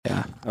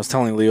I was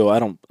telling Leo, I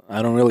don't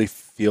really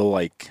feel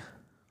like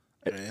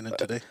You're in it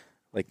today.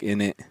 like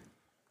in it.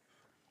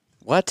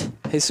 What?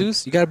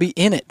 Jesus, you got to be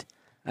in it.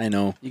 I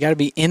know. You got to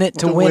be in it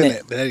to win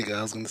it. There you go.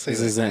 I was going to say This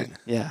that. is it.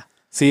 Yeah.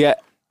 See,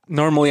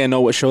 normally I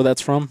know what show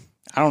that's from.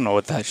 I don't know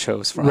what that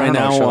show's from. Right I don't know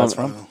now, what show that's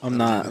from. I'm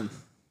not.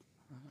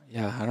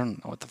 Yeah, I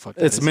don't know what the fuck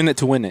that It's is. Minute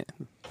to Win It.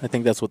 I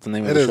think that's what the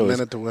name of It the is show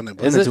minute to win it.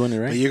 But, is. Minute to Win It,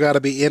 but right? you got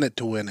to be in it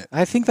to win it.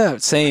 I think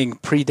that saying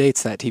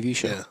predates that TV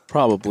show. Yeah.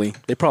 Probably.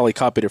 They probably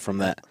copied it from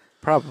that.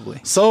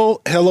 Probably.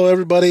 So, hello,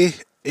 everybody.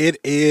 It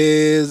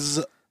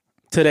is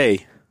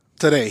Today.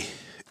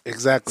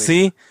 Exactly.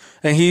 See?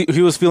 And he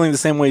was feeling the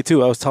same way,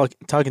 too. I was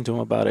talking to him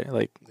about it.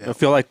 Like, I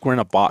feel like we're in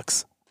a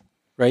box.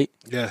 Right?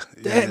 Yeah.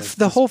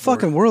 The whole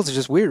fucking world is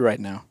just weird right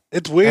now.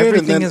 It's weird.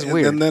 Everything is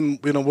weird. And then,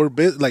 we're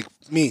busy. Like,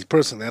 me,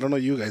 personally, I don't know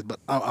you guys, but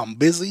I'm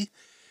busy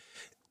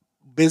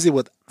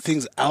with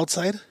things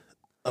outside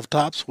of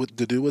Tops,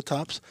 to do with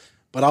Tops,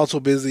 but also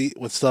busy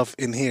with stuff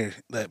in here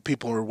that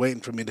people are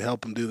waiting for me to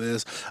help them do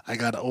this. I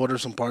got to order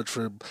some parts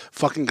for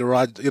fucking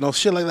garage,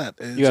 shit like that.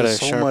 It's You got to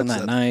just so sharpen much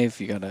that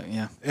knife. You got to,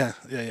 Yeah.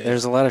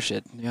 There's a lot of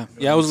shit. Yeah.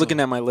 Yeah, I was looking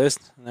at my list,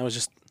 and I was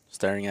just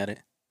staring at it.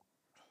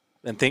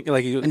 And thinking,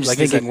 like you I'm just like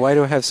you thinking, said, why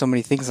do I have so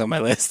many things on my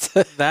list?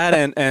 that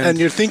and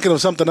you're thinking of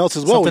something else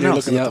as well Something when you're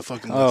else, looking at Yep. the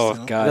fucking Oh,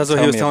 list. God. that's what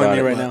tell he was telling about me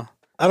it, right but- now.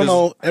 I don't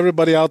know,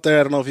 everybody out there,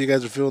 I don't know if you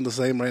guys are feeling the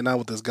same right now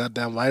with this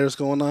goddamn virus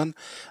going on.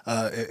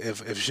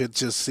 If shit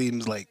just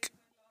seems like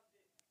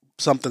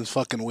something's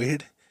fucking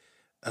weird.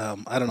 I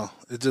don't know.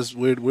 It's just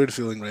weird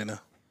feeling right now.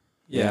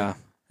 Yeah.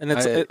 And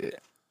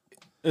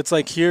it's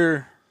like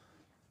here.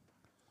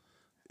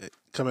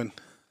 Come in.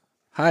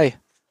 Hi.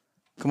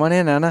 Come on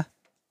in, Anna.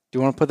 Do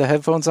you want to put the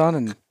headphones on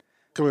and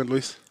Come in,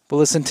 Luis. we'll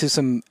listen to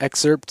some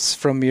excerpts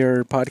from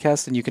your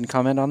podcast and you can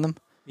comment on them?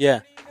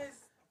 Yeah,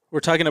 we're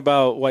talking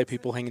about white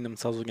people hanging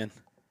themselves again.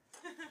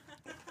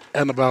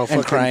 And about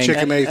And fucking crying.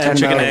 chicken eggs. And coming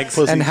chicken out of eggs.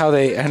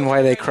 pussy. And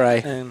why they cry.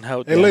 And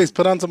how? Hey, Luis,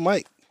 put on some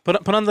mic.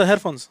 Put on the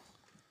headphones.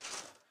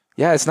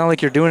 Yeah, it's not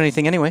like you're doing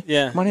anything anyway.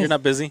 Yeah, Come on in. you're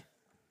not busy.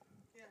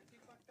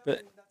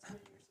 But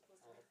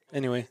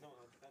anyway,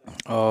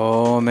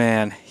 Oh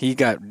man, he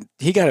got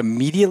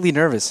immediately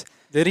nervous.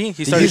 did he?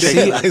 He Did started you see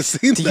shaking. it? I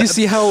seen Did that. you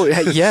see how?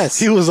 Yes,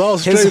 He was all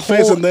straight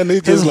face, and then he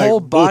just his like whole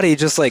boom. body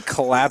just like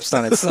collapsed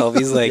on itself.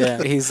 He's like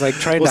Yeah. he's like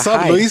trying What's to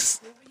up, hide. Luis?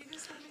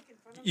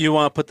 You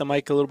want to put the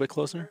mic a little bit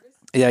closer?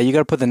 Yeah, you got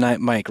to put the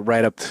mic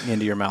right up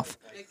into your mouth.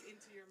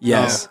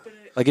 Yes,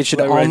 like it should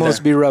Right almost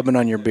there. be rubbing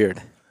on your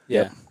beard.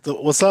 Yeah. So,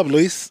 what's up,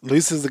 Luis?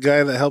 Luis is the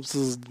guy that helps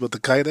us with the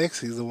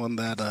Kydex. He's the one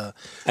that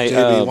Hey,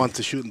 JB wants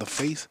to shoot in the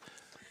face.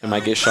 I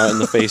might get shot in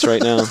the face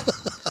right now.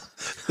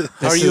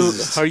 How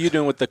are you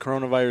doing with the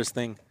coronavirus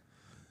thing?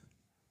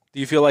 Do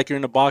you feel like you're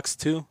in a box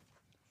too?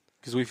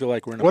 Because we feel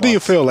like we're in a What box. do you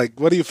feel like?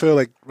 What do you feel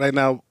like right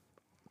now,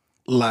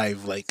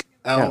 live? Like,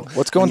 out, Yeah,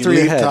 what's going when through you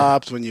your leave head?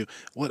 Tops, when you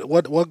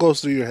what goes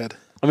through your head?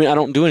 I mean, I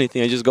don't do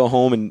anything. I just go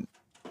home and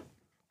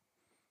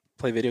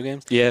Play video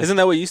games? Yeah. Isn't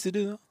that what you used to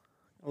do though?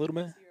 A little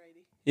bit.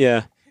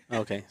 yeah.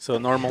 Okay, so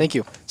normal. Thank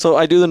you. So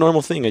I do the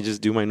normal thing. I just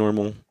do my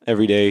normal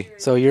everyday.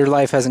 So your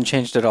life hasn't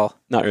changed at all.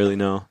 Not really,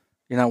 no.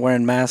 You're not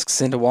wearing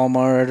masks into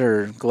Walmart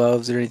or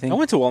gloves or anything. I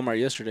went to Walmart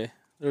yesterday.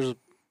 There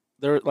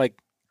were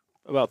like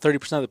about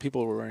 30% of the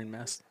people were wearing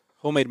masks.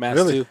 Homemade masks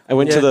Really? too. I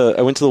went Yeah. to the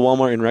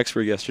Walmart in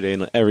Rexburg yesterday,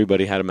 and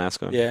everybody had a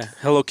mask on. Yeah,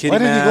 Hello Kitty Why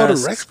didn't you go to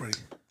masks. Rexbury?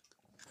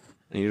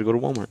 I need to go to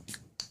Walmart.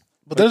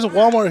 But there's a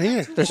Walmart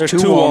here. There's There's two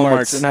two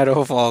Walmarts Walmarts. in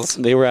Idaho Falls.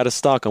 They were out of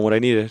stock on what I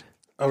needed.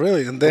 Oh,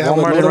 really? And they have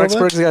Walmart a in note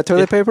over Rexburg's got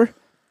toilet paper.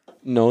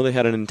 No, they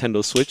had a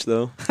Nintendo Switch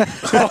though.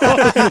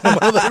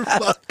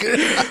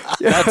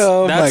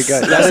 Oh that's- my god,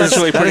 that's That is-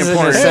 actually that pretty is an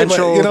important. Hey, but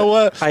essential you know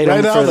what? item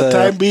Right now, for the the-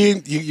 time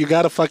being, you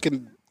got to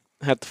fucking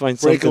Had to find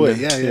break something.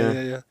 away. to-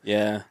 Yeah.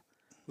 Yeah,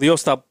 Leo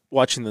stopped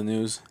watching the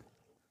news.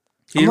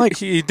 I'm like-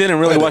 he didn't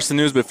really watch the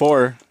news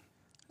before,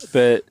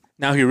 but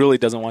now he really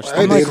doesn't watch the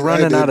I I'm news. like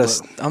running out of.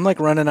 but- I'm like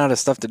running out of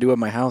stuff to do at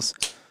my house.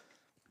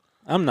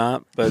 I'm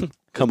not, but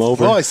Come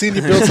over. Oh, I seen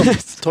you build some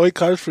toy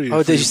cars for you.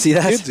 Oh, did you see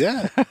that? Kids,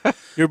 yeah.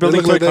 you're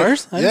building look toy like that.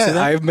 cars? I didn't Yeah. see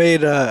that. I've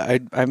made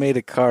I made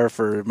a car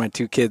for my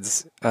two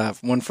kids,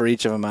 one for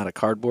each of them out of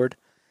cardboard,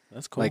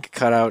 That's cool. like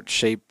cut out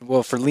shape.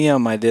 Well, for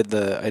Liam, I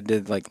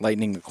did like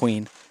Lightning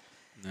McQueen.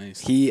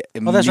 nice. He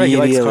Oh, that's right, he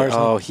likes immediately cars,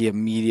 huh? he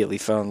immediately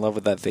fell in love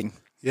with that thing.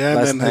 Yeah,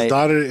 Last and then his night-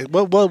 daughter.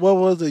 What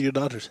was it? Your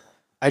daughter's?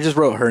 I just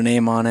wrote her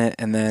name on it,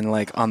 and then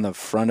like on the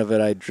front of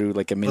it, I drew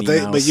like a Minnie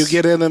Mouse. But you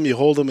get in them, you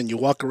hold them, and you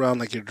walk around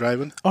like you're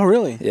driving. Oh,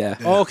 really? yeah.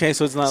 Oh, okay.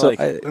 So it's not So like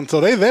And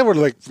so they were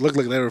like, looked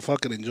like they were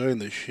fucking enjoying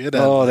the shit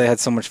out oh, of it. they had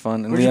so much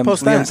fun. And Where'd you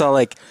post Liam's that? all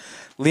like,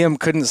 Liam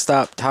couldn't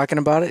stop talking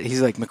about it.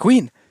 He's like,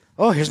 McQueen.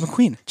 Oh, here's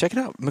McQueen. Check it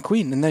out,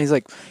 McQueen. And then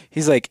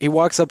he's like, he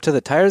walks up to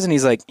the tires and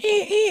he's like,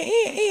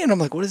 and I'm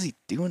like, what is he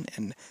doing?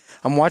 And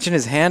I'm watching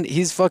his hand.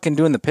 He's fucking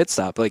doing the pit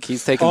stop. Like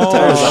he's taking the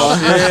tires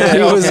off.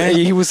 yeah,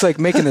 He was like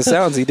making the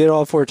sounds. He did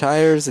all four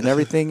tires and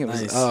everything. It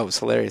was Nice. it was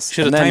hilarious.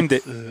 should have And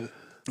then- timed it.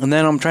 And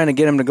then I'm trying to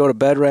get him to go to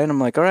bed, right? And I'm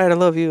like, all right, I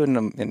love you.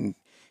 And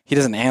he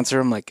doesn't answer.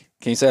 I'm like,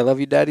 can you say I love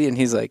you, Daddy? And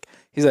he's like,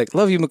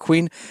 love you,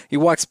 McQueen. He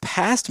walks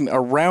past me,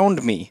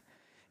 around me,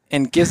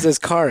 and gives this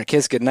car a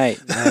kiss goodnight.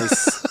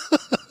 Nice.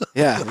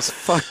 Yeah, it was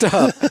fucked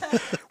up.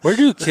 Where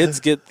do kids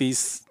get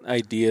these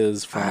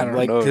ideas from? I don't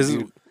like, know, because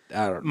dude.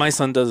 I don't know. my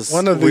son does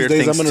One of these weird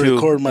days, I'm things gonna too.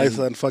 record my And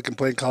son fucking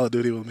playing Call of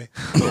Duty with me.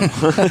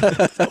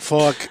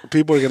 Fuck,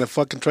 people are gonna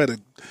fucking try to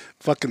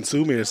fucking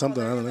sue me or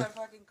something. I don't know.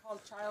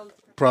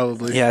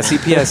 Probably. Yeah,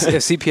 CPS.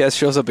 If CPS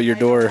shows up at your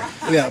door,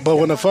 Yeah, but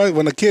when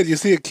a kid, you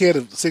see a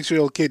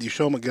 6-year-old kid, you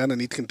show him a gun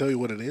and he can tell you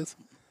what it is.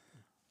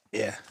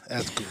 Yeah,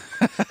 that's cool.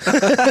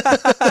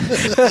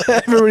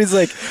 everybody's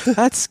like,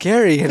 "That's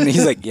scary," and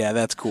he's like, "Yeah,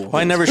 that's cool."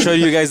 Well, I never showed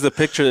you guys the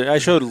picture. I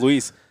showed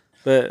Luis,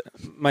 but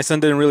my son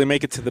didn't really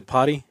make it to the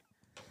potty,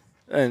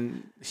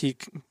 and he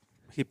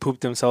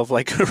pooped himself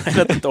like right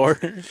at the door.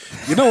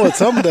 You know what?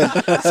 Some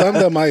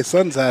that my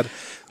son's had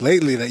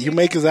lately that you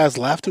make his ass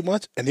laugh too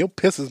much and he'll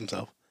piss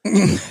himself.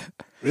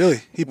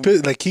 Really, he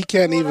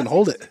can't even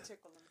hold it.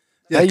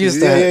 That used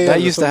to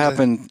that's used to what I'm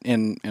saying.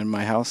 happen in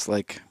my house.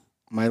 Like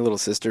my little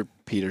sister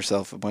peed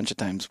herself a bunch of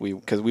times.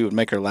 Because we would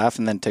make her laugh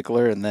and then tickle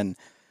her, and then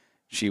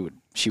she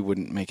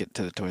wouldn't make it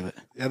to the toilet.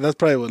 Yeah, that's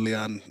probably what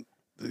Leon.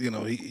 You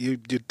know, you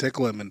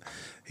tickle him and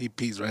he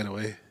pees right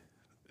away.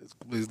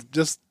 It's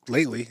just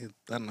lately,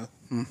 I don't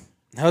know.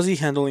 How's he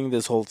handling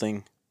this whole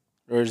thing,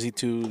 or is he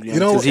too young? You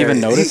know, Does he even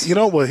notice? You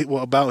know what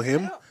about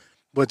him?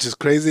 Which is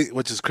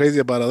crazy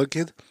about other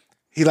kids.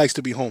 He likes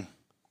to be home.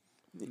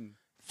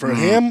 For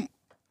him,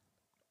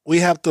 we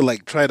have to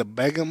like try to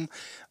beg him,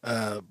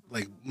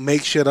 like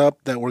make shit up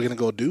that we're gonna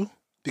go do.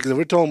 Because if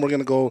we told him we're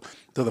gonna go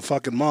to the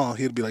fucking mall,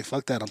 he'd be like,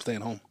 "Fuck that, I'm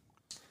staying home."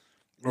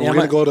 Or Yeah, we're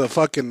gonna go to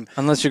fucking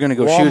Unless you're gonna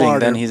go Walmart shooting,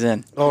 then or- he's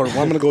in. or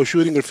I'm gonna go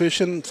shooting or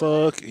fishing.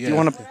 Fuck yeah.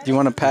 Do you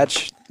want to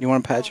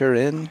patch her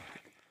in?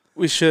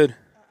 We should.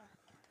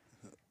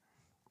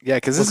 Yeah,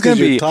 because Well, this is gonna 'cause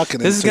you're be talking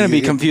this is into gonna be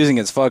you. confusing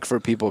as fuck for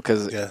people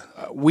because Yeah.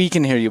 we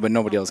can hear you, but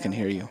nobody else can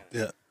hear you.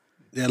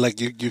 Yeah,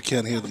 like you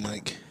can't hear the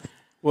mic.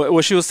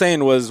 What she was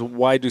saying was,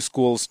 why do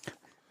schools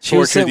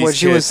torture these What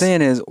she was kids?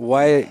 saying is,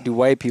 why do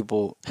white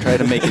people try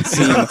to make it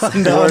seem worse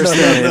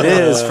than it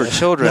is for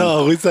children?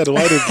 No, we said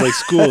why did like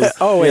schools?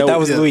 Oh wait, Yeah, that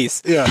was yeah.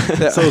 Luis.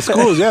 Yeah. So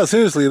schools, yeah,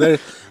 seriously,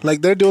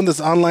 they're doing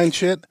this online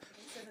shit.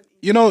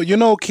 You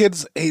know,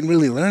 kids ain't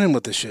really learning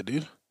with this shit,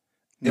 dude.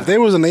 If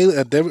there was an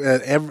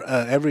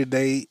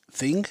everyday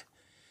thing,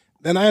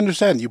 then I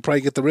understand. You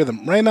probably get the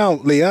rhythm. Right now,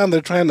 Leon,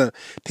 they're trying to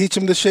teach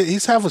him this shit.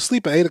 He's half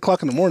asleep at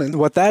 8:00 in the morning.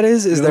 What that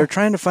is You know? they're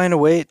trying to find a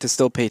way to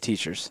still pay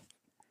teachers.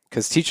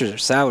 Because teachers are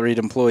salaried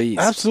employees.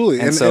 Absolutely.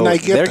 And And- so and I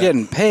get they're that.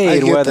 getting I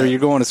paid get whether that. you're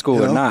going to school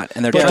You or know? not.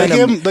 And they're But trying they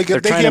to, give 'em- they they're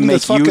give trying to 'em make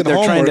this you, fucking they're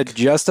trying to homework.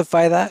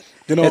 justify that.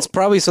 You know, It's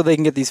probably so they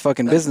can get these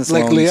fucking business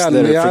like loans Leon,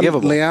 that are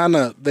forgivable.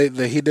 Leon,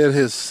 he did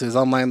his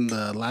online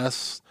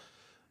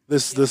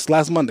this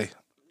last Monday.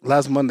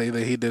 Last Monday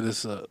that he did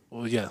his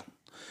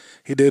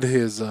he did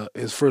his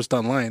first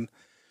online,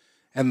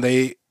 and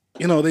they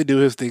do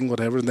his thing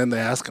whatever, and then they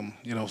ask him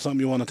something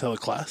you want to tell a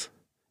class,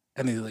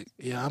 and he's like,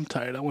 yeah, I'm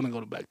tired, I want to go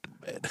back to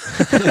bed.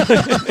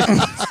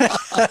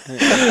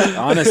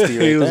 Honesty,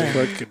 right He was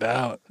there. fucking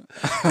out.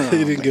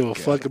 He didn't give a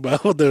fuck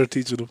about what they were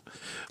teaching him.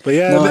 But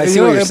yeah, No, I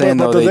see what you're saying,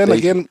 but though. then They-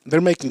 again,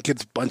 they're making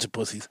kids a bunch of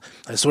pussies.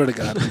 I swear to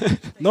God.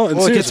 No, and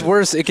Well, it gets seriously.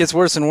 worse. It gets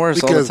worse and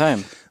worse all the Because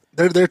time.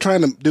 They're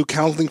trying to do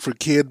counseling for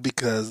kids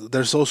because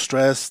they're so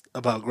stressed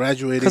about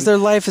graduating. Because their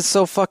life is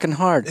so fucking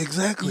hard.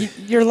 Exactly.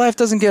 Your life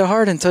doesn't get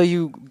hard until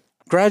you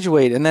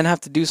graduate and then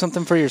have to do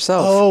something for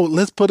yourself. Oh,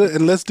 let's put it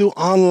and let's do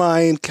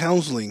online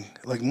counseling.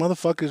 Like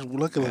motherfuckers, we're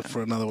looking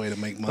for another way to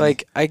make money.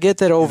 Like I get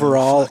that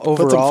overall, Put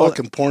some overall,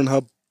 fucking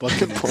Pornhub,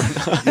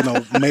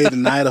 fucking, made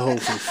in Idaho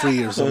for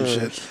free or some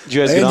shit. Did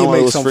you guys And get on you while it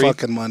make was some free?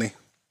 fucking money.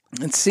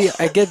 and see,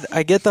 I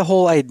get the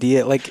whole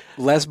idea. Like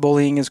less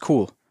bullying is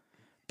cool,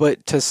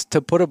 but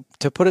to put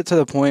it to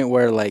the point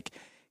where like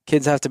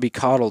kids have to be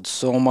coddled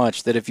so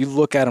much that if you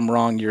look at them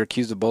wrong, you're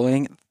accused of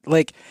bullying.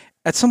 Like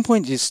at some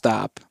point, you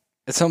stop.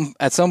 At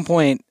some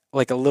point,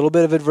 like a little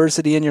bit of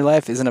adversity in your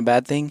life isn't a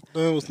bad thing.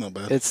 No, it's not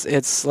bad.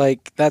 It's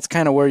like that's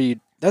kind of where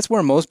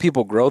most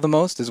people grow the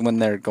most is when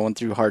they're going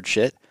through hard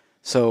shit.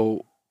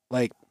 So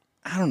like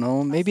I don't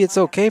know, maybe it's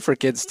okay for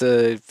kids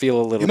to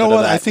feel a little You know bit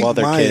what? of I that think while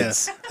they're Maya.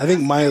 kids. I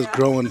think Maya's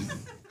growing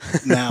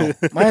now.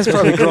 Maya's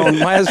probably grown.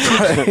 Maya's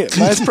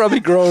probably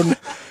grown.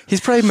 He's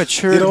probably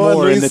matured You know what,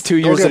 more in Luis? the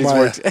 2 Go years get that he's Maya.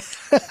 worked.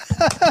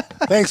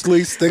 Thanks,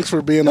 Luis. Thanks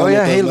for being Oh on. yeah,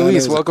 with hey us, man. It Luis,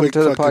 was a welcome quick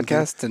to the fucking thing.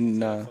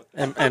 podcast.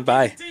 And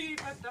bye.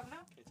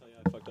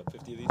 I fucked up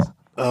 50 of these.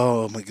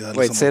 Oh my God!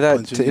 Wait, say someone that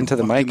punching you. into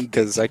the mic Fucking-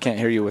 because I can't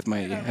hear you with my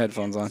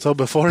headphones on. So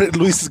before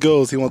Luis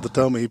goes, he wants to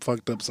tell me he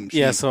fucked up some shit.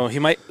 Yeah, so we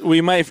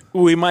might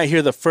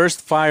hear the first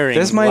firing.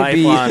 This might live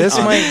be on the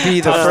Tom's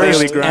Daily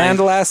first Grind. and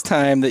last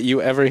time that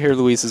you ever hear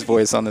Luis's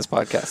voice on this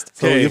podcast.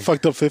 So Okay. you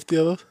fucked up 50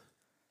 of those?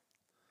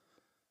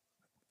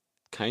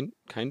 Kind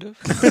of.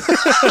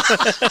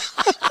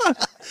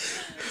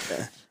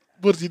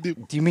 What did you do?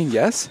 Do you mean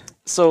yes?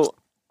 So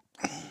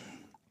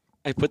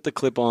I put the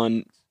clip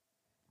on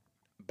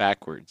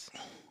backwards.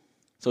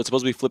 So it's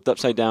supposed to be flipped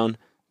upside down,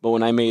 but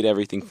when I made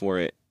everything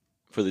for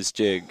this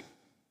jig,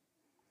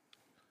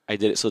 I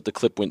did it so that the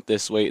clip went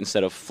this way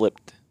instead of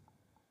flipped.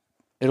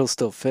 It'll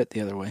still fit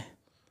the other way.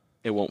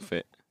 It won't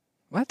fit.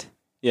 What?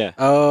 Yeah.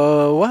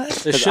 Oh, what?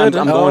 It 'Cause should.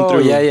 I'm going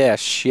through. Yeah.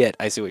 Shit.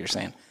 I see what you're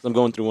saying. I'm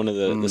going through one of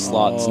the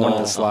slots. One not of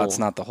the slots,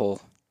 hole. not the hole.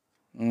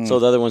 Mm. So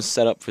the other one's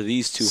set up for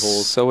these 2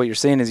 holes. So what you're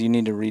saying is you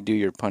need to redo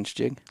your punch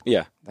jig?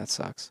 Yeah. That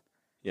sucks.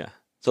 Yeah.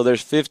 So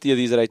there's 50 of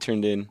these that I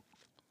turned in.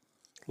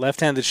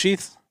 Left-handed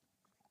sheath.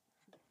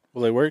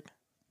 Will they work?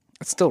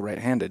 It's still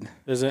right-handed.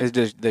 Is it? It's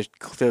just, the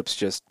clips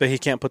just... But he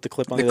can't put the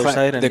clip on The the, other cla-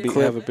 side and the be,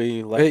 clip- have it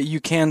be like. You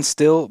can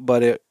still,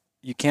 but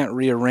you can't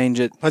rearrange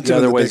it Punch the him in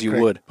other the ways dick, you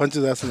Craig. would. Punch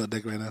his ass in the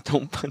dick right now.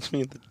 Don't punch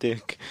me in the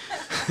dick.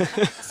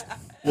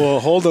 Well,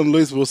 hold them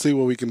loose. We'll see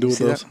what we can do with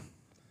See those. that?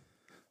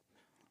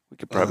 We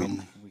could probably...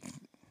 Um,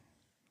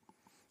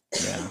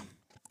 yeah.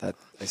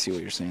 I see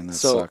what you're saying. That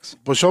So- sucks.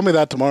 But show me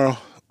that tomorrow,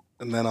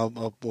 and then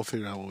we'll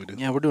figure out what we do.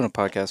 Yeah, we're doing a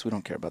podcast. We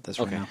don't care about this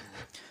right Okay. now.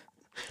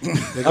 Yeah,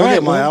 go All right,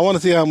 get Maya. well- I want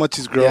to see how much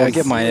he's grown. Yeah,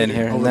 get Maya in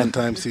here. over And then the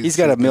time. he's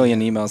got a million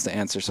emails to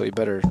answer, so you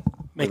better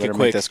Make we it better quick.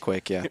 Make this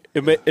quick, yeah.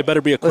 It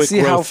better be a quick Let's see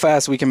how growth.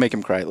 fast we can make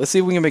him cry. Let's see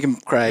if we can make him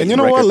cry. And you in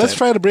know what? record Let's time.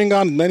 try to bring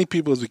on as many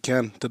people as we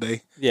can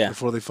today. Yeah.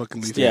 Before they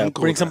fucking leave. Yeah, I'm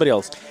cool bring with somebody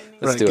else. that.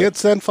 Let's Right. do it.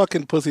 Send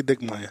fucking pussy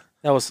dick Maya.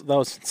 That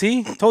was.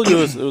 See, told you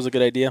it was a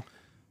good idea.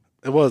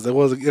 It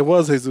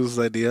was Jesus'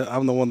 idea.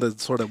 I'm the one that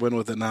sort of went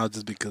with it now,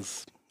 just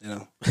because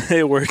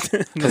It worked.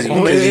 Because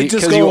Well, it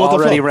just you go with the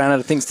already flow. ran out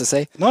of things to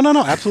say. No,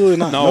 absolutely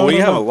not. No, we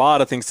have a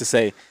lot of things to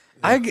say.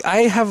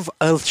 I have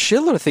a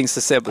shitload of things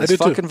to say about I this do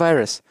too. fucking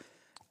virus.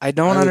 I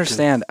don't I do too.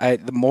 understand.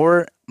 The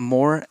more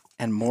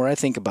and more I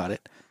think about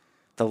it,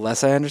 the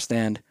less I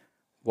understand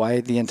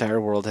why the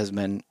entire world has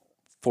been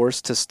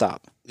forced to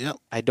stop. Yep.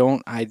 I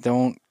don't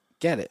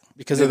get it.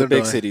 Because of the Neither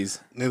big do I. cities.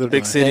 Neither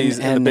Big do I. cities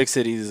And- and the and- big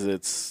cities.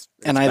 It's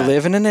And I bad.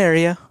 live in an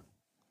area,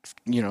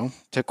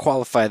 to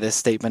qualify this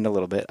statement a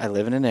little bit, I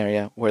live in an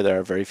area where there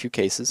are very few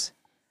cases.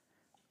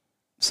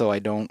 So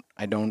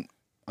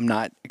I'm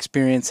not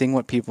experiencing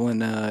what people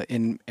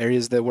in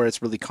areas where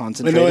it's really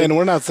concentrated. And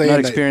we're not saying not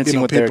that,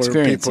 experiencing what they're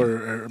experiencing. People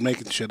are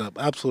making shit up.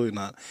 Absolutely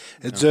not.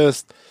 It's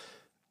just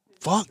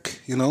fuck.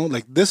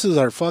 Like this is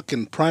our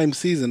fucking prime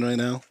season right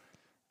now,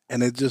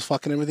 and it's just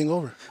fucking everything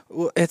over.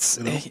 Well, it's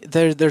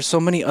there's so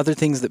many other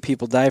things that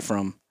people die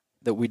from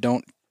that we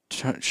don't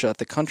shut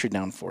the country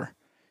down for.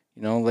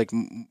 Like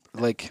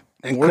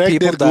And more Craig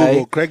people did die.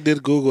 Google. Craig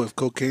did Google if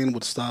cocaine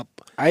would stop,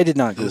 I did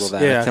not Google Yes.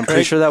 that. Yeah, I'm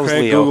pretty sure that was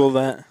Craig Leo. Googled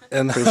that.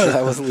 and Pretty sure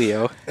that was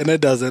Leo. and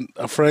it doesn't.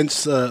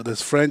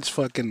 This French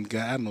fucking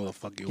guy. I don't know who the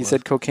fuck he He was.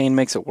 said cocaine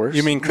makes it worse.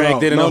 You mean Craig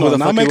didn't no, know who the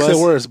not fuck makes he was?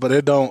 it worse, but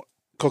it don't.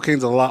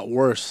 Cocaine's a lot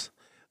worse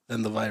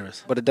than the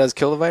virus. But it does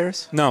kill the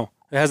virus? No,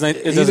 it has. It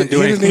He doesn't didn't- do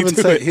he anything didn't even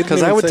to say- it. he didn't Because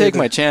even I would say take that.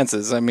 my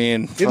chances. I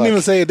mean, He didn't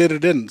even say it did or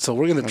didn't. So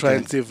we're gonna try Okay.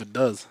 and see if it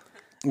does.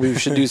 we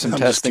should do some I'm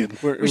just testing.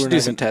 kidding. We should do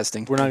some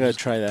testing. We're not gonna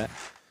try that.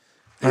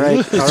 All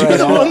right,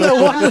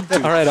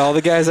 all right, all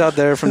the guys out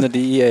there from the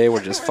DEA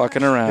were just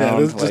fucking around. Yeah,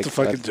 this is just a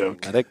fucking let-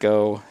 joke. Let it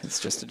go. It's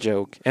just a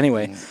joke.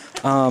 Anyway,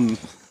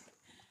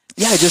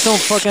 yeah, I just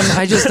don't.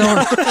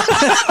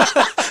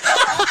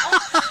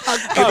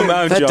 I'm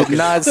That joking. did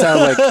not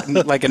sound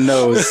like a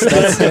nose.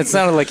 It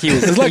sounded like he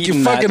was. It's like you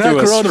eating that fucking have through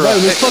a straw.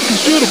 coronavirus. Just fucking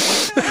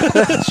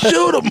shoot him.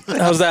 Shoot him.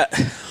 How's that?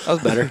 That was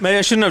better. Maybe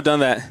I shouldn't have done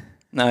that.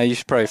 No, you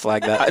should probably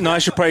flag that. No, I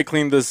should probably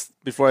clean this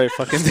before I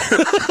fucking.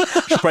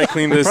 should probably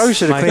clean this. Probably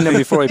should have mic. cleaned them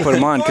before we put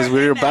them on because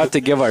we were about to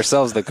give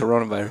ourselves the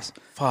coronavirus.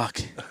 Fuck.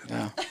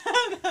 Yeah.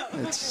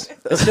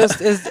 It's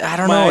just I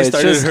don't My know. eyes It's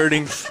started just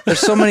hurting. there's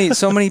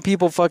so many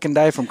people fucking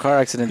die from car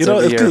accidents You know,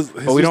 every it's year, 'cause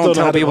but we Jesus don't don't know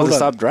tell how to- people to hold on.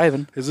 stop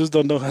driving. Jesus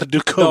don't know how to do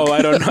coke. No,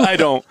 I don't. I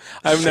don't.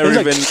 I've never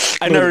even.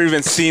 I've never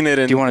even seen it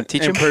in. Do you wanna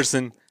teach in him?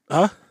 person?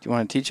 Huh? Do you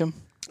want to teach them?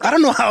 I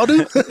don't know how to.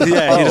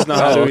 Yeah, he doesn't know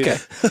how to. okay.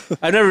 Either.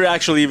 I've never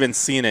actually even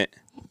seen it,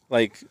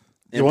 like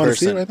in You wanna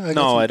person. see it right now? I got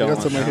No, some- I I don't.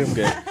 got some right I'm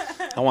here.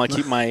 good. I want to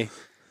keep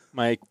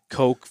my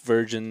Coke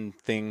Virgin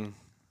thing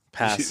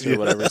pass Yeah. or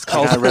whatever it's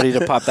Not called. ready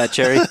to pop that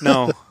cherry?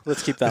 No,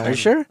 let's keep that. Are one. you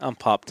sure? I'm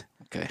popped.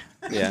 Okay.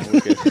 Yeah, we're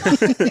good.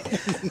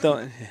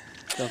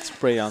 don't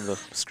spray on the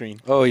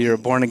screen. Oh, you're a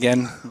born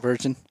again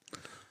virgin.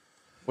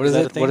 What is Is that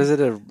it? a What thing? is it?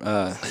 Is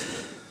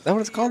that what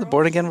it's called? A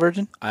born again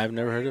virgin? I've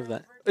never heard of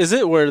that. Is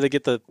it where they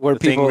get the Where the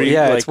thing people, re-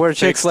 yeah, like, it's where chicks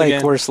fixed like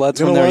again? were sluts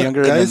You when know they were what,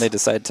 younger, and then guys? they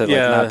decide to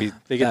Yeah, like not be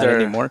they get that their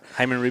anymore.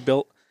 hymen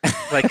rebuilt,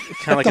 like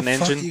kind of like an The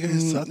fuck engine. you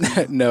guys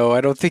talking- No, I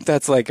don't think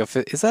that's like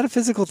is that a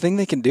physical thing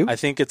they can do? I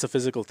think it's a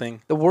physical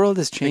thing. The world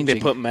is I think changing.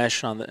 they put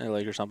mesh on the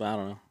like or something. I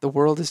don't know. The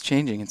world is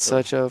changing. It's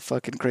such a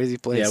fucking crazy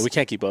place. Yeah, we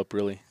can't keep up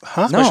really.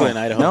 Huh? especially in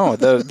Idaho. No,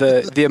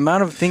 the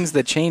amount of things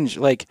that change,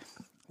 like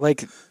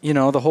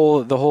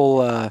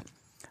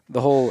the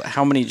whole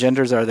how many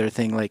genders are there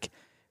thing, like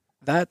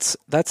that's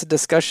a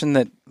discussion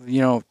that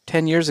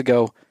 10 years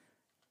ago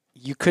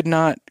you could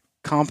not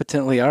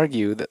competently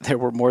argue that there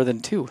were more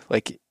than two,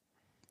 like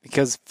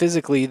because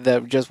physically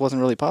that just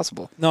wasn't really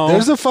possible. No,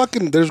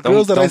 There's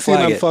girls that I don't seen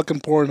flag on it.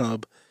 fucking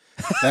Pornhub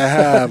that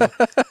have.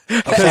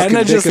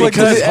 Anna just looked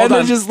because- at hold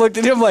Anna on. just looked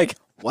at him like,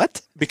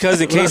 what?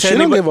 because in case She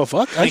don't anybody, give a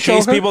fuck. I in show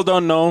case her. people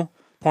don't know,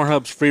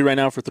 Pornhub's free right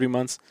now for 3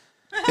 months.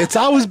 It's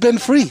always been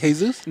free,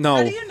 Jesus. No,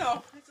 How do you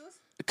know?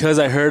 because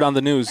I heard on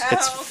the news.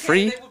 It's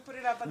free? They would put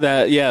it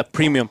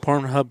Premium.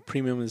 Pornhub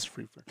Premium is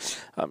free.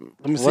 Let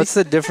me see. What's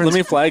the difference? Let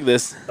me flag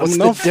this. What's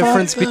No the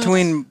difference fuck.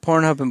 between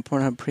Pornhub and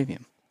Pornhub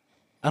Premium?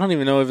 I don't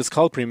even know if it's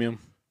called Premium.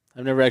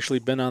 I've never actually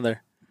been on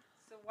there.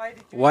 So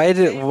why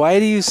did you Why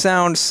do you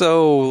sound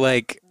so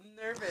like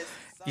nervous?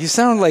 you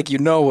sound like you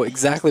know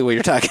exactly what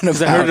you're talking about?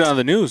 Because I heard it on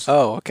the news.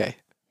 Oh, okay.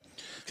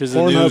 Because the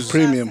Pornhub news.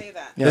 Premium. Say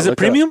that. Yeah, Is it look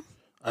premium?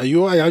 Are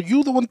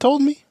you the one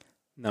told me?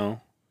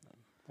 No.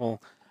 Well,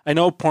 I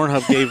know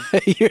Pornhub gave.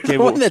 up. You're the Okay,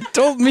 one well- that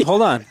told me.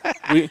 Hold on.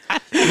 Look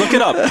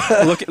it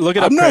up. Look it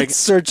up, I'm not Craig.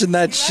 searching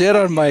that shit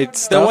on my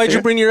stuff. Then why'd you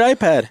here. bring your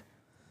iPad?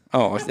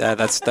 Oh, yeah,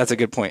 that's a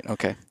good point.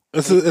 Okay.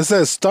 It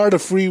says start a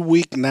free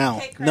week now.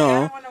 Hey, Craig, No. I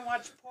don't want to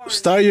watch porn.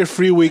 Start your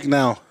free week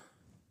now.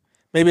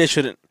 Maybe I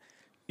shouldn't.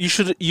 You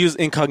should use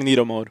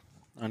incognito mode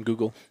on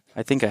Google.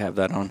 I think I have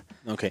that on.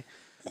 Okay.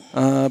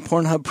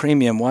 Pornhub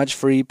Premium. Watch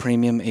free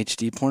premium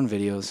HD porn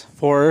videos.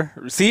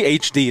 See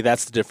HD.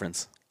 That's the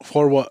difference.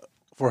 For what?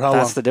 For how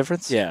That's long? the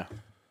difference? Yeah.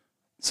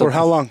 So For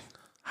how long?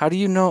 How do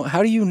you know?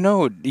 How do you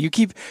know? You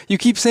keep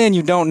saying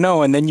you don't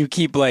know, and then you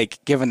keep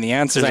like giving the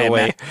answers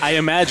away. I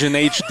imagine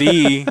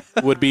HD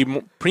would be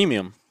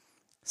premium.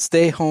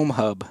 Stay Home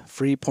Hub.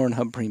 Free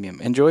Pornhub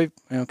Premium. Enjoy.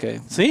 Okay.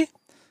 See?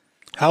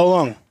 How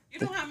long? You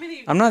know how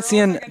many I'm not girls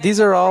seeing. are gonna These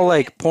have are all porn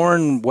like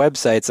porn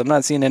websites. I'm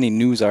not seeing any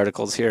news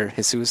articles here,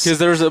 Jesus. Because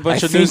there's a I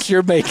bunch of think news.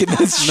 you're making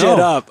this shit No.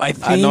 up. I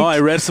think. I know. I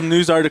read some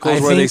news articles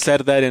I where they think-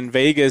 said that in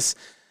Vegas,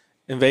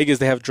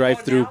 they have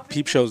drive-through now?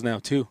 peep shows now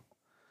too.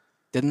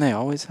 Didn't they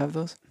always have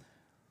those?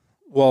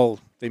 Well,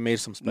 they made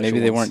some special. Maybe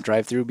they ones. weren't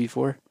drive-through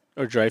before.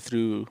 or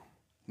drive-through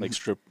like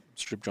strip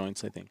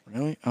joints. I think.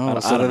 Really? I Oh,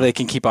 don't so that know. they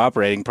can keep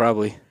operating.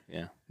 Probably.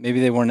 Yeah. Maybe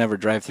they were never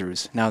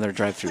drive-throughs. Now they're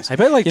drive-throughs. I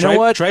bet like You know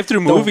what?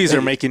 drive-through Don't- movies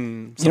are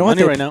making some You know what?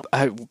 money right now.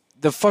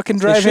 The fucking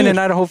drive-in should. in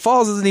Idaho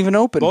Falls isn't even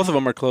open. Both of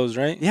them are closed,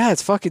 right? Yeah,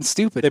 it's fucking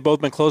stupid. They've both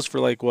been closed for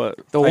like what?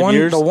 The 5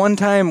 years? one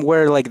time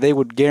where like they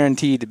would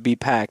guarantee to be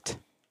packed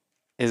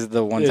is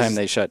the one Is- time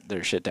they shut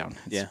their shit down.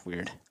 It's Yeah.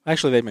 weird.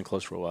 Actually, they've been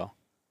closed for a while.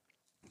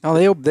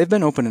 No, they've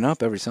been opening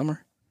up every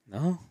summer.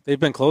 No, they've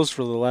been closed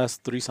for the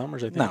last 3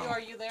 summers. I think. No. Are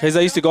you there? Because I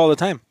used to go all the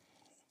time.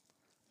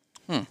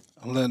 I'm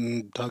letting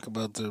them talk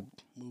about their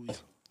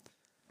movies.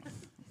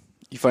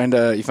 You find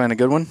a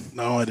good one?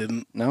 No, I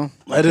didn't. No.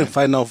 I didn't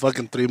find no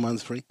fucking 3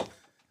 months free.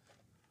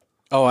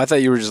 Oh, I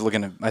thought you were just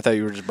looking at. I thought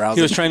you were just browsing.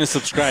 He was trying to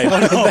subscribe.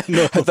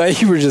 No. I thought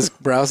you were just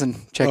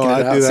browsing, checking Oh, it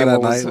I out. do that seeing at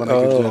what was- night when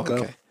I get oh, drunk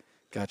okay. up.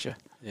 Gotcha.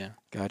 Yeah.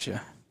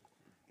 Gotcha.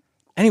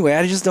 Anyway,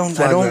 I just don't.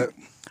 Flag that.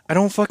 I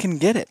don't fucking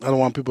get it. I don't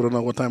want people to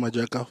know what time I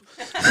jack off.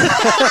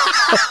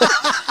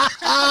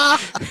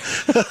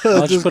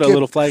 I'll just put a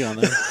little flag on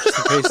there,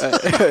 just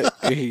in case.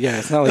 Yeah,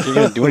 it's not like you're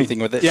gonna do anything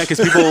with it. Yeah, because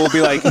people will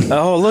be like,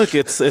 "Oh, look,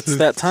 it's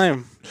that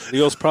time."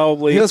 Leo's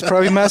probably. He was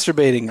probably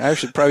masturbating. I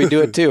should probably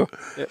do it too.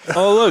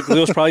 Oh, look,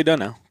 Leo's probably done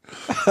now.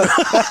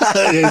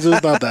 It's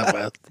just not that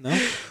bad. No,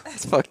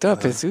 It's fucked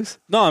up, Jesus.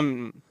 no,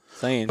 I'm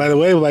saying. By the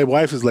way, my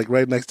wife is like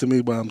right next to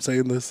me while I'm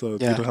saying this, so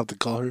Yeah. you don't have to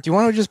call her. Do you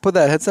want to just put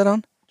that headset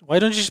on? Why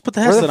don't you just put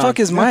the Where the headset on? fuck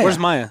is Maya? Where's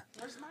Maya?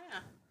 Where's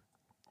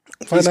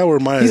Maya? Find out where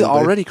Maya He's is. babe.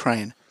 already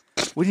crying.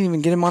 We didn't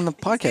even get him on the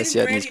podcast Getting yet,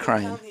 and ready he's to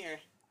crying. come here.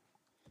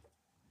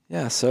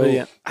 Yeah, so But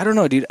yeah. I don't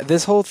know, dude.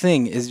 This whole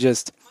thing is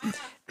just,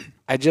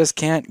 I just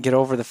can't get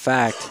over the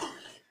fact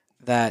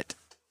that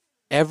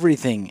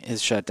everything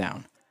is shut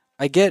down.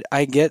 I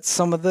get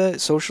some of the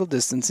social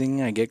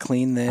distancing. I get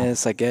clean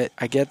this. I get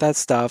that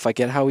stuff. I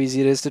get how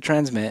easy it is to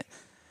transmit.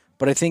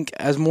 But I think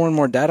as more and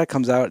more data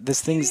comes out, this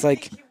thing's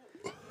like, He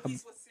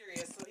was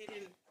serious, so he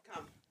didn't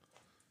come.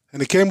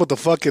 And it came with the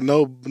fucking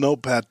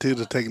notepad too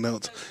to take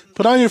notes.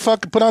 Put on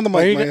the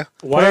Why are mic, you, Maya.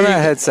 put why on are that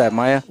you, headset,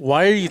 Maya.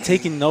 why are you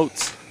taking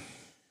notes?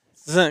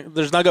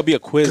 There's not gonna be a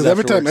quiz. Because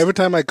afterwards. every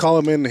time I call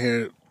him in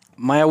here,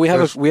 Maya, we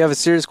have a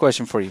serious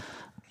question for you.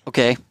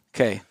 Okay.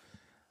 Okay,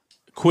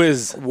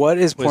 quiz. what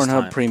is Quiz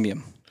Pornhub time.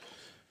 Premium?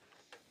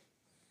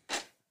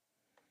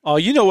 Oh,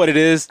 you know what it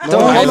is. No,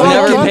 I've hold on,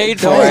 never hold on. paid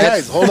for Hey, it.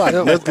 guys, hold on.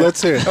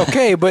 Let's hear it.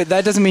 Okay, but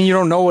that doesn't mean you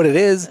don't know what it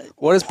is.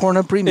 What is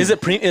Pornhub Premium?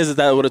 Is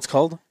that what it's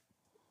called?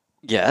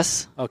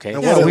 Yes. Okay.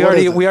 And Yeah, what we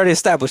is it? already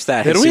established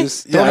that. Did we?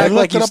 Jesus. Yeah, Don't I act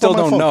like looked it you up still on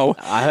my don't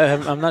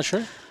phone. know. I'm not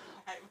sure.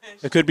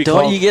 It could be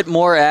Don't called. you get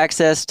more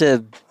access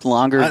to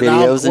longer Now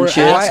videos we're and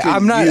shit? asking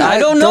I'm not- you. I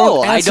don't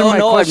know. I answer don't my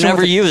know. I've question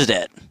never with a- used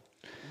it.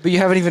 But you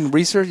haven't even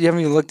researched. You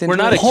haven't even looked into. We're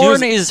not it?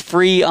 Porn is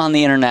free on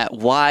the internet.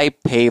 Why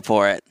pay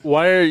for it?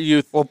 Why are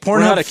you? Well, we're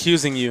not Pornhub-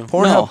 accusing you.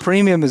 Pornhub No.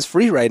 Premium is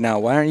free right now.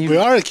 Why aren't you? We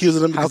are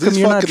accusing him How because come he's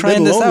you're not fucking trying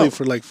been this lonely out?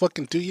 for like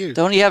fucking 2 years.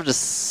 Don't you have to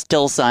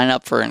still sign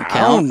up for an I don't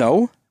account?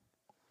 know.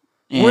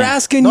 Yeah. We're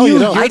asking No, you. you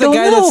don't. You're I the don't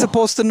guy know. that's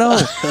supposed to know.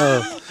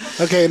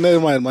 Okay, never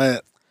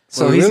mind.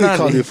 So What we he's really not-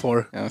 called you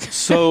for.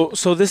 So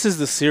this is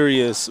the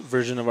serious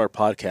version of our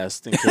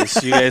podcast. In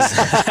case you guys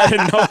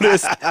hadn't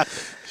noticed,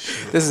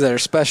 This is our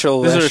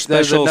special. This is our there's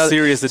special another-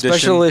 serious edition.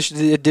 Special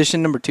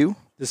edition number 2.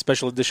 this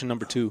special edition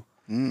number 2.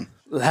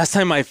 Last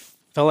time I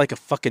felt like a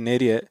fucking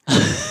idiot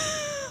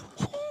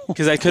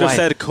because I could have Why?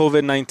 said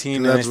COVID-19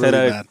 and That's instead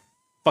really I bad.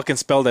 fucking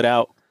spelled it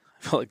out.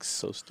 I felt like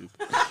so stupid.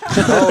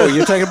 Oh,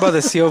 you're talking about the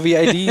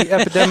COVID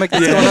epidemic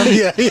that's going on?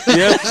 yeah.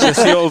 Yep, the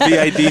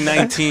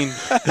COVID-19.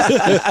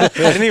 I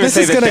didn't even This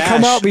say is the going to dash.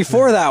 come out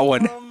before that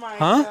one. Oh my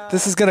Huh? God.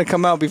 This is going to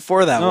come out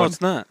before that No, one.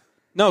 it's not.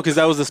 No, because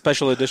that was the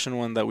special edition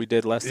one that we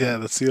did last Yeah,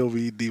 time. the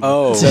COVID.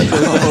 Oh. The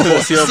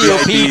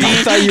COVID.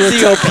 I thought you were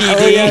COPD.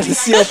 Oh, yeah, the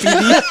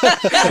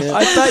COPD.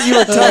 I thought you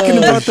were talking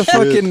about the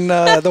fucking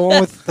the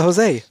one with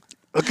Jose.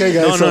 Okay,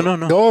 guys.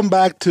 No. Going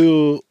back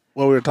to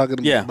what we were talking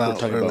Yeah, about we're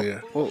talking about-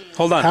 earlier.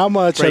 Hold on. How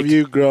much Break. have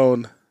you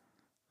grown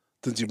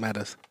since you met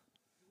us?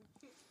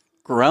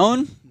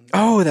 Grown?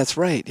 Oh, that's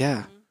right.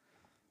 Yeah.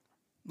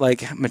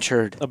 Like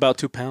matured. About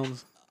 2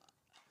 pounds.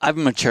 I've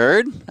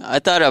matured. I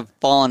thought I've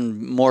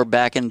fallen more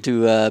back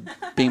into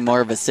being more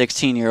of a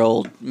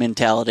 16-year-old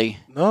mentality.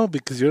 No,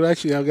 because you're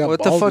actually. I've got.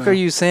 What the balls fuck now. are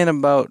you saying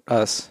about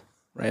us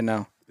right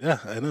now? Yeah,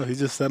 I know. He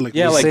just said like.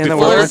 Yeah, this. like saying that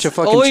before- we're a bunch of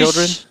fucking Always-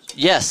 children?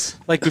 Yes.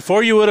 Like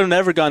before, you would have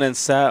never gone and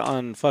sat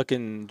on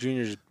fucking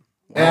Junior's.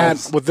 And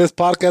balls. with this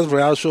podcast,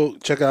 we're also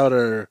check out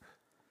our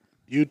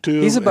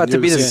YouTube. He's about and to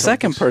be you'll the see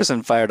second something.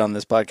 person fired on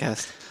this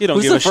podcast. You don't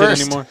Who's give the a shit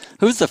first? anymore.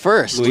 Who's the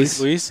first? Luis?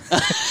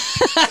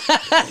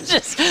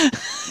 Just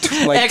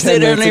Like 10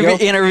 exit minutes ago?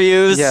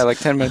 interviews. Yeah, like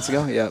 10 minutes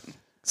ago. Yeah.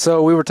 So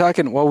what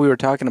we were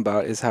talking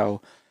about is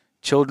how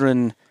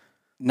children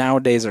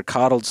nowadays are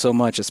coddled so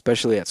much,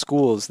 especially at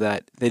schools,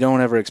 that they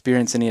don't ever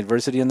experience any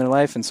adversity in their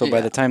life. And so by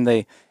Yeah. the time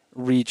they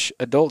reach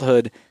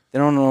adulthood, they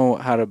don't know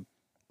how to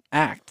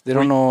act. They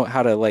don't know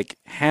how to like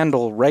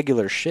handle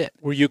regular shit.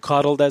 Were you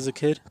coddled as a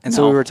kid? And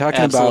so we were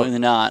talking absolutely about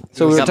not.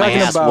 So we were Got my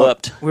talking ass about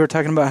whooped. we were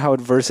talking about how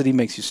adversity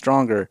makes you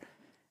stronger.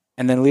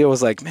 And then Leo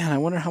was like, "Man, I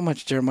wonder how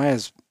much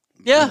Jeremiah's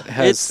Yeah,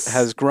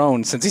 has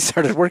grown since he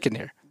started working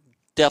here."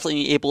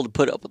 definitely able to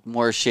put up with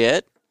more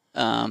shit.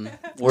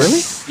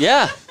 Really?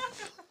 Yeah.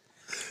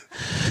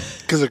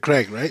 Because of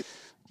Craig, right?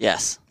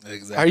 Yes.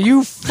 Exactly. Are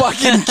you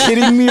fucking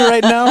kidding me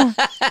right now?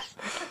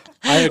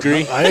 I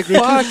agree. I agree.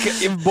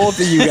 Fuck both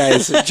of you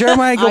guys.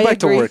 Jeremiah, go I back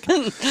agree. to work.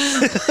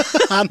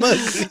 I'm not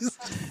agree.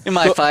 Am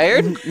I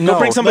fired? No,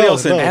 bring somebody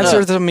else in. no.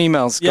 Answer some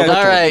emails. Go Yeah, back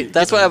All to work. right.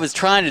 That's what I was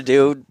trying to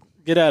do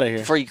Get out of here.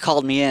 before you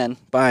called me in.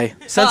 Bye.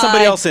 Send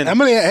somebody Bye. else in. How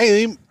many?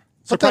 Hey, put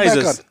that Surprise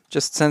back us. on.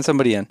 Just send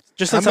somebody in.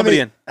 Just send somebody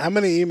in. How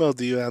many emails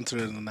do you answer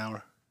in an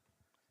hour?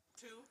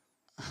 2.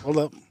 Hold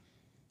up,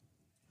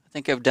 I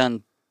think I've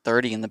done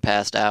 30 in the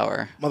past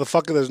hour.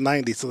 motherfucker. There's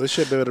 90, so this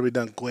shit better be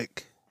done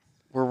quick.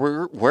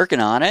 We're working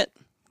on it.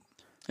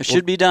 It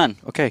should be done.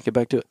 Okay, get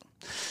back to it.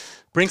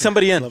 Bring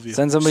somebody in. Love you.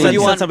 Send somebody Send,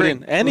 in. you want- somebody in.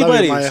 bring-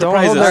 Anybody. Maya. Don't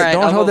Surprise hold, us. their, Alright,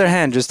 don't I'll hold go. their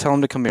hand. Just tell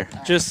them to come here.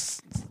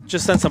 Just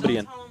send somebody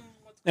in.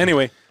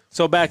 Anyway,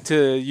 so back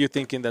to you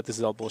thinking that this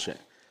is all bullshit.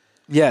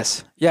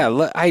 Yes.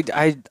 Yeah.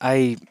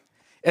 I.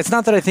 It's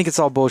not that I think it's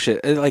all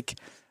bullshit. Like,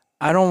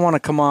 I don't want to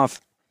come off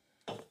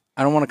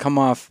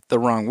the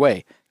wrong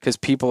way because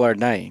people are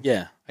dying.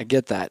 Yeah. I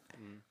get that.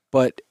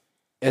 But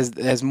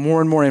as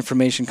more and more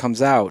information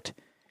comes out,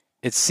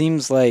 it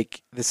seems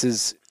like this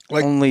is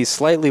Like- only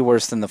slightly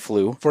worse than the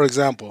flu. For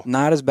example,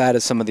 Not as bad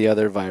as some of the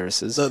other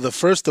viruses. It the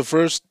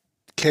first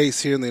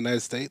case here in the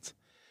United States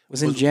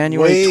was in was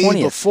January way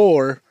 20th.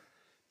 before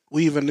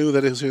we even knew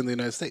that it was here in the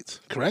United States.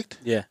 Correct?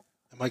 Yeah.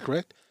 Am I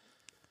correct?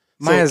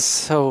 Maya's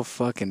so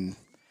fucking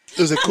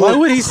Is it cool? Why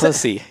would he say?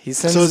 pussy. He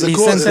sends, So is it he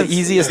cool- sends the is-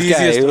 easiest the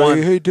guy. easiest Like,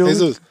 one. "Hey, Dylan."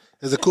 Jesus,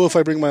 is it cool if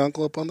I bring my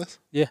uncle up on this?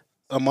 Yeah.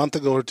 A month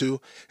ago or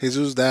two,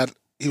 Jesus' dad,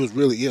 he was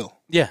really ill.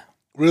 Yeah.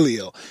 Really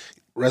ill.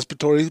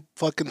 Respiratory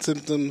fucking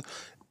symptom,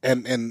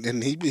 and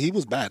he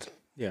was bad.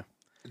 Yeah.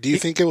 Do you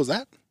think it was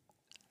that?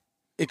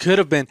 It could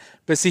have been,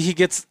 but see, he's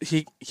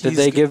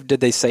Did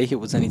they say it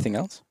was anything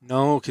else?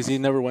 No, because he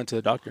never went to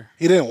the doctor.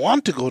 He didn't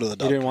want to go to the He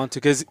doctor. didn't want to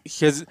because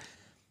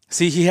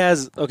see, he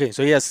has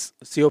so he has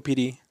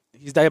COPD.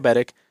 He's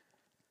diabetic.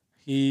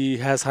 He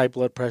has high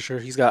blood pressure.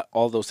 He's got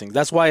all those things.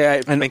 That's why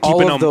I've And been all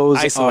keeping of him those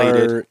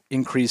isolated. are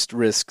increased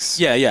risks.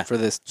 Yeah, yeah. For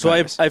this. So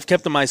virus. I've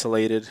kept them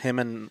isolated. Him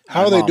and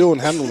How my are they mom. doing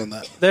handling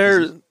that?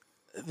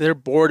 They're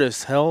bored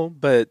as hell,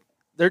 but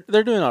they're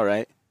doing all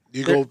right. Do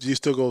you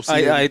still go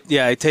see him?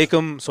 I take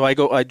them. So I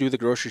do the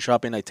grocery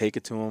shopping. I take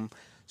it to them.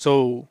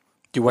 So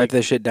Do you wipe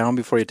this shit down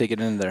before you take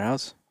it into their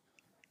house?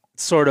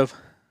 sort of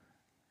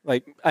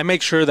like I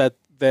make sure that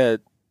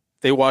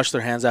they wash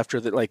their hands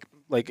after that. Like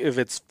if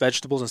it's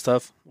vegetables and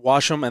stuff,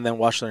 wash them and then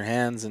wash their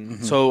hands.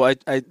 And so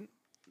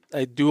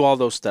I do all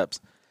those steps.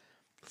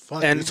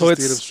 Fuck, and you so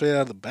just eat it's- him straight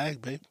out of the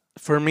bag, babe.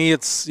 For me,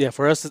 it's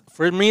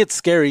for me it's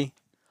scary.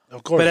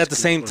 Of course. But at the of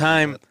same course,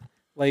 time, but-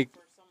 like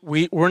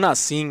we're not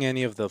seeing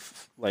any of the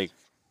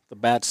the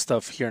bad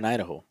stuff here in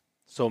Idaho.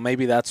 So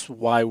maybe that's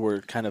why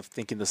we're kind of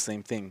thinking the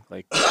same thing.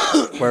 Like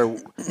where,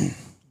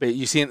 but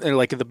you see in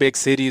like in the big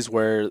cities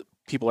where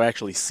people are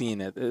actually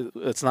seeing it.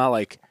 It's not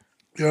like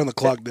you're on the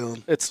clock,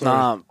 Dylan. it's Sorry.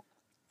 not.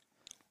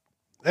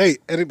 Hey,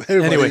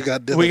 everybody Anyway,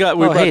 got Dylan. we Oh,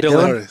 brought hey, Dylan.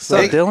 Dylan. What's up,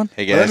 Hey. Dylan?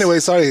 Hey But guys. anyway,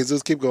 sorry,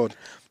 Jesus, keep going.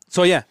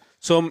 So yeah,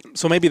 so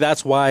maybe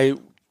that's why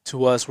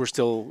to us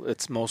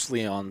it's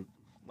mostly on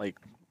like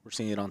we're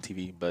seeing it on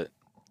TV. But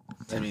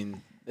I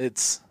mean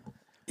it's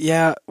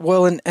Yeah.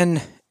 Well,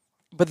 and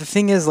but the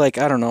thing is, like,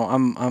 I don't know.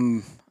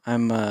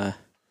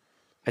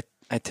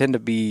 I tend to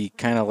be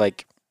kind of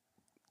like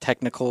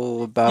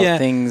technical about Yeah.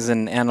 things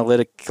and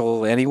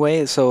analytical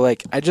anyway. So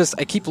like I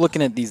keep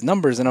looking at these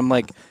numbers and I'm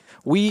like,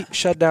 we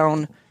shut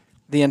down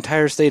the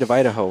entire state of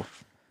Idaho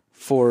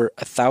for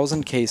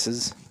 1,000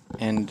 cases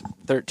and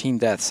 13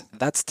 deaths.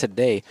 That's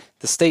today.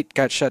 The state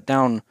got shut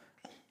down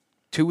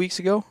 2 weeks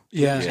ago.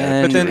 Yeah,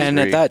 And, but then and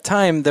at that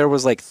time there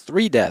was like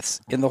 3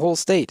 deaths in the whole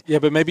state. yeah,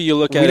 but maybe you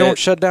look We at don't it.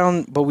 shut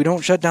down, but we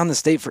don't shut down the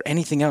state for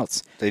anything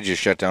else. They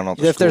just shut down all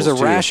the If there's a schools,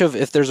 too.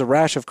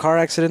 rash of car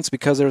accidents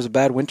because there was a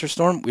bad winter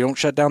storm, we don't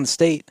shut down the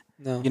state.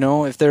 No. You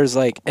know, if there's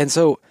like, and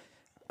so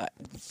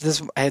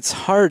it's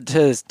hard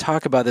to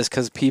talk about this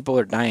because people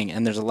are dying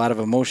and there's a lot of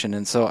emotion,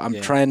 and so I'm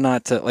trying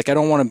not to I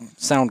don't want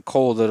to sound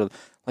cold,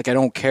 like I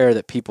don't care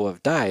that people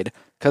have died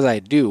because I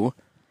do,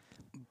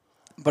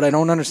 but I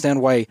don't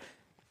understand why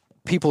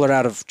people are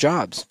out of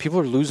jobs. People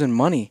are losing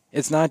money.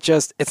 It's not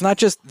just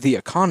the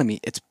economy.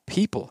 It's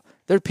people.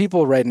 There are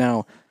people right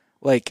now,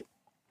 like,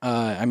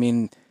 I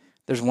mean,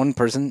 there's one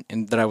person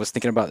that I was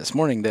thinking about this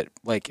morning that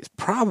like is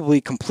probably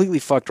completely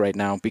fucked right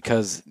now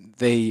because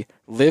they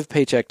live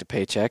paycheck to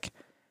paycheck,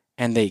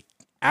 and they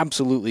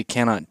absolutely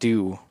cannot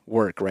do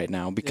work right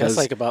now because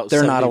like about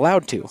they're not 70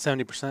 allowed to.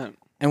 70%.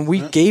 And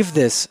we gave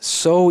this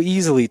so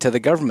easily to the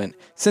government.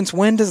 Since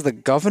when does the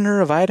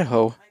governor of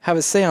Idaho have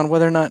a say on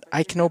whether or not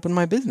I can open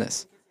my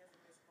business?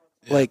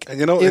 Like, And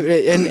you know-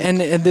 and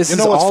this you is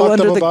know what's all fucked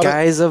under up the about it?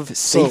 guise of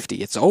safety.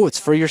 It's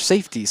for your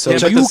safety. So Yeah,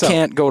 check you this out.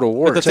 can't go to But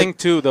work. the thing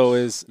too, though,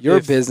 is Your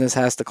if, business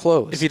has to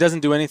close. if he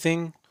doesn't do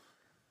anything,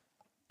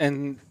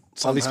 and all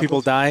Something these people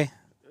happens. die,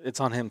 it's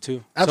on him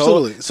too.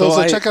 Absolutely. So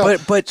I- check out.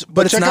 but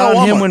it's check not out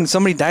on him Walmart. when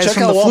somebody dies Check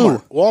from out the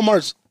Walmart. flu.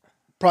 Walmart's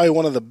probably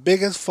one of the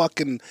biggest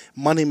fucking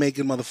money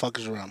making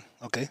motherfuckers around.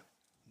 Okay,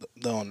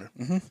 the owner.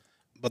 Mm-hmm.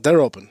 But they're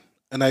open,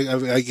 and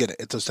I get it.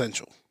 It's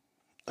essential.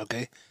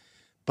 Okay,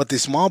 but the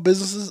small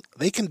businesses,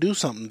 they can do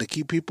something to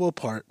keep people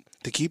apart,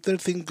 to keep their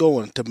thing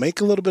going, to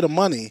make a little bit of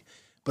money,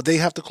 but they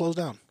have to close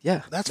down.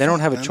 Yeah, That's they don't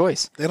fine, have man. a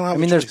choice. They don't have I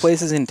mean, a there's choice.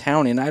 places in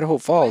town in Idaho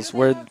Falls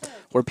where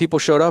people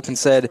showed up and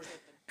said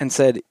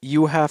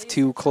you have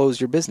to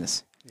close your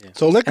business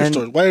So liquor And-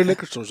 stores. Why are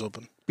liquor stores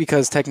open?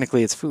 because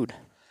technically it's food.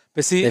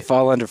 But see, They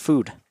fall under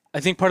food. I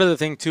think part of the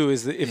thing too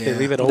is that if they Yeah.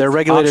 leave it They're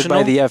regulated by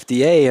optional, the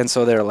FDA, and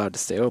so they're allowed to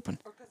stay open.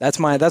 That's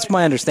my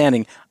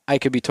understanding. I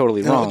could be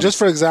totally You know, wrong. just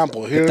for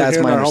example, here that's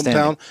in my our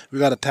understanding. hometown, we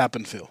got a tap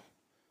and fill.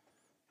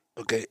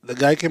 Okay, the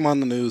guy came on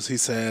the news. He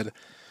said,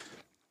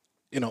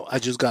 I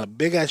just got a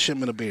big ass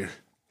shipment of beer,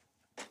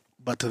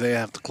 but today I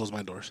have to close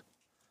my doors.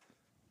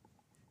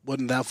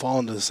 Wouldn't that fall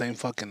into the same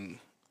fucking?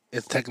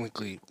 It's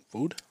technically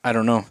food. I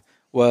don't know.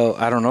 Well,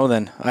 I don't know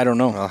then. I don't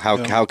know. Well,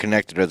 how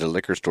connected are the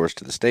liquor stores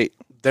to the state?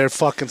 They're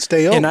fucking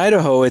stay open. In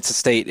Idaho, it's a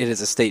state. It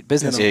is a state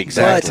business. You know,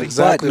 Exactly.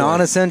 exactly But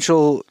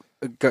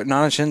right.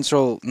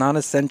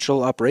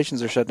 non-essential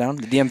operations are shut down.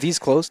 The DMV's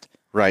closed,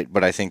 Right,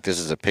 but I think this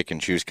is a pick and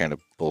choose kind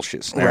of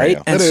bullshit scenario. right?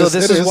 And It so is,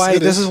 this it is is, why it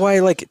this is. is why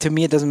like to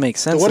me it doesn't make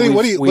sense. What that do you,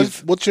 what do we've- you,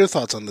 we've- what's your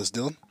thoughts on this,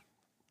 Dylan?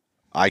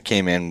 I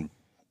came in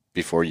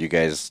before you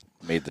guys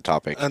made the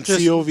topic. On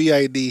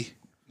COVID-19.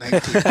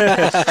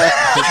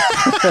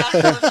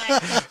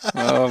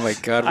 Oh my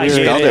God, I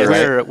spelled it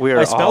right. We are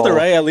I spelled it all-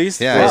 right at least.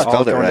 Yeah, we're I all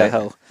spelled it going to right.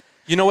 hell.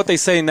 You know what they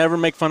say? Never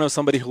make fun of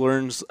somebody who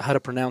learns how to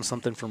pronounce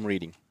something from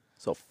reading.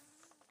 So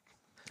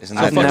Isn't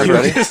I've that never,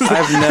 funny?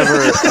 have you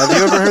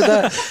ever heard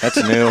that? That's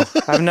new.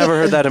 I've never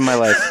heard that in my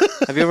life.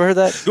 Have you ever heard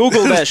that?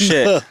 Google that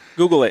shit.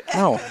 Google it.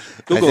 No. I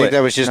Google think it.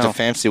 that was just No. a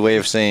fancy way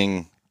of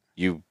saying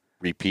you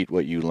repeat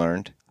what you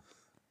learned.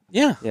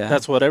 Yeah, Yeah.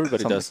 that's what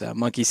everybody Something does. like that.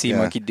 Monkey see, Yeah.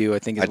 monkey do. I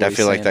think is I what he's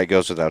feel like saying. that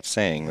goes without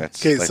saying. That's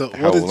Okay, like so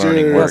how what is learning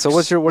your- Yeah. works. So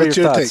what are your What's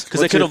your thoughts? take? Because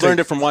they What's could your have learned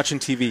take? it from watching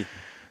TV,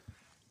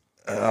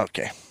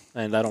 Okay.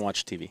 and I don't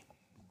watch TV.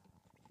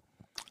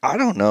 I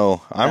don't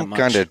know. I'm much.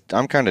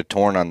 kind of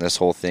torn on this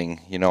whole thing.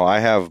 I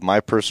have my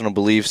personal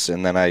beliefs,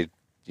 and then I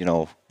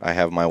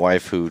have my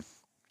wife who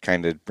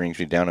kind of brings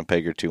me down a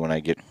peg or two when I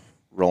get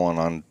rolling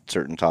on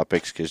certain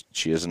topics because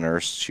she is a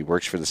nurse. She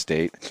works for the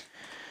state.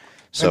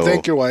 So And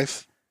thank your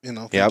wife.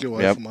 Thank Yep, your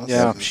wife yep, from us.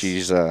 Yeah.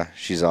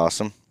 she's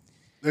awesome.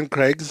 And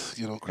Craig's,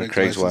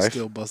 Craig's wife. wife. Is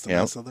still busting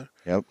Yep. ass out there.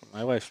 Yep.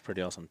 My wife's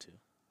pretty awesome too.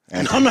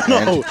 And,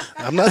 No.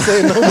 I'm not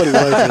saying nobody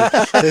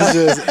was. It's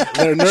just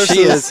they're nurses.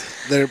 She is.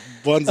 They're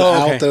ones that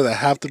Oh, okay. out there that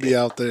have to be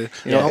out there.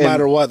 Yeah, no and-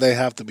 matter what, they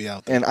have to be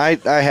out there. And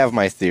I have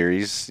my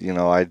theories.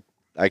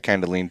 I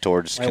kind of lean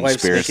towards My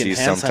wife's making conspiracies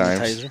hand sometimes.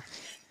 sanitizer.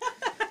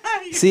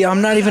 See,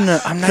 I'm not even a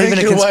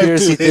Thank your wife,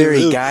 conspiracy too, theory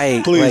Jesus.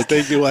 guy. Please, Like,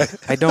 thank your wife.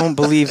 I don't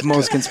believe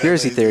most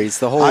conspiracy theories.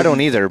 The whole I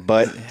don't either,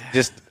 but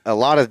just a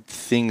lot of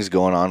things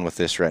going on with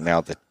this right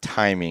now. The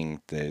timing,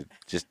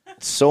 just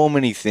so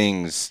many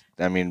things.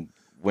 I mean,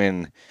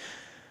 when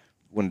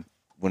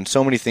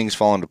so many things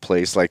fall into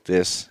place like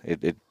this,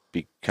 it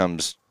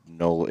becomes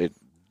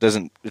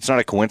it's not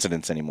a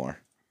coincidence anymore.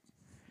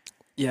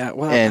 Yeah,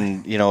 well,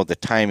 And the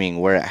timing,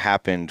 where it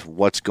happened,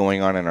 what's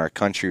going on in our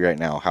country right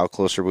now, how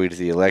close are we to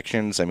the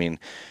elections? I mean,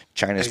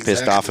 China's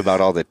pissed off Exactly.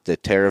 about all the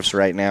tariffs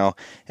right now.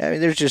 I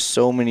mean, there's just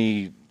so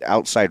many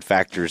outside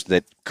factors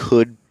that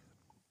could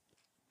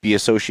be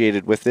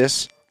associated with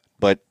this,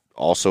 but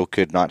also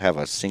could not have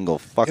a single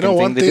fucking You know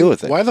thing one to thing? do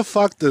with it. Why the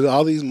fuck did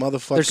all these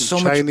motherfucking There's so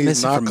much Chinese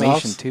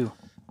misinformation knockoffs too.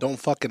 don't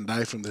fucking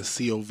die from the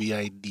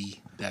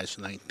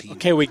COVID-19?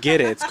 Okay, we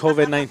get it. It's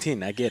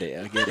COVID-19. I get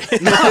it.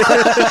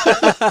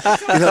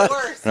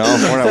 Worse.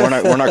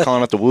 No, we're not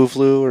calling it the Wu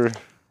flu, or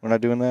we're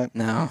not doing that.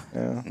 No,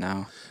 Yeah.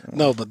 no.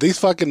 No, but these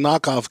fucking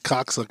knockoff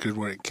cocksuckers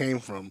where it came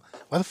from.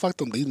 Why the fuck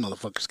don't these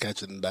motherfuckers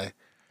catch it and die?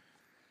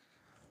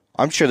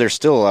 I'm sure there's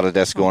still a lot of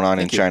deaths going on in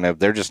thank you. China.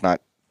 They're just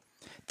not.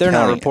 They're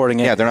not telling reporting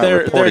it. Yeah, they're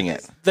not reporting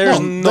it. There's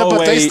No, no but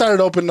way. they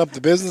started opening up the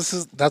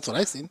businesses. That's what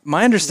I seen.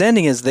 My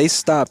understanding is they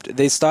stopped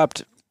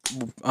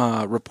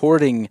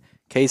reporting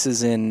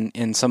cases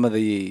in some of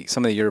the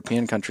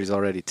European countries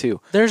already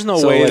too. There's no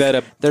So, way like,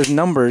 that there's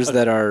numbers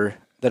that are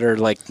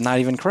like not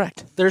even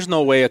correct. there's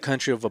no way a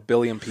country of 1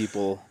 billion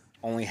people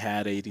only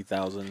had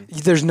 80,000.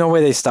 There's no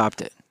way they stopped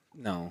it.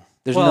 No.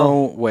 There's Well,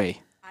 no way.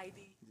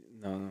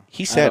 no.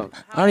 He said.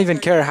 I don't even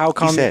care how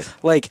said.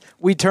 like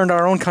we turned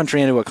our own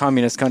country into a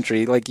communist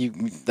country. Like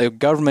the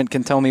government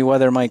can tell me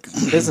whether my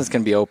business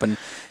can be open.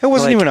 It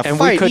wasn't even a and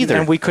fight we couldn't, either.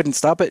 And we couldn't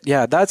stop it.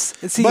 Yeah, that's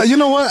see. But you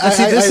know what?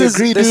 see, I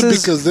agree, this dude,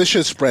 is- because this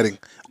shit's spreading.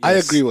 I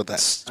agree with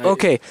that.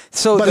 okay.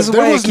 So But this if is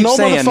there why I was keep no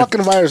saying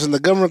motherfucking virus and the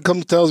government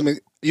comes and tells me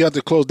you have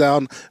to close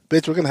down,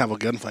 bitch, we're gonna have a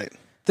gunfight.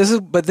 this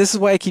is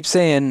why I keep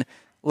saying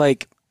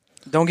like.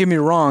 Don't get me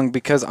wrong,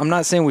 because I'm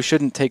not saying we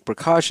shouldn't take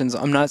precautions.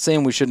 I'm not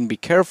saying we shouldn't be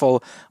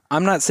careful.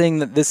 I'm not saying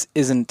that this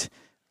isn't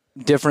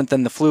different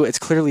than the flu. It's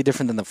clearly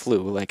different than the flu.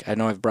 Like, I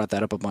know I've brought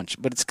that up a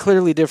bunch, but it's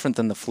clearly different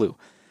than the flu.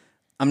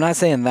 I'm not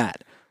saying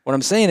that. What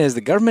I'm saying is the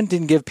government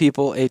didn't give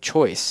people a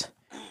choice.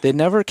 They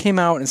never came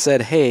out and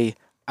said, hey,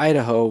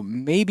 Idaho,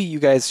 maybe you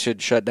guys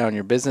should shut down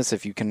your business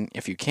if you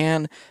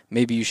can.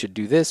 Maybe you should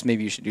do this.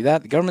 Maybe you should do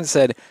that. The government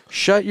said,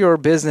 shut your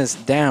business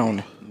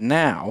down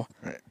now.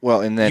 Well,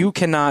 and then You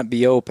cannot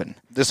be open.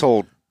 this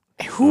whole.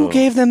 Who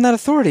gave them that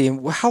authority?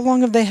 How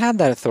long have they had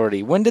that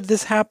authority? When did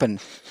this happen?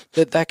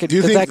 That could Do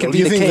you that think? could Do be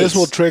you the think case? this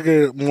will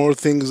trigger more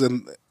things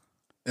in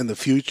the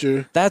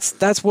future?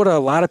 That's what a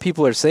lot of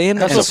people are saying.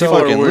 That's and what so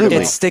people are worried it's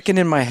about. sticking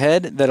in my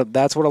head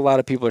that's what a lot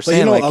of people are But saying.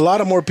 you know, like, a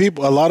lot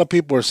of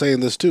people are saying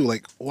this too.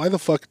 Like, why the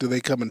fuck do they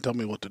come and tell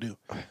me what to do?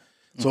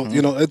 So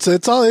you know, it's a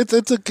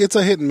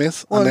hit and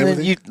miss Well, on and then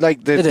everything. you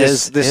like the It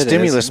is. the It is.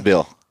 stimulus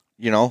bill.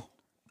 You know.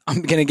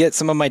 I'm gonna get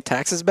some of my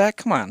taxes back.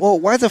 Come on. Well,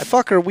 why the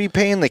fuck are we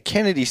paying the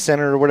Kennedy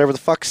Center or whatever the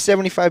fuck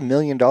 $75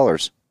 million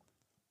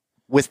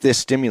with this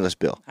stimulus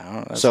bill? I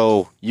don't know.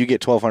 So you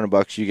get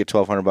 $1,200, you get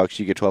 $1,200,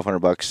 you get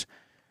 $1,200.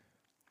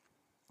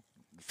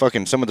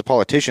 Fucking some of the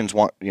politicians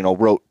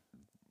wrote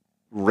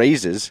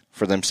raises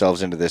for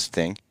themselves into this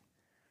thing.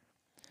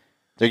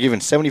 They're giving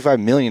 $75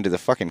 million to the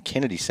fucking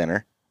Kennedy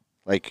Center.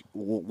 Like,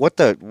 what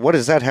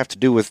does that have to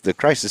do with the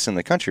crisis in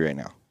the country right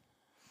now?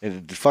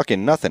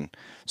 Fucking nothing.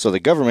 So the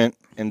government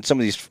and some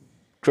of these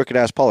crooked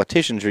ass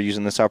politicians are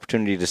using this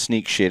opportunity to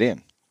sneak shit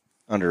in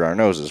under our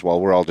noses while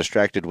we're all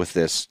distracted with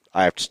this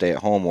I have to stay at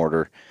home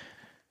order.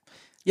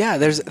 Yeah,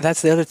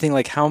 that's the other thing.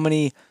 Like, how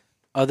many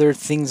other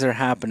things are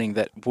happening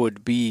that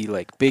would be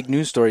like big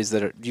news stories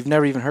that you've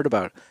never even heard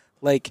about?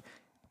 Like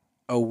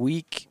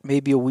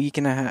maybe a week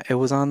and a half. It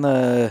was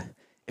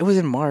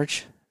in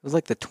March. It was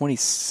like the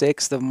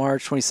 26th of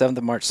March, 27th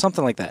of March,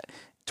 something like that.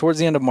 Towards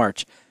the end of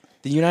March,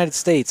 the United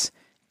States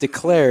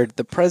declared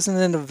the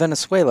president of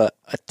Venezuela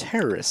a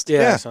terrorist,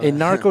 Yeah. a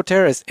narco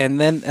terrorist, and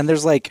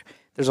there's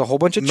a whole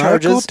bunch of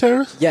charges.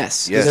 Narco-terrorist?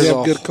 Yes, Yes. there's Does he a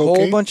have good whole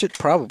cocaine? bunch of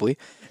probably.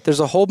 There's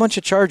a whole bunch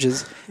of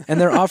charges, and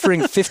they're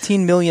offering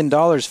 $15 million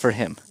for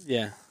him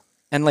Yeah.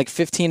 and like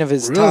 15 of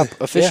his Really? top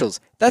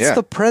officials. That's Yeah.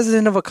 the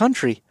president of a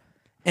country,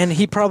 and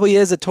he probably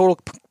is a total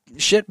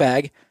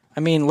shitbag. I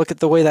mean, look at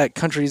the way that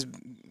country's.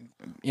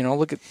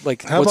 Look at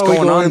like How what's about we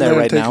going go on in there and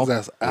right take now. his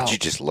ass out? Did you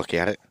just look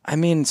at it? I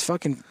mean, it's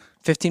fucking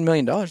 $15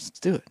 million. Let's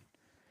do it.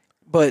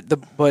 But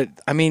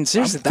I mean, I'm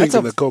seriously,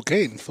 thinking the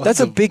cocaine. Fuck that's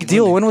a the big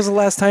deal. money. When was the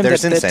last time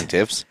There's that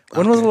incentives.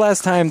 when was the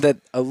last time that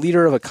a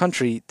leader of a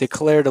country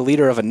declared a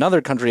leader of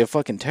another country a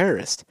fucking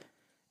terrorist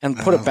and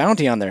put a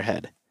bounty on their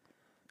head?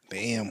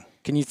 Damn.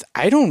 Can you?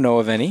 I don't know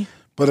of any.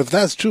 But if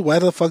that's true, why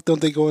the fuck don't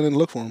they go in and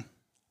look for him?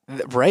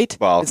 Right?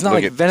 Well, it's not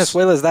look like at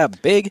Venezuela is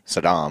that big.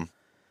 Saddam.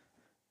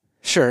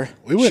 Sure,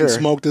 We went and sure.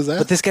 smoked his ass.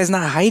 But this guy's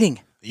not hiding.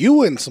 You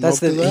went and That's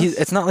smoked his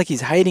ass. it's not like he's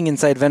hiding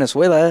inside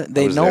Venezuela.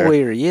 They was know there.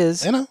 where he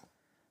is. I know.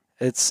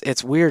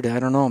 It's weird. I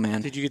don't know,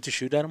 man. Did you get to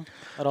shoot at him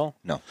at all?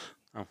 No.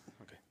 Oh,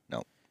 okay.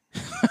 No.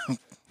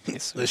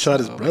 They shot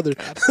his brother.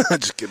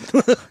 Just kidding.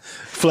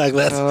 Flag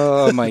that.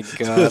 Oh my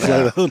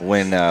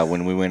god.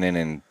 When we went in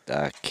and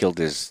killed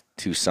his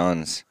two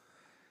sons,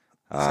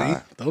 See?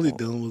 Told you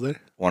Dylan was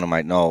there. one of my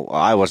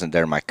I wasn't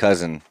there. My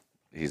cousin,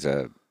 he's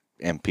a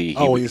MP.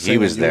 You he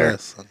was there.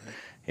 US. Okay.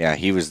 Yeah,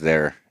 he was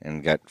there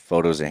and got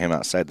photos of him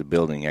outside the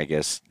building. I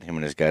guess him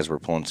and his guys were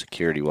pulling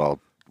security while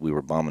we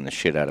were bombing the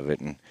shit out of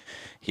it, and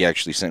he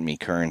actually sent me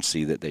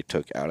currency that they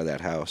took out of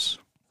that house.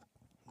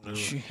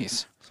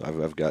 Jeez. So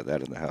I've got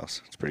that in the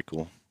house. It's pretty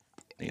cool.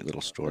 Neat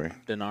little story.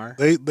 Dinar.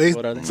 They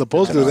What are they?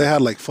 supposedly they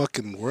had like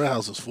fucking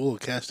warehouses full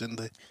of cash, didn't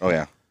they? Oh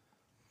yeah,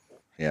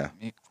 yeah.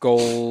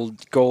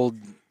 Gold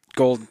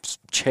gold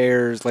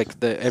chairs,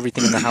 like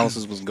everything in the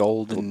houses was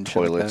gold and shit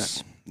like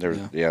that.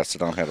 Toilets. Yeah,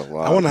 Saddam had a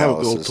lot. I want to of have a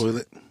gold palaces.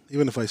 toilet,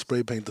 even if I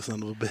spray paint the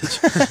son of a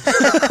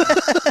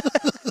bitch.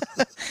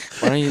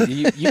 Why don't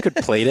you could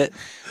plate it?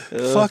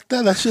 Fuck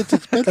that. That shit's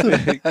expensive.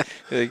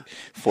 Like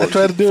I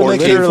tried to do it like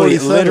Literally,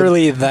 47.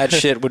 literally, that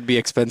shit would be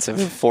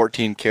expensive.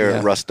 14 karat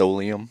Yeah.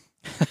 Rust-Oleum.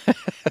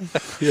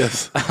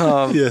 Yes.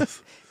 Um,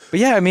 Yes. But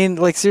yeah, I mean,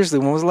 like seriously,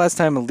 when was the last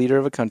time a leader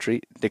of a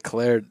country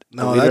declared a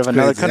No, leader that's of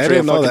another crazy. I country a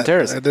didn't know fucking that.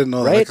 terrorist? I didn't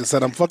know that. Right? Like I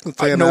said, I'm fucking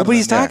staying out of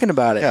Nobody's that. talking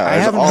about it. Yeah, I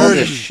there's haven't all heard.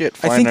 this shit I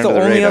flying think the under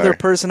the only other radar.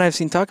 person I've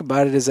seen talk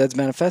about it is Ed's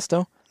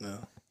Manifesto. Yeah.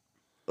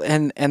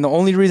 And the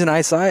only reason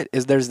I saw it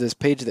is there's this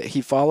page that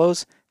he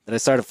follows that I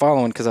started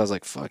following because I was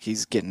like, fuck,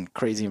 he's getting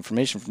crazy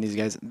information from these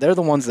guys. They're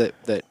the ones that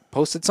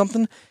posted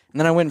something. And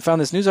then I went and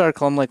found this news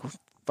article. I'm like,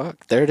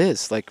 fuck, there it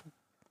is. Like,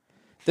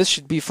 this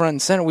should be front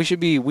and center.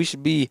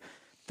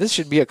 This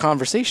should be a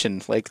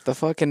conversation. Like, the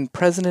fucking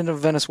president of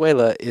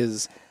Venezuela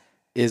is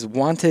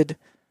wanted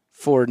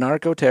for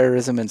narco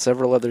terrorism and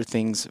several other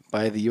things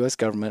by the U.S.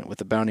 government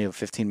with a bounty of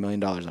 $15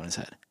 million on his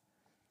head.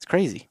 It's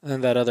crazy. And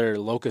then that other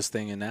locust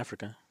thing in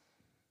Africa.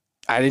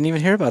 I didn't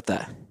even hear about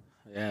that.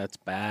 Yeah, it's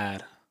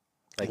bad.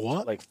 Like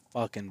What? Like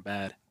fucking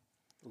bad.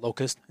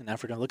 Locust in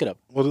Africa. Look it up.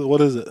 What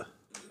is it?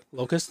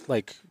 Locust,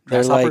 like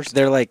They're grasshoppers.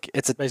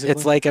 it's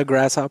basically? like a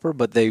grasshopper,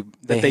 but they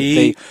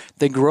eat.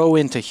 they grow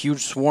into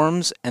huge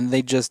swarms and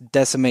they just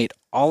decimate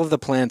all of the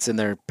plants in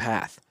their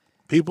path.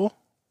 People?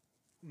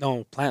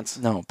 No plants.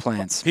 No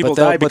plants. People But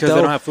they'll- die but because they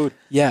they'll- don't have food.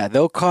 Yeah,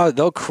 they'll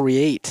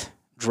create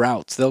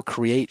droughts. They'll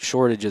create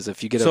shortages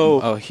if you get So-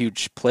 a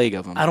huge plague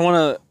of them. I don't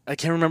want to. I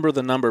can't remember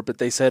the number, but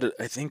they said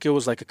I think it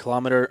was like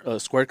a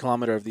square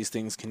kilometer of these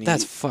things can eat.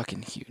 That's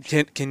fucking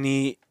huge. can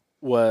eat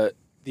what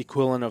the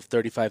equivalent of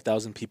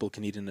 35,000 people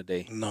can eat in a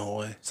day. No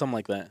way. Something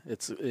like that.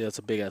 It's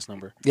a big ass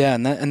number. Yeah,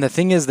 and the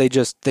thing is, they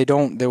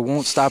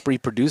won't stop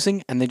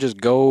reproducing, and they just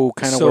go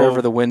kind of So-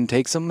 wherever the wind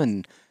takes them,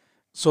 and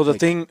So the Like,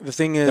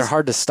 thing is they're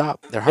hard to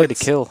stop. They're hard to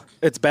it's- kill.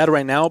 it's bad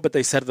right now, but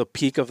they said the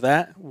peak of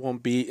that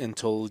won't be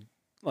until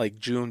like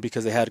June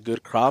because they had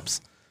good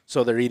crops.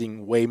 So they're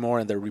eating way more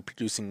and they're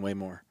reproducing way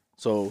more.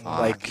 So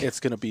like it's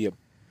gonna be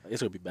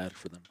bad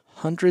for them.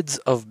 Hundreds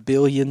of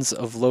billions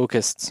of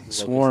locusts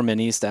swarm in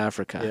East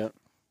Africa. Yeah.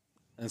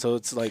 And so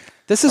it's like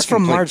This is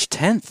from Fucking March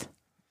 10th.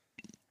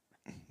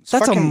 It's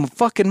That's fucking, a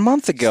fucking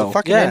month it's the ago.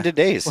 fucking Yeah. end of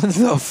days. What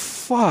the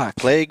fuck?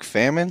 Plague,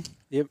 famine.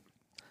 Yep.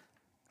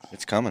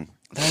 It's coming.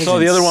 That is so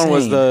the other one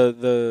was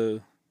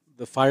insane.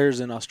 the fires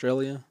in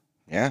Australia.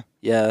 Yeah,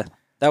 Yeah,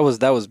 that was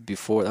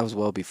before. That was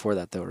well before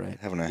that, though, right?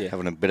 having a Yeah.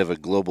 having a bit of a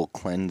global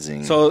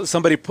cleansing. So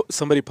somebody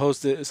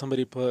posted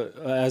somebody put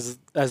as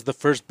the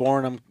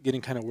firstborn I'm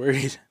getting kind of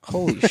worried.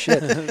 Holy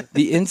shit!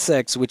 The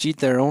insects, which eat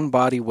their own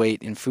body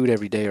weight in food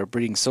every day, are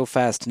breeding so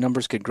fast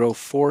numbers could grow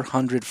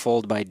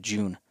 400-fold by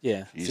June.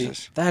 Yeah.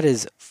 Jesus. That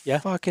is Yeah.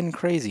 fucking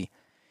crazy.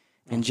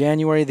 In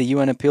January, the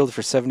UN appealed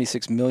for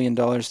 $76 million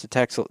to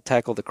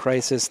tackle the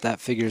crisis. That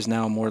figure is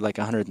now more like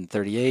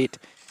 138.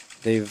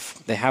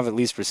 They have at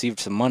least received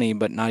some money,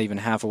 but not even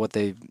half of what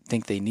they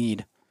think they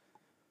need.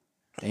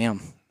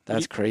 Damn,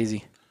 that's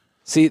crazy.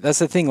 See, that's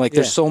the thing. Like, Yeah.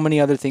 there's so many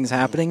other things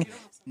happening.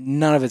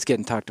 None of it's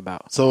getting talked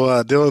about. So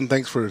Dylan,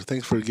 thanks for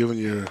giving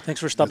your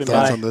Thanks for stopping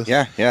thoughts by. on this.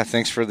 Yeah.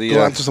 Thanks for the.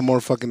 Go answer some more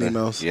fucking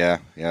emails. Yeah.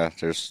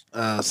 There's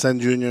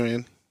Send Junior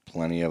in.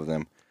 plenty of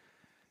them.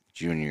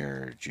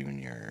 Junior.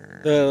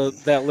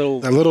 That little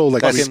That little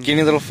like That fucking-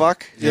 skinny little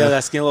fuck. yeah,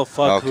 that skinny little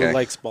fuck Okay. who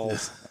likes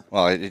balls.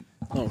 Well,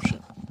 Oh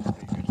shit.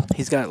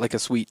 He's got like a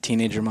sweet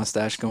teenager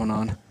mustache going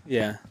on.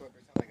 Yeah.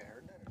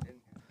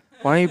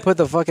 Why don't you put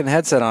the fucking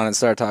headset on and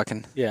start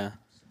talking? Yeah.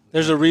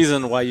 There's a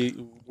reason why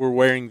we're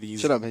wearing these.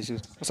 Shut up,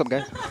 Jesus. What's up,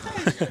 guys?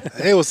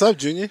 Hey, what's up,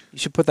 Junior? You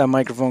should put that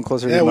microphone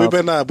closer to Yeah, your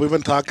we've mouth.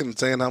 been talking,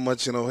 saying how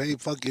much hey,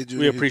 fuck you,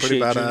 Junior. We appreciate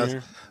You're pretty badass.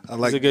 Junior. I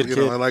like He's a good kid.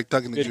 I like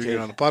talking to Good Junior kid.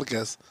 on the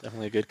podcast.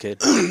 Definitely a good kid.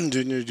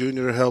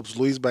 Junior helps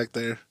Luis back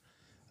there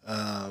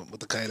with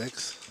the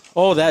Kydex.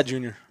 Oh, that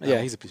Junior.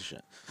 Yeah, he's a piece of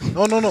shit.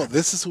 No.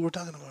 This is who we're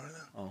talking about right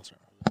now. Oh, sorry.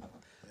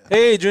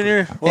 Hey,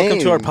 Junior. Welcome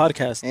Hey. to our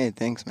podcast. Hey,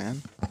 thanks,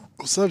 man.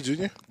 What's up,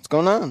 Junior? What's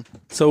going on?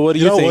 So, what do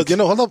You you know think?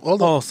 what?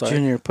 Hold up. Oh, sorry.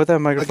 Junior, put that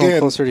microphone Again.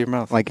 closer to your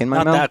mouth. Like in my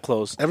Not mouth? that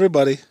close.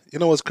 Everybody, you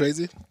know what's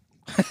crazy?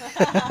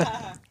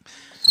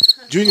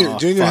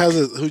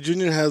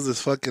 Junior has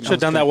this fucking. Should have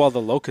done that while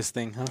the locust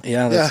thing, huh?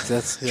 Yeah,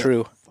 that's Yeah.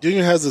 true.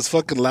 Junior has this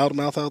fucking loud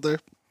mouth out there.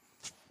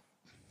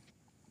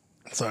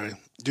 Sorry,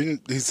 Junior.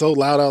 He's so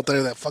loud out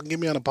there that fucking get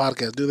me on a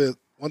podcast. Do this.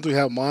 Once we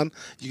have him on,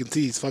 you can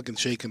see he's fucking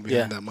shaking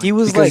behind Yeah. that mic. He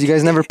was Because like, you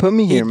guys never put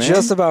me he here, man.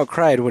 just about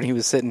cried when he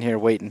was sitting here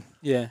waiting.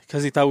 Yeah,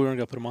 because he thought we weren't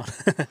going to put him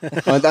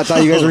on. I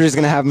thought you guys were just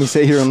going to have me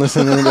sit here and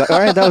listen and be like, all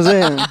right, that was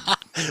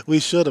it. We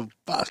should have.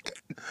 Fuck.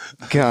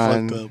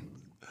 God, Fucked up.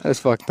 that's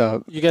fucked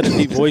up. You got a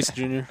deep voice,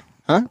 Junior.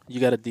 Huh? You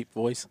got a deep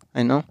voice.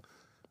 I know.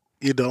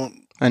 You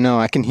don't. I know.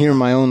 I can hear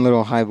my own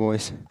little high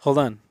voice. Hold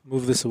on.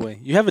 Move this away.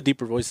 You have a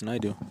deeper voice than I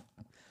do.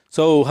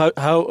 So, how?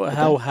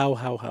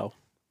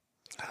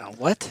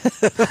 What?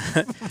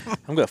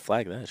 I'm gonna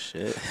flag that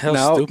shit. That was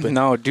No, stupid.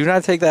 no, do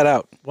not take that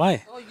out.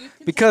 Why? Oh, you can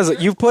Because take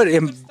it you put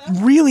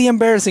really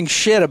embarrassing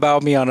shit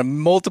about me on a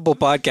multiple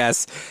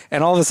podcasts,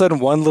 and all of a sudden,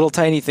 one little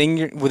tiny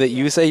thing that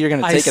you say you're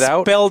going to take it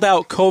out. Spelled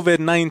out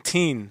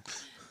COVID-19.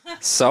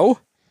 So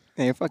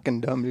Hey, you're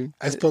fucking dumb, dude.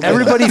 I spelled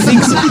everybody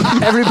thinks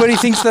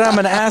that I'm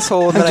an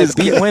asshole and that I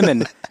beat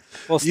women.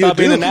 Well, You stop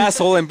being do. an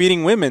asshole and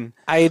beating women.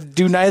 I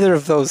do neither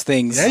of those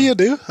things. Yeah, you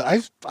do.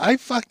 I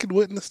fucking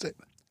witnessed it.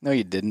 No,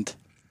 you didn't.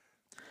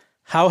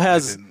 How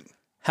has didn't.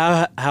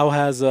 how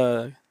has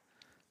COV.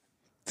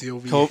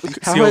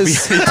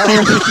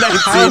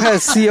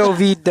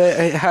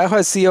 How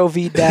has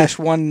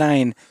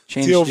COV-19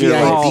 changed your COVID.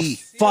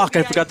 life? Oh fuck!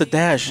 I forgot the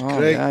dash. Oh,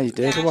 Greg, yeah, you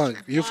did. Come on,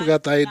 you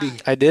forgot the ID.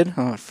 I did?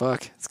 Oh,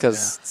 fuck. It's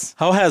because...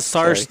 How has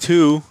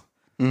SARS-2?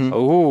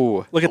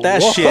 Oh. Look at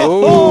that Whoa. shit.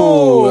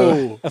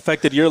 Oh.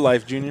 Affected your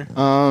life, Junior.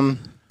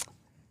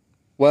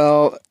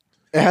 Well,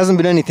 it hasn't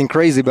been anything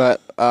crazy,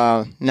 but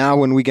now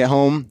when we get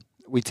home,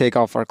 we take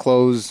off our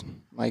clothes,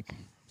 like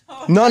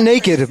not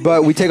naked,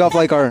 but we take off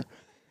like our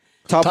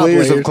top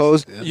layers of layers.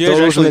 clothes, You throw guys are those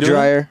in actually the doing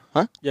dryer.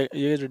 Huh? Yeah,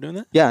 you guys are doing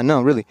that. Yeah,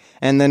 no, really.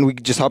 And then we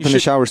just hop You in the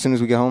should- shower as soon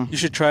as we get home. You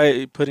should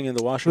try putting in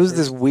the washer. Who's first.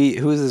 this we?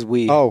 Who is this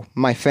we? Oh,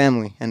 my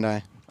family and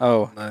I.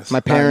 Oh. Nice. My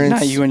Not, parents.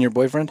 not you and your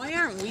boyfriend? Why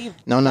aren't we?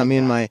 No, not me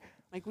and my.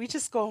 Like, we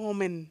just go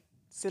home and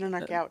sit on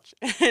our couch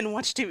and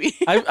watch TV.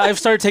 I've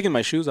started taking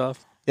my shoes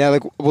off. Yeah,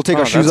 like we'll take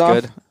Oh, our shoes that's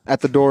off good.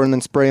 at the door and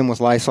then spray them with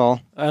Lysol.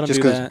 I don't Just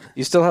do 'cause- that.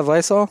 You still have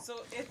Lysol? So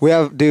it's, We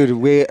have, dude.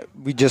 We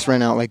just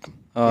ran out. Like,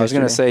 Oh, I was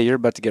going to yesterday. say, you're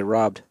about to get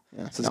robbed.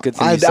 Yeah. So it's No, a good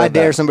thing I you said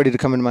dare that. somebody to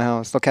come into my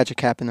house. They'll catch a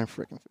cap in their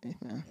freaking face.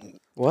 Man.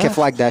 What? Can't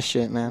flag that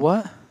shit, man.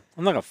 What?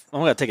 I'm not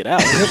gonna take it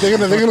out. They're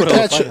gonna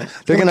catch it.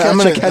 I'm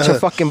gonna catch a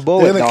fucking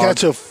bullet. They're gonna dog.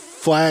 catch a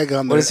flag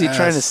on What their is he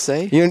trying to ass.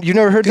 say? You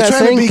never heard He's that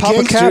trying to saying? be Pop a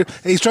gangster.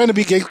 cap. He's trying to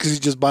be gangster because he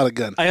just bought a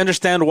gun. I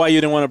understand why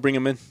you didn't want to bring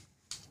him in.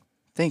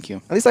 Thank you.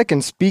 At least I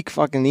can speak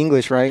fucking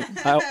English, right?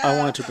 I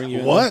wanted to bring you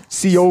in. What?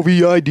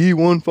 COVID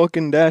one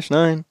fucking dash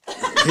 9.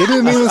 He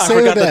didn't even I say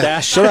forgot the that.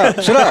 dash. Shut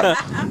up! Shut up!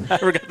 I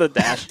forgot the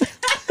dash.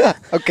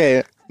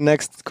 Okay,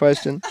 next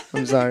question.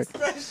 I'm sorry.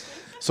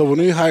 So when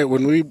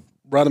we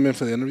brought him in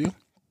for the interview,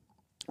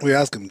 we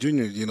asked him,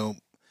 Junior,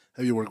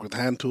 have you worked with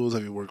hand tools?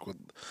 Have you worked with?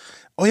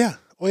 Oh yeah,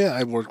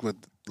 I've worked with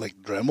like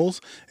Dremels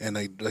and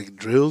like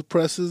drill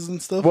presses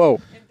and stuff.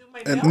 Whoa!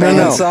 And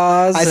No.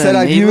 Saws I said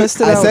and he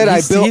listed out- I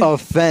he's- built he- a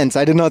fence.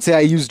 I did not say I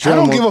used I Dremel.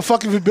 don't give a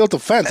fuck if you built a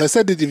fence. I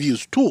said, did you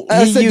use tools?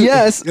 I said you-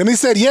 yes. And he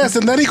said yes,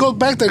 and then he goes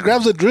back there,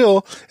 grabs a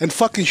drill, and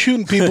fucking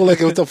shooting people like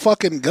with a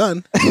fucking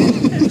gun.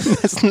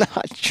 That's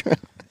not true.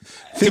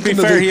 To be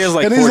fair, he is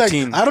like and he's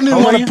 14. I don't even How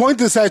old want are to you? point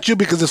this at you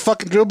because this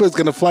fucking drill bit is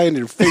gonna fly in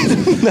your face.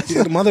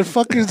 You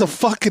motherfucker is a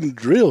fucking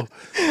drill.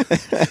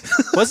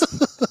 What's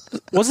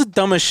the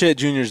dumbest shit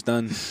Junior's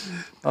done?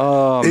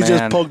 Oh, He man.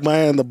 just poked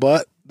Maya in the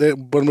butt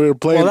when we were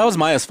playing. Well, that was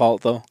Maya's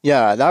fault though.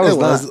 Yeah, that It was.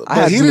 was, not,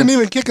 but he didn't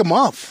even kick him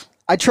off.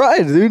 I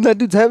tried, dude. That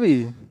dude's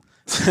heavy.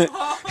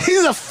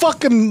 He's a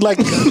fucking like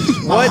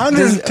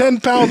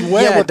 110-pound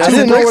whale Yeah, with I I two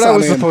didn't know bricks what I on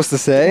was him. supposed to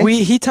say.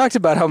 He talked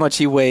about how much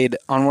he weighed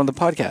on one of the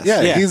podcasts.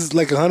 Yeah, Yeah. he's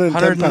like 110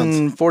 pounds.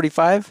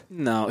 145?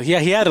 No, yeah,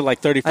 he had it like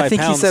 35 I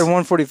think pounds. he said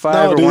 145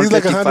 No, or dude, he's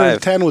like 155.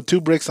 110 with two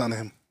bricks on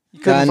him. You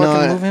couldn't no,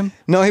 fucking move him?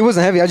 No, he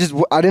wasn't heavy. I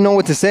didn't know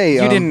what to say.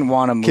 You didn't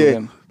want to move Get,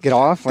 him. get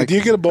off. Like, Did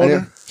you get a I boner?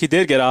 didn't- He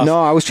did get off.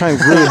 No, I was trying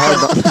really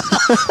hard.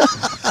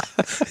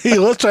 He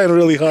was trying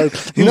really hard.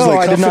 He was No, like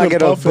I did huffing not and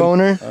get a puffing.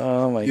 boner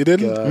Oh, my You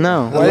didn't? God.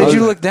 No. Why did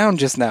you look down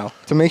just now?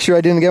 to make sure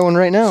I didn't get one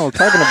right now. I'm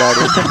talking about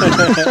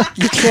it.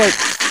 You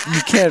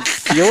can't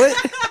feel it?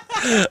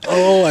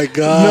 Oh my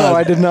god! No,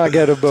 I did not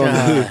get a boner.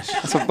 Gosh.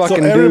 That's a So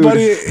fucking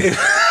everybody, dude.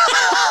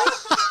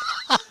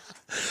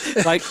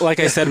 like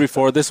I said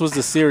before, this was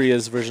the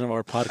serious version of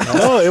our podcast.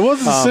 no, it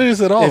wasn't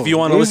serious at all. If you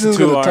want to We're listen just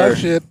to gonna talk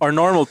shit. our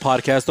normal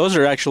podcast, those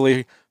are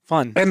actually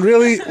fun. And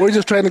really, we're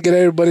just trying to get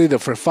everybody to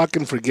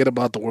fucking forget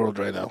about the world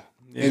right now.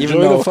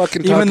 Enjoy the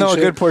fucking even talking though a shit.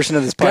 good portion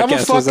of this Grab a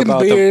podcast was fucking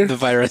about beer. the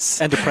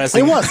virus. And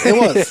depressing. It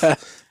was.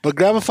 But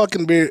grab a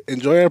fucking beer,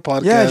 enjoy our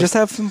podcast. Yeah, just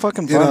have some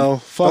fucking fun.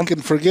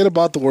 Fucking forget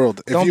about the world.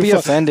 If don't you be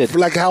offended.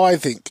 Like how I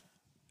think.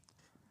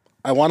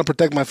 I want to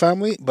protect my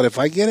family, but if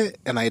I get it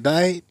and I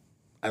die,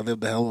 I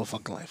lived a hell of a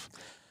fucking life.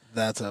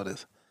 That's how it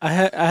is. I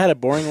had a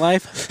boring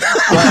life.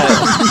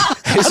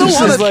 I don't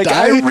want to like,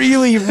 die. I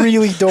really,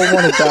 really don't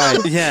want to die.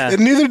 Yeah. And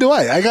neither do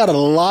I. I got a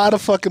lot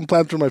of fucking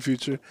plans for my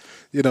future,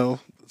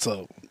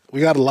 So we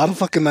got a lot of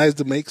fucking knives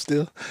to make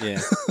still. Yeah.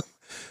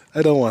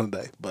 I don't want to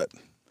die, but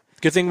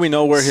Good thing we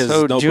know where his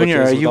So, notebook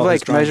Junior, is are with you all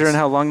his like drawings. measuring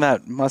how long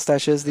that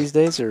mustache is these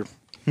days, or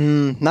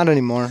Not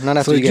anymore. Not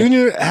after so you get.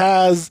 Junior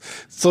has.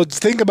 So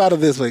just think about it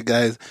this way,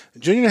 guys.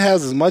 Junior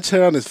has as much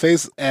hair on his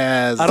face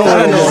as. I don't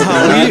wanna know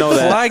how We you know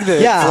that. flag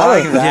the Yeah,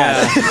 flag I-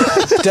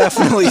 that.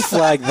 Definitely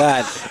flag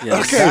that.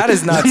 Yes. That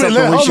is not Let me-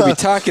 something we hold should be on.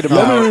 talking Let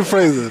about. me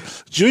rephrase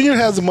it. Junior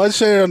has as much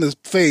hair on his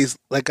face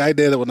like I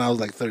did when I was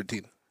like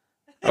 13.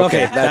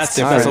 Okay, that's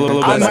different. That's a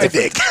little On bit my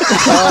different. dick.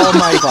 Oh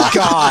my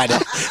god.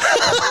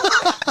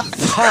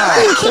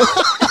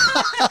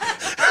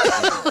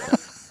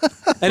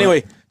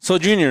 Anyway, so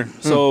Junior,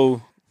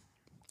 so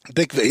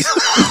Dick face.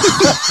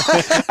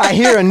 I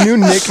hear a new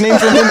nickname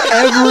from him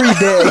every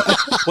day.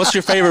 What's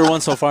your favorite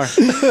one so far?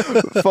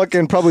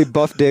 Fucking probably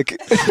Buff Dick.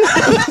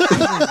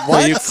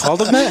 What? You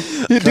called him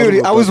that?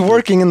 Dude, I was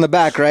working in the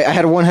back, right? I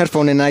had one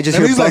headphone in and I just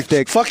And hear he's Buff like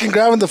Dick. fucking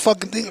grabbing the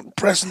fucking thing,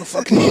 pressing the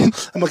fucking.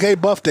 I'm like, hey,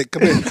 Buff Dick,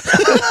 come in.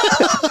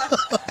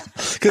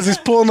 Because he's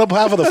pulling up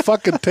half of the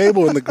fucking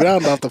table in the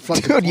ground off the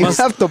fucking. Dude, you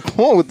have to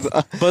pull with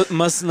But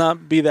must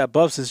not be that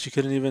buff since you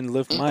couldn't even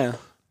lift Maya.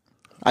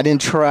 I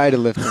didn't try to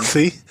lift him.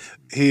 See,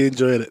 he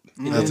enjoyed it.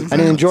 That's I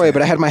didn't enjoy it,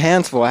 but I had my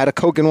hands full. I had a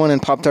Coke in one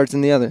and Pop-Tarts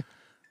in the other.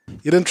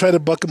 You didn't try to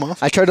buck him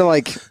off. I tried to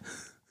like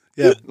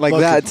Yeah, like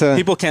buck that him. to.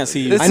 People can't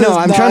see you. I know.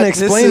 I'm trying to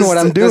explain what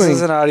I'm doing. This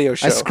is an audio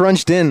show. I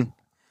scrunched in,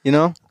 you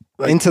know,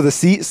 Like- into the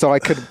seat so I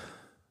could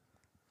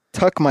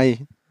tuck my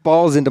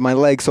balls into my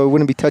legs so it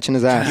wouldn't be touching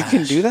his ass. You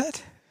can do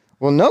that?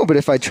 Well, no, but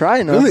if I try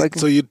enough, Really? I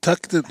can. So you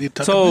tucked it. You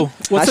tucked So, it.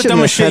 what's the shouldn't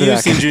dumbest have shit said you've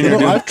that. seen Junior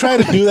do? I've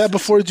tried to do that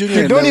before, Junior. Dude,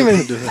 and don't never even.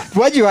 could do that.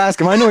 Why'd you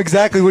ask him? I know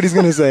exactly what he's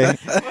gonna say.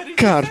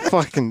 God,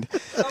 fucking.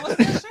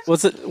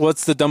 What's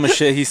the dumbest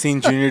shit he's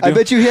seen Junior do? I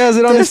bet you he has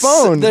it on his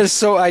phone. There's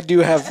so I do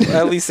have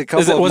at least a couple.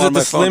 Is it, of was them it on the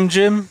my phone. Slim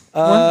Jim? The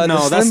one? No,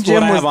 Slim that's Jim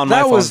what I have on my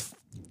that phone.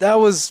 That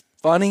was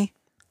funny.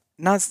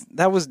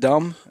 That was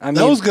dumb. I mean,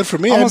 That was good for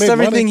me. I Almost made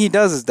everything money. he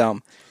does is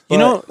dumb. You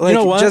know- But, you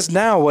know what? Just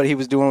now, what he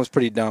was doing was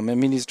pretty dumb. I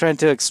mean, he's trying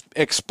to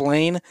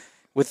explain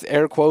with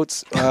air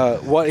quotes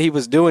what he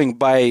was doing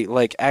by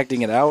like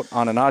acting it out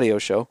on an audio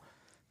show.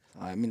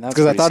 I mean, that's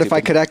Because I pretty thought if I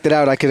stupid. could act it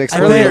out, I could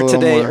explain it a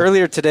little more.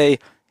 Earlier today,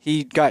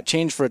 he got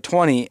changed for a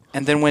 20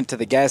 and then went to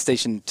the gas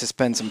station to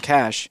spend some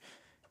cash.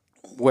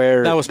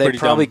 Where That was they pretty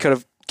probably dumb. could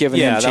have given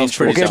Yeah, him that change was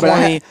for a pretty dumb. Okay, but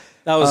I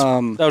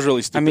 20. That was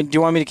really stupid. I mean, do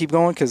you want me to keep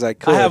going? Because I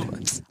could.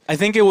 I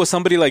think it was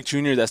somebody like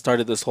Junior that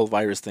started this whole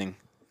virus thing.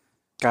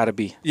 Gotta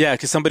be. Yeah,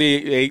 because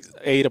somebody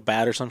ate a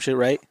bat or some shit,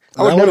 right?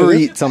 I would Is that what never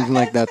it is? eat something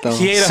like that, though.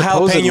 He ate a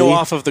Supposedly. jalapeno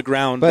off of the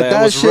ground But that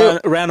that was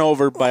shit- ran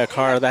over by a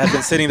car that had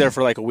been sitting there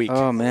for like a week.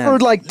 Oh, man. For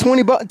like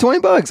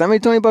 $20. I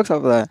made $20 off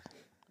of that.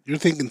 You're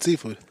thinking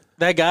seafood.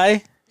 That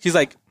guy, he's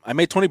like, I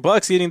made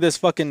 $20 eating this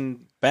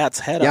fucking bat's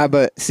head Yeah, up.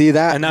 but see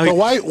that? And now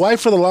But why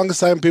for the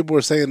longest time people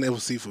were saying it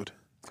was seafood?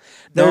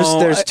 No,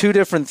 There's two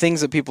different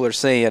things that people are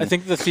saying. I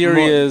think the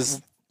theory is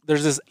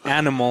there's this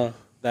animal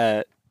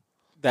that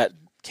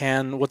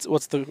can what's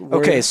the word?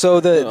 Okay, so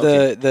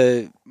Okay.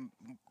 the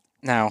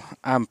now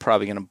I'm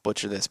probably gonna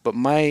butcher this, but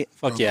my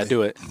Fuck yeah,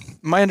 do it.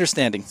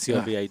 understanding,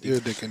 COVID. You're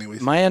a dick anyways.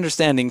 my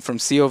understanding from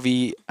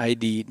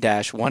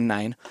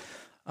COVID-19,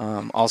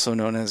 also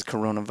known as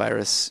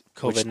coronavirus,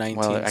 which, COVID-19,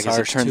 Well, I guess it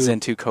SARS-2. turns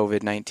into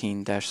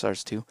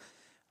COVID-19-SARS-2.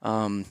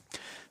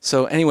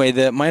 So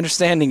anyway, my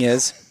understanding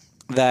is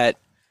that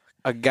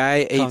a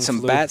guy Kung ate some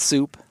flu. bat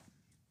soup,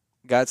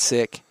 got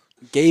sick,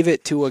 gave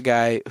it to a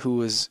guy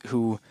who's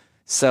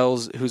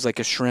like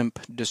a shrimp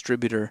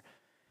distributor,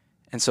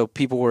 and so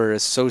people were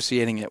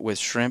associating it with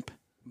shrimp,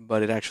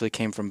 but it actually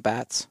came from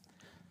bats.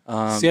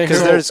 See, I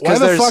Because heard- Why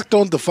the fuck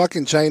don't the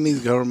fucking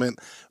Chinese government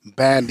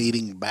ban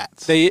eating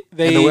bats? They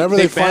And whoever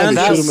they find, banned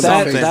they shoot 'em in the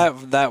something.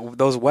 face.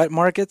 those wet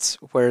markets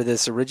where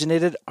this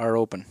originated are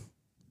open.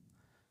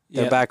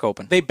 They're Yeah. back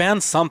open. They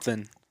banned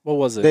something. What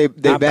was it? They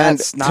Not banned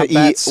bats- not to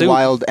bat eat soup.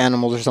 wild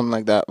animals or something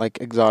like that, like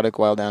exotic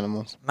wild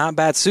animals. Not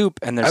bat soup,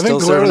 and they're I still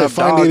think whoever serving they up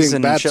find dogs eating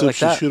and bat shit soup like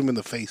should that. shoot him in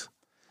the face.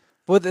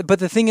 But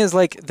the thing is,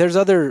 like, there's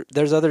other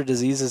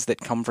diseases that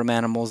come from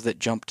animals that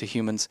jump to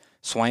humans.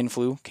 Swine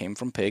flu came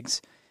from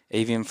pigs.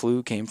 Avian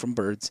flu came from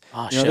birds.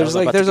 Oh, You know, shit, I was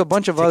about there's to a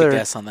bunch of take other. a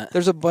guess on that.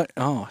 There's a bunch.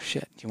 Oh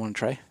shit! Do you want to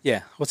try?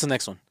 Yeah. What's the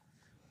next one?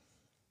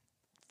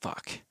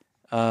 Fuck.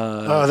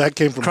 Oh, that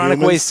came from Chronic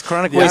humans. waste.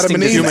 Chronic Adam wasting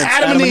and Eve. disease.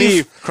 Adam and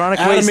Eve. Chronic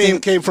Adam and wasting.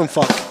 Eve came from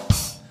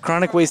fuck.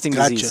 Chronic wasting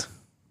Gotcha. disease.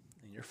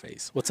 In your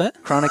face. What's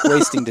that? Chronic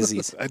wasting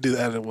disease. I do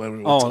that every once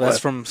in Oh, a that's while.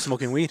 from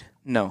smoking weed.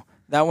 No,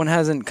 that one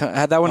hasn't.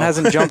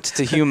 Hasn't jumped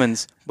to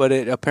humans, but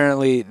it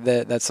apparently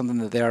that's something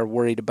that they are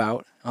worried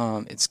about.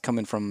 It's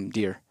coming from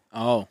deer.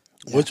 Oh,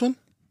 Which one?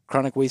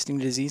 Chronic wasting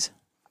disease.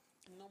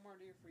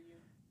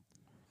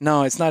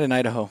 No, it's not in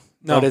Idaho.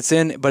 No. But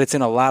it's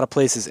in a lot of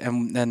places,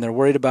 and they're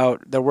worried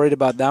about that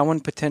one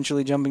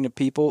potentially jumping to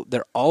people.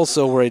 They're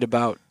also worried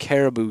about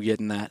caribou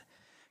getting that,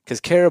 because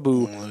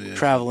caribou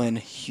travel in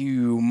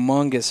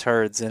humongous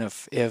herds, and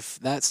if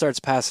that starts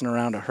passing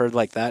around a herd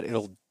like that,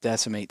 it'll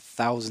decimate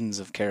thousands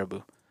of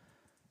caribou.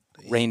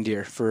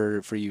 Reindeer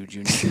for you,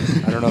 Junior.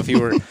 I don't know if you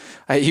were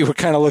you were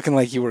kind of looking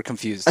like you were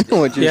confused. I know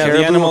what you're yeah, the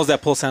Caribou, animals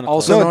that pull Santa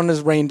Claus. Also known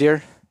as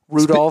reindeer.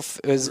 Rudolph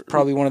is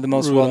probably one of the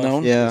most Rudolph. well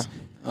known. Yeah.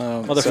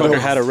 Motherfucker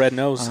had a red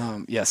nose.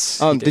 Yes.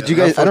 Did you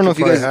guys? I don't know if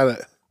you guys. had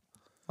it.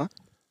 Huh?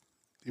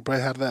 You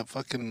probably had that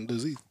fucking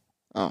disease.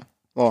 Oh,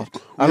 well,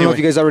 I don't know if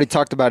you guys already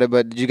talked about it,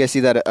 but did you guys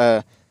see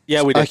that?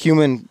 Yeah, we A did.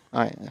 human.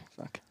 All right,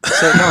 fuck.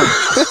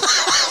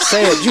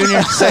 Say it,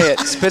 Junior. Say it.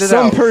 Spit it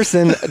Some out.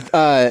 person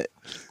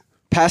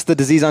passed the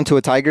disease onto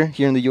a tiger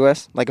here in the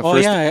U.S. Like a Oh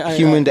first yeah,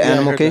 human to I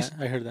animal heard case.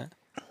 that. I heard that.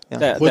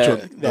 Yeah. Which that, one?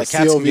 The That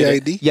cats can get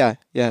it. COVID? Yeah,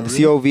 yeah. Oh, The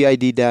really?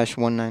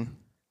 COVID-19.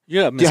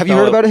 Yeah, Have you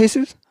heard about it,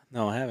 Jesus?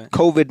 No, I haven't.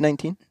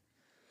 COVID-19.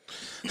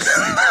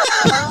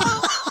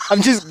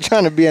 I'm just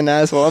trying to be an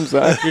asshole. I'm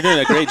sorry. You're doing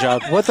a great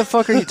job. What the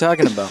fuck are you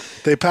talking about?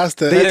 They passed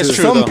the. That is to-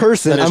 true, Some though.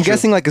 person. That is I'm true.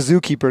 guessing like a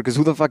zookeeper, because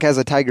who the fuck has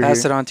a tiger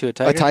Pass here? it on to a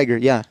tiger. A tiger,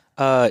 yeah.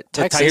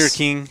 Texas. Tiger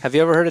King. Have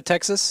you ever heard of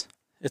Texas?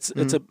 It's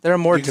Mm. a There are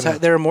more You can-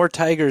 there are more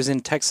tigers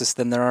in Texas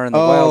than there are in the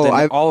Oh, wild in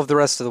I- all of the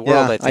rest of the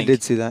world. Yeah, I think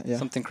did see that. Yeah.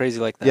 something crazy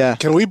like that. Yeah.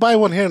 Can we buy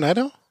one here in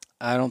Idaho?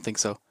 I don't think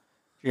so.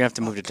 You're gonna have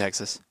to move to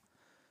Texas.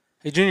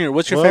 Hey, Junior,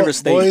 what's your Well, favorite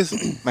state? Boys,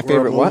 My we're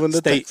favorite what? moving to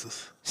State.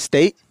 Texas.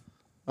 State?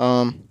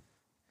 I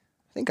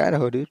think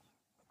Idaho, dude.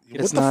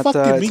 What It's the not. fuck do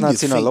you It's mean not you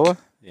think? Sinaloa.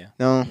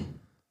 No,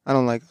 I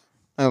don't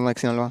like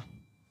Sinaloa.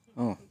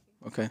 Oh,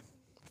 okay.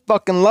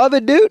 Fucking love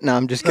it, dude. No,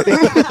 I'm just kidding.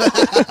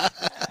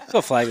 Go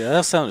flag that.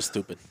 That sounded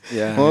stupid.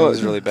 Yeah, Well, it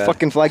was really bad.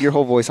 Fucking flag your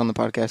whole voice on the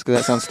podcast because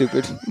that sounds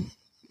stupid.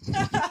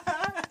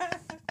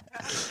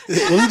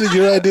 Wasn't it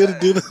your idea to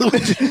do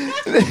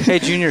that? Hey,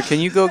 Junior, can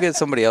you go get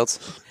somebody else?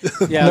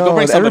 Yeah, no, go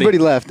bring somebody. everybody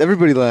left.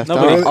 Everybody left.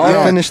 Nobody- I'll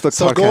Yeah. finish the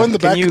So podcast. go in the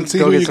Can back you and see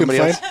go who get you can somebody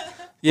find. else?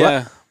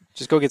 Yeah,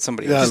 Just go get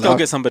somebody Yeah, else. just go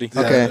get somebody.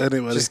 Okay. Yeah,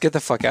 anybody. Just get the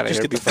fuck out of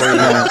here get the before you.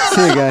 Yeah,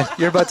 see you guys.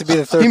 You're about to be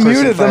the third He person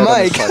muted the fired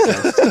on mic.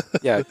 this podcast.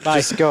 Yeah,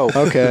 just go.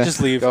 Okay.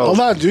 Just leave. Go. Hold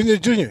on,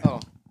 Junior. Oh.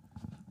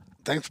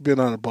 Thanks for being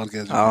on the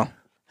podcast. Junior. Oh,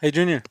 Hey,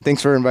 Junior.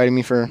 thanks for inviting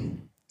me for.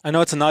 I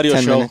know it's an audio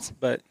 10 show, minutes.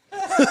 but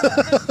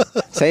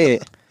Say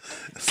it.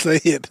 Say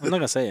it. I'm not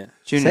gonna say it.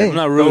 Junior, Say it. I'm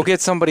not go rude.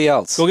 get somebody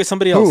else. Go get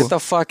somebody Who? else. Get the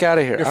fuck out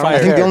of here. You're I don't fired. I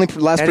think the care. only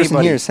last person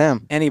Anybody. here is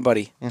Sam.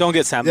 Anybody. Don't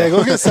get Sam. Yeah, though.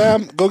 go get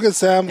Sam. Go get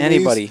Sam. Luis,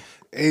 Anybody.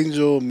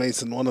 Angel,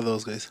 Mason, one of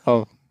those guys.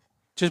 Oh,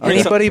 Just bring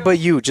Anybody but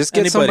you. Just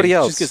get anybody. somebody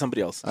else. Just get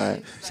somebody else. all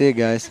right. See you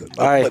guys.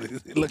 Bye.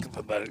 Look at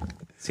the better.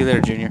 See you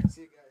later, Junior.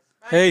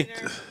 Hey.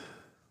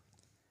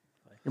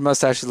 Your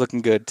mustache is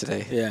looking good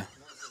today. Yeah.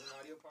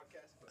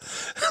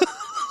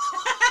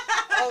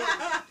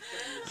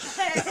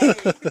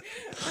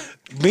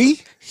 Me?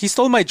 He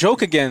stole my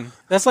joke again.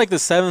 That's like the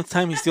 7th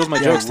time he steals my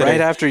jokes today.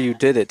 right after you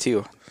did it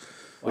too,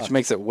 which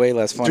makes it way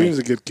less funny. Junior's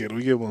a good kid.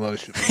 We give him a lot of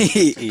shit.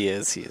 he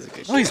is. He is a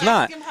good. No, he's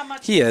not.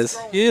 He is.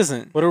 He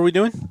isn't. What are we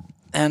doing?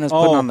 Anna's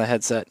Oh. putting on the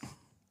headset.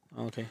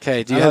 Okay.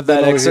 Okay. Do you I have have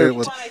that been over here excerpt?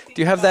 with-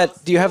 Do you have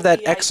that? Do you have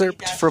that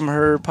excerpt from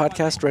her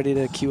podcast ready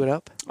to cue it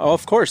up? Oh,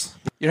 of course.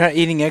 You're not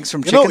eating eggs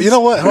from You chickens. know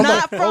what? Hold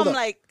Not on. from Hold on.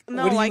 like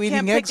no, What are you I eating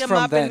can't pick eggs them from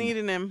up then? and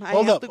eating them. I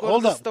Hold have up. to go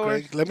Hold to the up, store.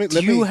 Craig. Let me.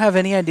 Do you have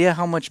any idea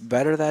how much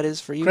better that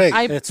is for you? Craig.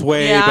 It's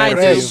way yeah, I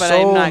better do, for you. but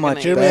so I'm not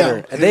much Hear gonna. me better.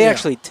 out. Hear They me out.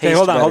 actually taste Okay,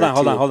 hold on, hold better, on,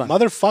 hold on, too. hold on.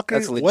 Motherfucker,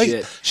 That's wait.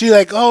 legit. She's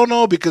like, oh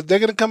no, because they're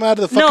gonna come out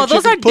of the fucking No,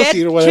 those chicken are pussy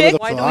dead or whatever. chick. The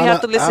Why fuck. do we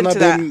have to listen Anna to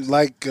that? didn't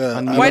like.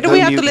 Unmute Why do we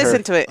have to Unmute her.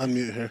 listen to it?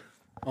 Unmute her.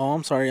 Oh,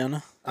 I'm sorry,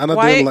 Anna. Anna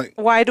Why? didn't like.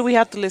 Why do we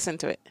have to listen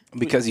to it?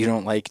 Because you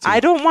don't like to. I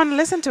don't want to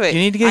listen to it. You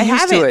need to I get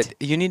used to haven't. it.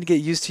 You need to get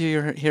used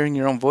to hearing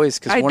your own voice.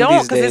 Because I one don't, of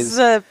these because this days, is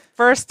the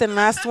first and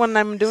last one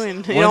I'm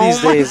doing. one of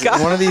these days,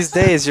 one of these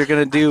days, you're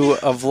gonna do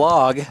a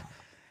vlog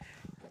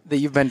that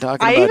you've been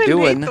talking I about even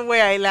doing. hate the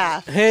way I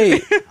laugh.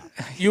 Hey,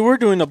 you were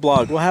doing a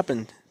blog. What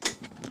happened?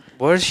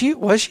 Was she?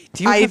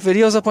 Do you I- have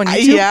videos up on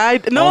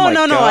YouTube? No, Oh my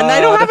no, and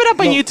I don't God. have it up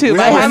on No, YouTube. we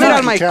I have a have it on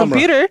fucking my camera.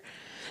 computer.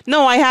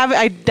 No, I have it.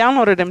 I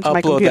downloaded them to my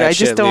Upload computer. that I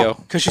just shit, don't. Leo.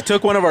 Because she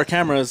took one of our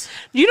cameras.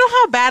 You know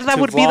how bad that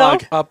To would be, though,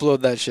 vlog.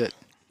 Upload that shit.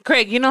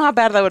 Craig. You know how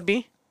bad that would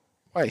be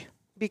Why?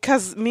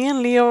 because me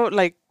and Leo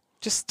like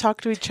just talk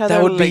to each other.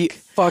 That would be like,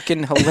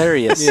 fucking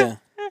hilarious. Yeah.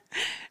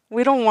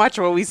 we don't watch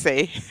what we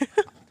say.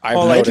 I've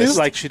Oh, like, noticed.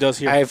 like she does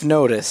here. I've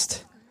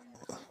noticed.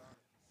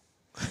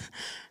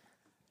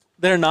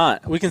 They're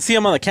not. We can see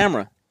them on the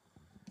camera.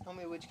 Tell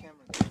me which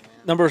camera.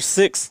 Number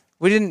 6.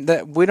 We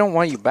didn't. We don't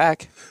want you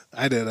back.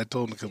 I did. I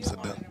told him to come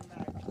sit down.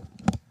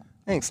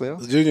 Thanks, Leo.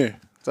 Junior,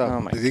 What's up?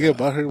 Oh my. did you get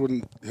butthurt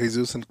when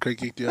Jesus and Craig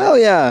kicked you out? Oh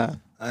yeah.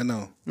 I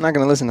know. I'm not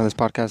gonna listen to this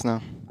podcast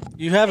now.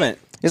 You haven't.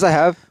 Yes, I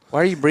have.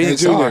 Why are you breathing Hey,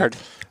 so Junior. hard?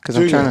 Because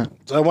I'm Junior, trying to.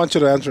 so I want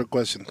you to answer a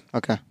question.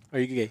 Okay. Are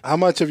you gay? How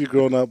much have you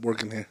grown up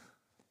working here?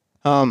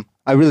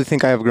 I really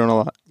think I have grown a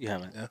lot, You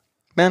haven't.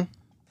 man.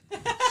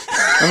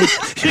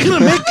 You're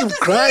gonna make him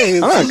cry.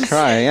 I'm gonna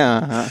cry.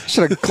 Yeah. I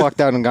should have clocked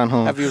out and gone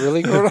home. Have you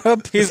really grown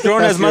up? He's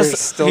grown as You're much.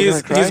 still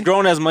He's gonna cry?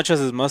 grown as much as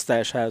his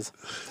mustache has.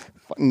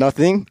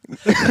 Nothing.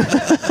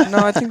 No,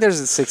 I think there's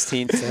a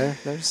 16th there.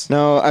 There's.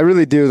 No, I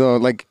really do though.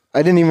 Like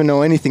I didn't even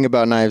know anything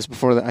about knives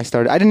before that I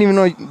started. I didn't even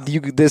know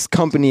this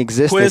company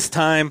existed. Quiz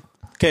time.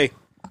 Okay.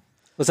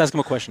 Let's ask him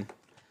a question.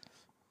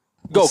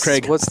 Go,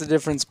 Craig. What's the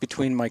difference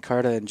between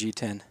micarta and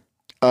G10?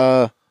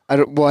 I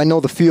don't. Well, I know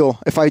the feel.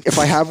 If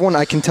I have one,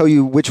 I can tell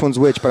you which one's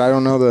which, but I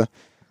don't know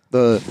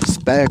the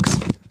specs.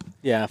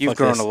 Yeah, You've fuck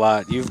grown this. a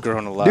lot. You've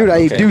grown a lot. Dude,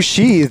 I Okay. do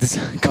sheaths.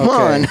 Come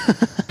Okay. on.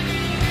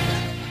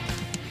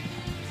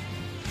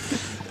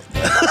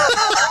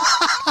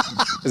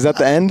 Is that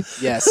the end?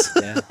 Yes.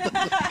 Yeah.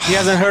 He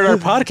hasn't heard our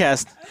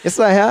podcast. Yes,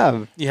 I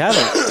have. You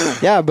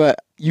haven't. Yeah, but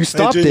you Hey,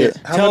 stopped Junior, it.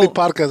 how Tell- many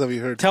podcasts have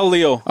you heard? Tell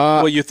Leo Uh,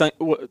 what you think.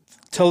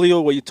 Tell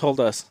Leo what you told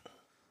us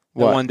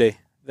that What? one day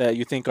that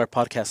you think our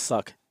podcasts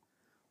suck.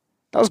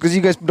 That was because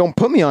you guys don't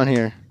put me on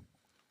here.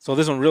 So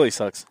this one really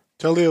sucks.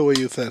 Tell Leo what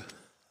you said.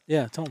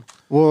 Yeah, tell him.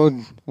 Well,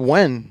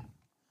 when?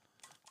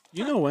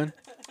 You know when.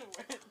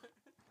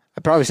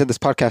 I probably said this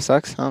podcast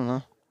sucks. I don't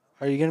know.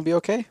 Are you gonna be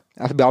okay?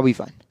 I'll be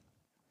fine.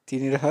 Do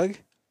you need a hug?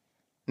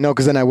 No,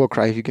 because then I will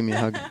cry if you give me a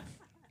hug.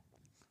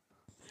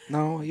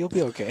 No, you'll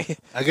be okay.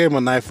 I gave him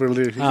a knife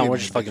earlier. He No, gave we're me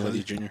just a fucking big with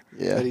you, hug. Junior.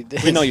 Yeah. But he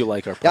did. We know you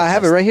like our. Yeah, I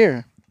have it podcast. right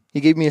here. He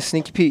gave me a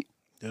sneaky peek.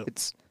 Yep.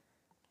 It's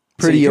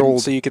pretty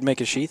old. So you could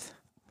make a sheath.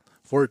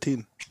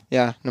 14.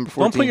 Yeah, number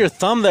 14. Don't put your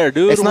thumb there,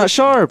 dude. It's not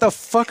sharp. What the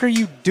fuck are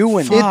you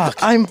doing?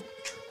 I'm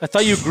I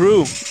thought you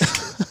grew.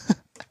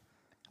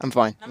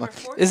 fine. Number Look.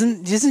 4.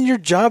 Isn't your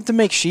job to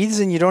make sheaths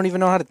and you don't even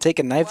know how to take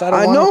a knife out of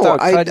I one know. without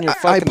cutting your I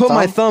fucking put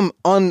my thumb? thumb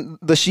on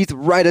the sheath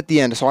right at the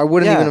end, so I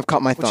wouldn't Yeah, even have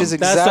cut my which thumb. is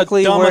That's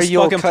exactly the where dumbest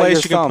you'll fucking cut place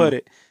your you can thumb. put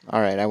it. All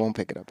right, I won't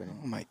pick it up anymore.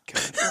 Oh my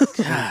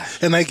god.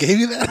 And I gave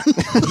you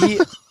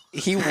that?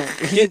 he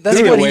that's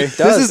Take what it he away. does.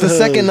 This is the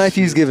second knife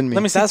he's given me.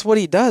 Let me see. That's what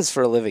he does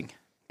for a living.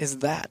 Is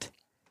that.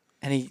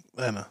 And he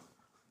I know.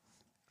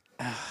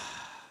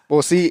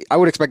 Well, see, I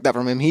would expect that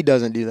from him. He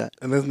doesn't do that.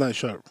 And it's not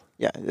sharp.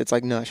 Yeah, it's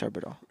like not sharp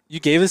at all. You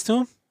gave this to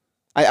him?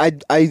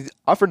 I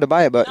offered to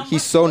buy it, but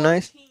he's so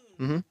nice.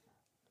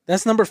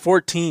 That's number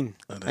 14.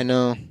 I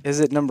know. is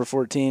it number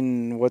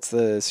 14? What's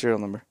the serial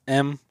number?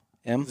 M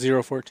M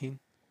 014.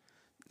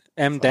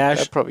 M dash.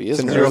 That probably is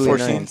It's an one of early those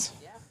 014. ones.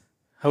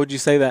 How would you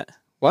say that?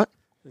 What?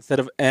 Instead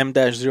of M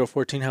dash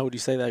 014, how would you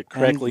say that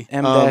correctly?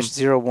 M dash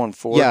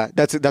 014. Yeah,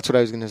 that's what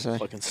I was gonna say.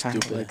 Fucking Kind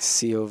of stupid. like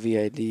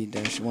COVID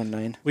dash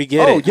 19. We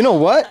get Oh, it. you know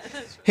what?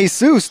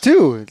 Jesus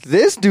too.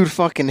 This dude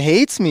fucking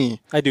hates me.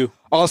 I do.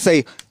 I'll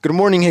say, "Good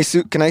morning,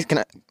 Jesus." Can I?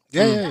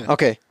 Yeah.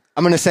 Okay,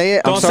 I'm gonna say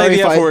it. Don't I'm sorry say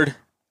the if F I. word.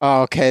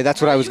 Oh, okay,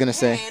 that's what I was gonna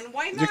say. And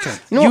why You not? can.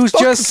 You know, You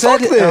fuck, just said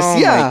fuck it. this. Oh my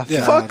yeah,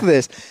 God. fuck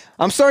this.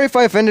 I'm sorry if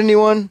I offend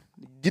anyone.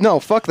 You know,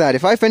 fuck that.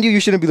 If I offend you, you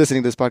shouldn't be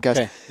listening to this podcast.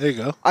 Okay. There you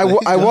go. I There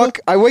you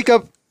go. wake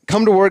up,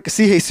 come to work,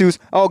 see Jesus.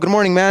 Oh, good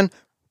morning, man.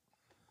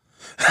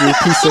 You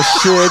piece of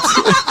shit.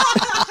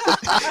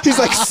 He's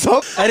like,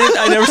 sup? I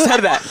never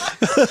said that.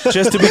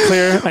 Just to be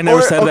clear, I never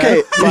Or- said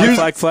okay,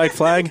 that.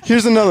 Flag.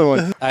 Here's another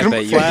one. I Good-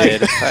 bet you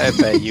did. I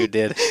bet you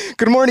did.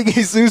 Good morning,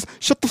 Jesus.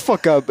 Shut the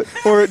fuck up.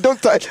 Or don't.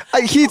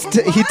 He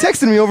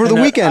texted me over the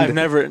weekend. I've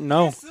never.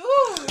 No.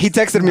 He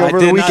texted me I over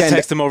did the not weekend.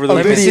 text him over the A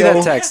Let me see video.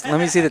 that text. Let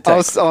me see the I'll,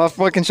 text. I'll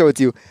fucking show it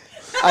to you.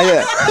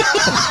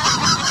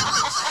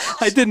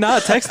 I did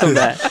not text him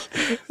that.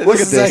 Look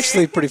This at is this.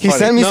 actually pretty He funny.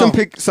 sent me No.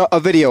 a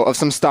video of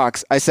some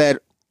stocks. I said,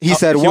 he Oh,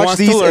 said, if he watch wants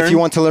to these if learn. you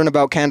want to learn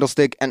about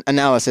candlestick and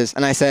analysis.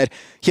 And I said,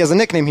 he has a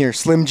nickname here,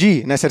 Slim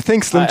G. And I said,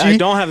 thanks, Slim G. I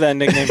don't have that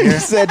nickname He here.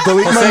 said,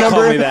 delete my Jose called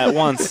number. me that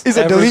once. He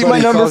said, delete my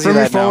Everybody number calls you from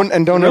your that now. phone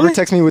and don't Really? ever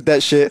text me with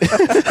that shit.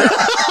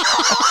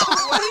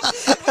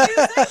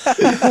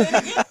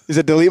 He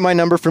said, delete my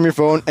number from your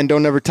phone and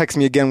don't ever text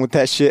me again with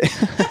that shit.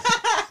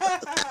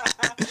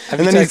 Have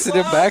and you then he- texted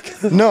him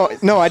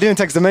back? No, I didn't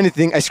text him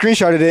anything. I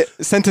screenshotted it,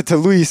 sent it to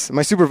Luis,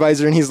 my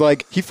supervisor, and he's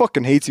like, he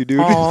fucking hates you, dude.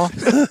 Aw.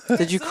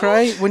 Did you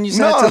cry when you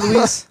sent it to No.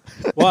 Luis?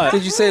 What?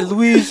 Did you say,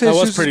 Luis, That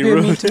was Jesus pretty being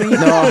mean rude. to me?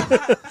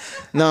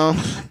 No,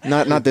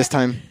 not this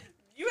time.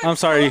 You had I'm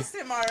sorry. tossed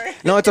him already.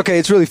 No, it's okay.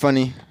 It's really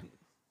funny.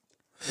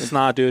 It's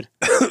not, dude.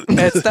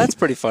 That's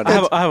pretty funny.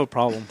 I have a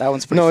problem. That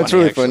one's pretty No, funny. it's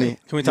really actually. funny.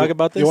 Can we talk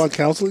about this? You want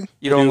counseling?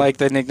 You don't like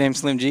the nickname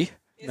Slim G?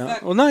 No.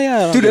 Well, no, yeah. I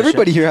don't Dude, give a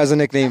everybody shit. here has a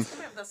nickname.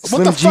 What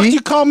Slim the fuck G?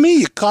 you call me,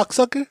 you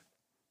cocksucker?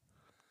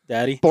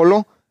 Daddy.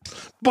 Polo,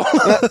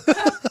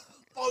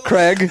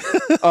 Craig.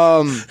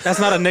 That's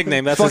not a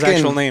nickname. That's his Fucking-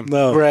 actual name.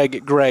 No.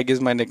 Greg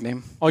is my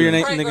nickname. Oh, your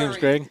nickname's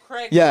Greg?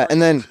 Yeah,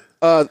 and then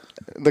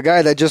the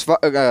guy that just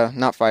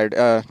not fired,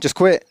 just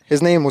quit.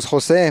 His name was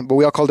Jose, but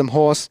we all called him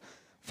Horse.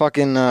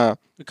 Fucking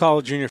We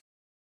call Junior.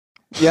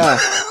 yeah.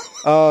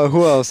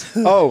 Who else?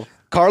 Oh,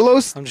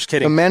 Carlos, I'm just the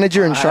kidding.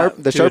 manager in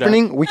Dude,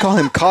 sharpening. We call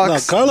him No,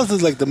 Cox. Carlos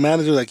is like the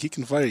manager, like he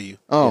can fire you.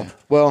 Oh,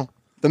 well,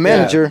 the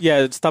manager.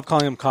 Yeah, stop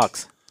calling him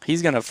Cox.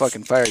 He's going to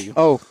fucking fire you.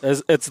 Oh,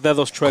 It's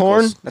Dedos Chuecos.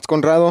 Corn. That's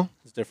Conrado.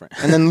 It's different.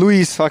 And then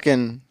Luis,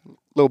 fucking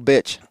little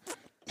bitch.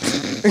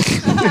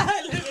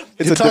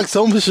 It's you talk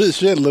so much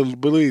shit, little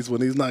Luis,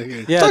 when he's not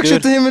here. Yeah, Talk shit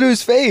dude. to him into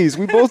his face.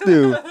 We both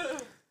do.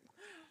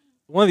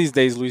 One of these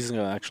days, Luis is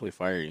gonna actually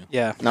fire you.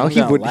 Yeah. No, I'm he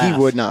gonna would. laugh. He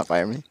would not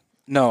fire me.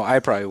 No, I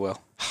probably will.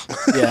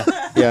 Yeah.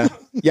 Yeah,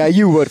 yeah,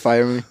 you would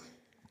fire me.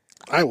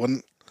 I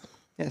wouldn't.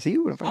 Yeah, see,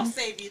 you wouldn't fire I'll me.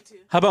 save you too.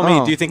 How about Oh,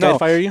 me? Do you think no. I'd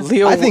fire you?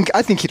 Leo, I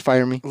think he'd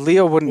fire me.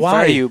 Leo wouldn't Why?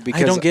 fire you I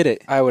because don't get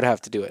it. I would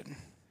have to do it.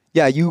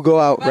 Yeah, you go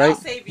out, But I'll right?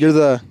 save you.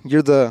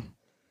 You're the.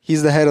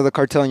 He's the head of the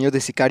cartel, and you're the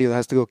sicario that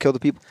has to go kill the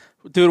people.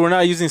 Dude, we're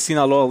not using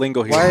Sinaloa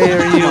lingo here. Why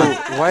are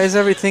you? Why is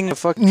everything a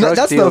fucking No, drug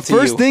that's deal the to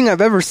first you? thing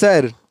I've ever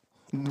said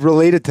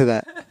related to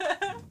that.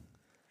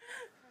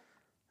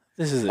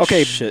 This is a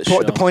Okay, shit the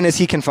show. point is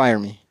he can fire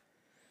me.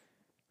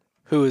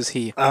 Who is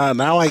he?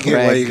 Now I get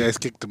why Greg. you guys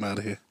kicked him out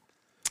of here.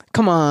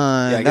 Come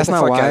on, Yeah, that's get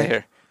the not fuck why. out of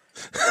here.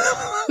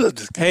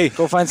 Just Hey,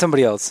 Go find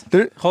somebody else.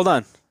 hold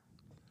on.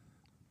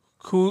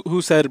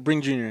 Who said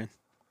bring Junior in?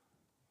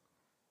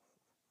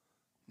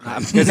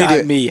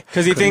 Not me.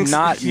 Because he thinks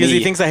Not he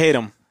me. thinks I hate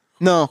him.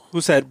 No, Who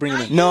said bring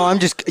him in? no, I'm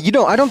just. You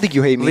don't. I don't think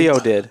you hate me. Leo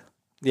did.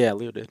 Yeah,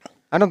 Leo did.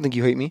 I don't think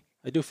you hate me.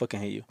 I do fucking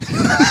hate you.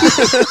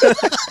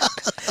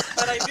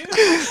 But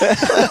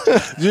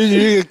I do.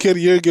 You're a good kid.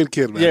 You're a good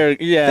kid, man.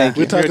 Yeah.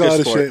 We talk a lot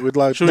of shit. We'd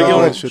like Should we talk go-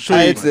 a lot of shit. should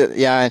we- It's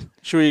yeah.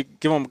 Should we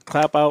give him a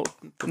clap out?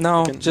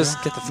 No,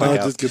 just get the fuck No,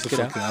 out. just get the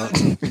fuck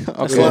out.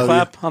 A Okay. slow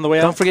clap on the way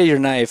Don't out. forget your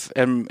knife.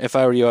 And if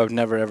I were you, I would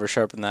never ever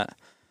sharpen that.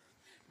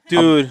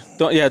 Dude,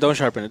 don't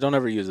sharpen it. Don't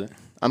ever use it.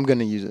 I'm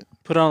gonna use it.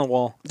 Put it on the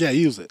wall. Yeah,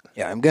 use it.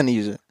 Yeah, I'm gonna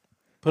use it.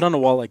 Put it on the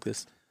wall like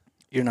this.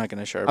 You're not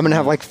gonna sharpen. I'm gonna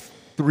have it. like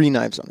 3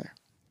 knives on there.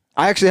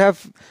 I actually have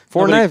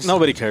 4 Nobody- knives.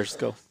 Nobody cares.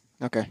 Go.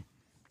 Okay.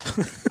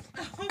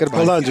 Goodbye.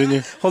 Hold on,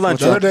 Junior. Hold on,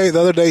 The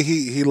other day,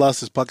 he lost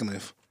his pocket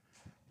knife,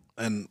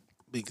 and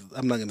because,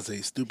 I'm not gonna say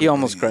he's stupid. He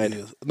almost but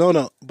cried.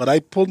 No, but I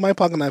pulled my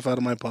pocket knife out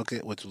of my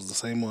pocket, which was the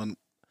same one.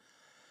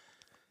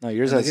 No,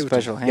 yours I has gave a it to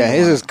special hand. Yeah,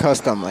 his is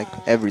custom, like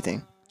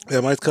everything. Yeah,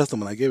 mine's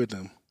custom, and I gave it to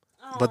him.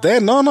 But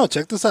then, no,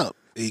 check this out.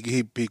 He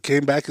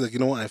came back. He's like, you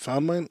know what? I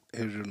found mine.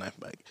 Here's your knife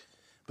back.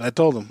 But I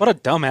told him. What a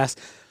dumbass.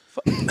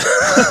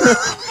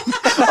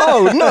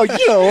 Oh no,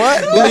 you know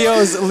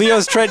what?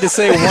 Leo's tried to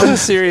say one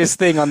serious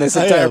thing on this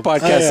I entire am,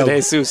 podcast, I am.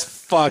 and Jesus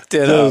fucked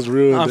it That up. was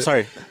ruined. I'm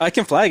sorry. I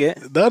can flag it.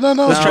 No.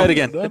 Let's try it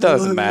again. No, It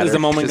doesn't no, matter. Is the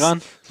moment Just-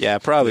 gone? Yeah,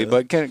 probably.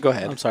 But go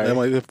ahead. I'm sorry. I'm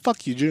like,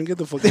 fuck you, Junior. Get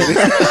the fuck out of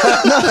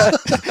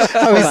here.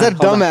 Oh, he said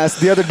dumbass.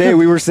 The other day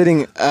we were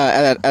sitting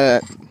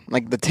at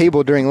like the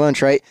table during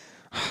lunch, right?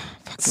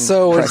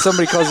 So when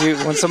somebody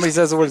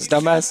says the words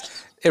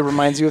dumbass, it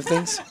reminds you of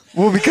things.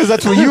 Well, because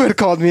that's what you had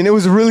called me, and it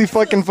was really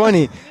fucking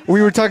funny.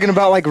 We were talking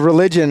about like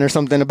religion or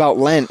something about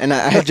Lent, and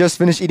I had just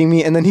finished eating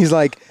meat, and then he's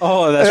like,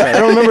 Oh, that's I right.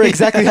 don't remember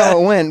exactly how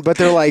it went, but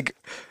they're like,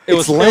 It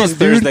was, "It's Lent, dude."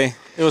 Thursday.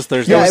 It was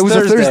Thursday. Yeah, it was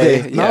a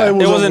Thursday. No, Yeah. it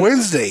was It on wasn't-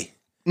 Wednesday.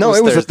 No, was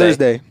it was a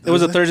Thursday. Thursday. It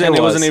was a Thursday, It and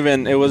it was.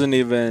 wasn't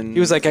even. He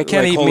was like, I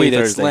can't like eat Holy meat.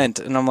 It's Thursday. Lent,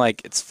 and I'm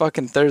like, it's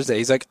fucking Thursday.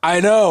 He's like, I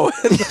know.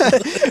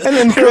 And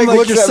then I'm Craig like,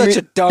 looks you're at such me.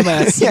 a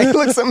dumbass. Yeah, he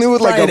looks at me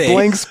with like a Friday.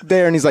 blank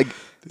stare, and he's like,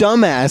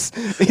 dumbass.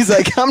 He's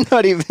like, I'm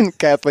not even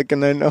Catholic,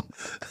 and I know.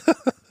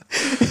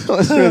 It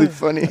was really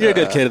funny. You're a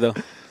good kid, though.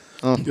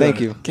 Oh, thank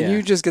you. Can Yeah.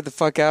 you just get the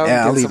fuck out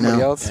Yeah, I'll and get leave somebody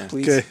now. else,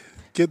 please? Okay,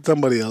 get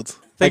somebody else.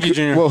 Thank you,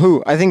 Junior. Well,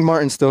 who? I think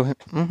Martin's still.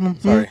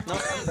 Sorry.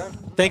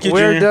 Thank you,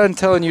 We're Junior. done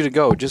telling you to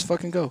go. Just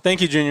fucking go.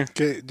 Thank you, Junior.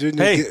 Okay,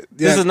 Junior. Hey, get-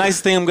 this is the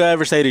nicest thing I'm gonna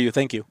ever say to you.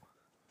 Thank you.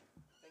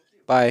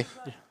 Bye.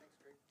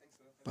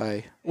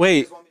 Bye.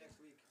 Wait,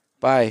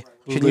 Bye.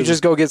 Can you leaving?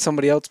 just go get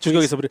somebody else? just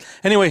go get somebody.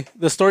 Anyway,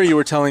 the story you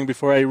were telling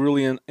before I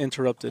really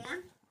interrupted.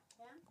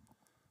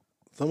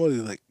 Somebody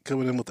like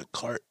coming in with a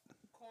cart.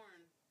 Corn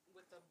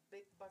with a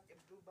big bucket,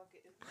 blue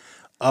bucket.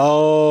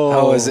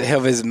 Oh, Oh, is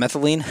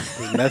methylene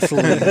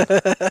methylene.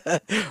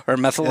 or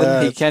methylene?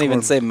 Yeah, he it's can't even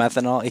corn. say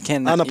methanol. He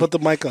can't. Anna, put the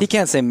mic on. He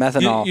can't say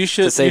methanol. You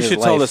should To save you should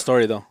his tell life. the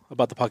story though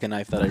about the pocket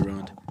knife that I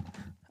ruined.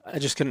 I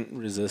just couldn't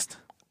resist.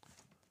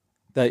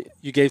 That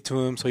you gave to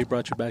him, so he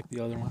brought you back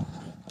the other one.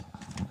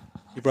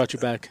 He brought you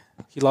back.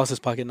 He lost his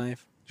pocket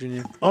knife,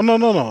 Junior. Oh no.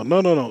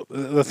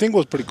 The thing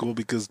was pretty cool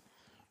because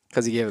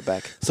because he gave it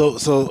back.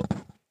 so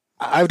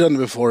I've done it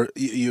before.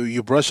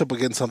 You brush up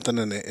against something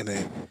and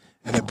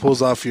it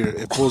pulls off your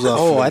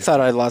Oh, I thought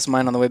I lost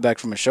mine on the way back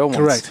from a show once.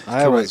 Correct,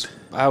 I was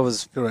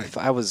Correct.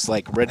 I was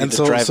like ready And to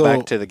so- drive so,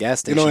 back to the gas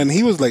you station. know, and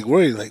he was like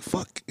worried, like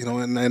fuck, you know,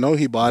 and I know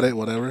he bought it,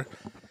 whatever,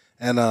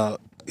 and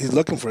he's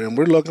looking for it, and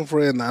we're looking for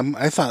it, and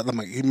I thought I'm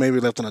like he maybe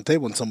left on the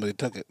table and somebody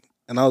took it,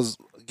 and I was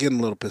getting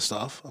a little pissed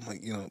off. I'm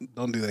like, you know,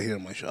 don't do that here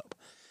in my shop,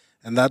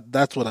 and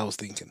that's what I was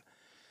thinking.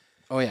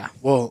 oh yeah.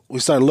 Well, we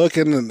started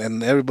looking,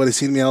 and everybody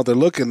seen me out there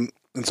looking,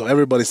 and so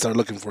everybody started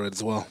looking for it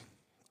as well.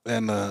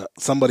 And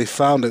somebody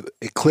found it.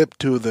 It clipped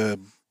to the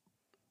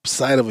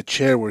side of a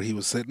chair where he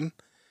was sitting.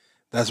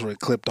 That's where it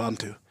clipped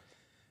onto.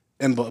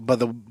 And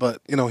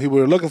but you know, we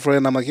were looking for it,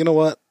 and I'm like, you know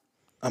what?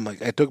 I'm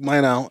like, I took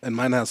mine out, and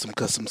mine has some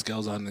custom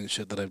scales on it and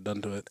shit that I've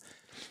done to it.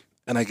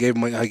 And I gave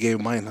mine.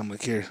 I'm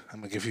like, here.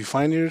 I'm like, if you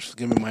find yours,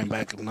 give me mine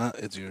back. If not,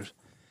 it's yours.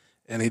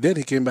 And he did.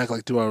 He came back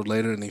like 2 hours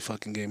later, and he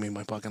fucking gave me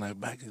my pocket knife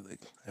back. He's like,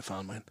 I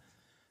found mine.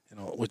 You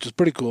know, which is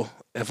pretty cool.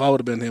 If I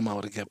would have been him, I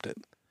would have kept it.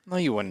 No,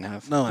 you wouldn't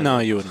have. No, No,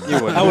 you wouldn't. You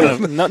wouldn't. I would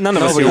have. None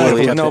of us Nobody, would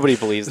believes, have. nobody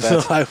believes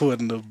that. So I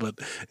wouldn't have, but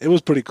it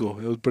was pretty cool.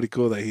 It was pretty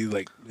cool that he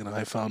like, you know,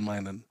 I found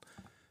mine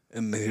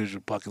and here's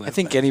your pocket knife. I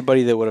think back.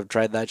 anybody that would have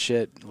tried that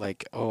shit,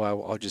 like, oh,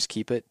 I'll just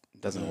keep it,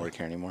 doesn't work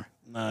here anymore.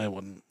 No, I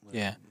wouldn't.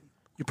 Yeah,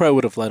 you probably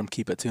would have let him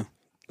keep it too.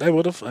 I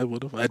would have.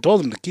 I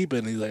told him to keep it,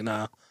 and he's like,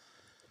 nah.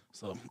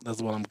 So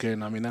that's what I'm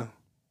carrying on me now.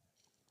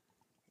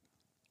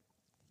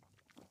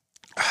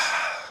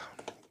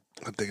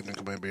 I'll take a drink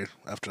of my beer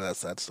after that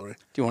sad story.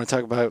 Do you want to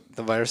talk about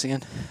the virus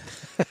again?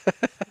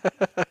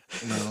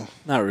 No.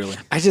 Not really.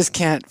 I just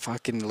can't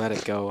fucking let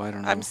it go. I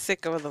don't know. I'm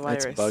sick of the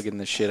virus. It's bugging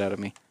the shit out of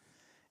me.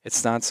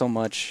 It's not so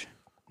much.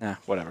 Nah,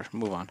 whatever.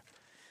 Move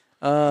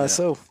on.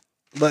 So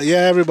But yeah,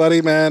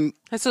 everybody, man,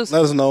 Jesus.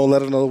 let us know.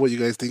 Let us know what you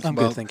guys think I'm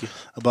about good, thank you.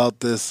 about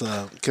this.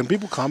 Can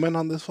people comment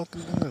on this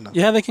fucking thing or not?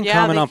 Yeah, they can Yeah,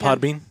 comment they on can.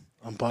 Podbean,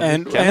 On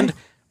Podbean? and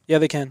yeah,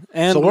 they can.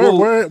 And so we'll-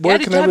 where Yeah,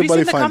 can have you everybody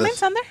seen the find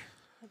comments us? on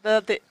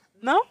there?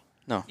 No?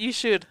 No. You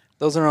should.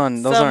 those are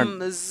on. Those Some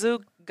aren't.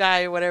 Zook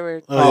guy,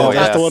 whatever, Oh, yeah,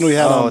 that's the one we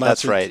had Oh, on last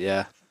that's week. right.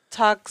 Yeah,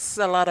 talks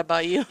a lot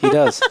about you. he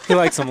does. he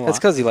likes them a lot. That's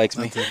because he likes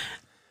me. That's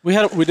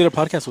it. We did a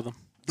podcast with him.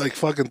 like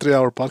fucking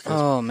 3-hour podcast.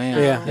 Oh man.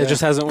 Yeah, it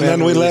just hasn't. and then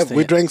haven't we released left. it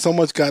We yet. drank so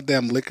much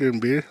goddamn liquor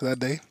and beer that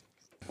day.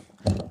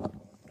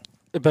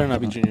 It better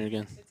not be Junior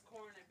again.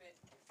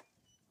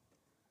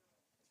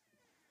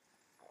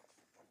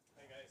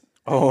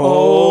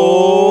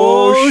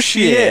 Oh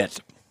shit!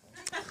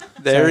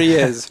 There he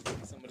is.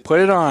 Put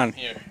it on.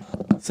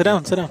 Sit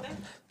down. Sit down.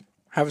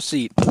 Have a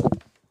seat.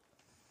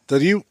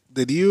 Did you,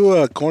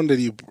 Corn? Did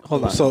you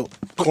Hold on. So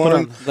Put Corn,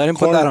 on. Let him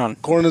put that on.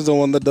 Corn is the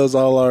one that does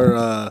all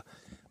our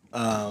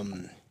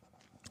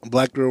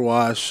Black Beer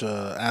Wash,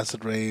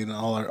 Acid Rain,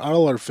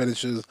 all our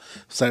finishes,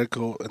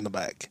 Cerakote in the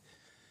back.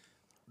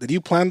 Did you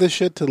plan this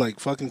shit to like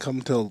fucking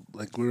come till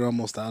like we were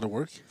almost out of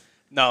work?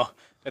 No,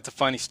 that's a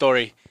funny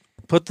story.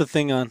 Put the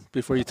thing on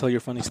before you tell your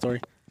funny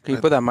story. Can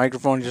you put that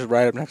microphone just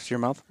right up next to your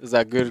mouth? Is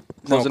that good?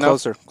 No, Close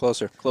enough?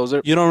 closer.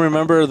 Closer. You don't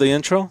remember the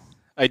intro?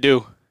 I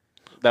do.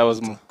 That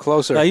was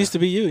Closer. That used to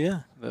be you.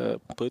 Yeah.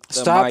 put the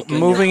Stop mic in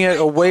moving it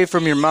away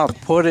from your mouth.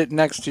 Put it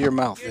next to your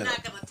mouth.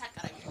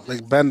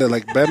 Like bend it,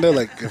 like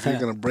if you're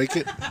gonna break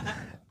it.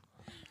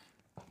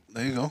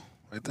 There you go,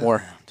 right there.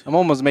 More. I'm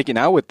almost making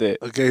out with it.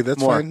 Okay, that's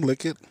More. fine.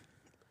 Lick it.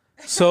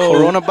 So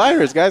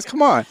Coronavirus, guys,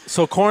 come on.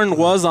 So Corn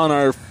was on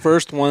our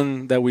first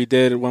one that we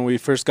did when we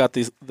first got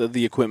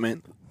the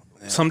equipment.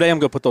 Someday I'm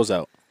gonna put those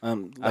out,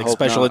 like hope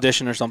special not.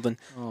 edition or something,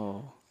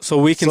 Oh. so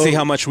we can So- see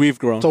how much we've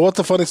grown. So what's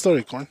the funny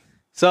story, Corn?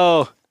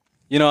 So,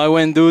 I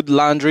went and did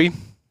laundry,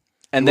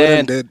 and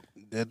Went then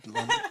and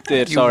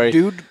did You sorry,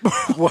 dude.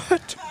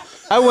 What?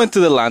 I went to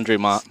the laundry,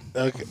 mat.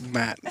 okay,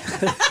 Matt.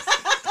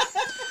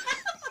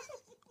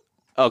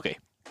 Okay,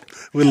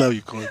 We love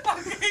you, Corn.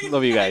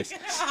 love you guys.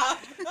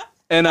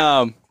 And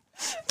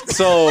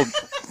so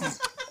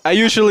I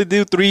usually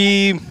do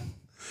three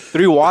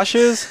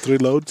washes, 3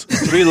 loads.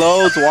 3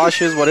 loads,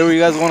 washes, whatever you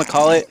guys want to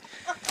call it.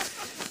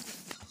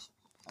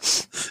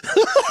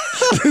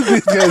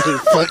 These guys are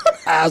fucking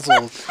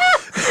assholes.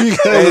 You guys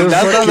Hey, are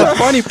that's not fucking. the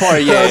funny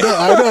part yet.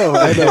 I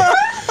know.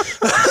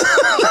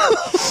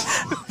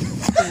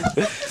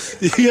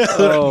 you, guys,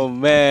 Oh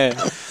man.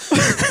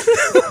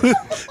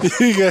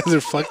 you guys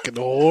are fucking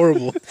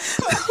horrible.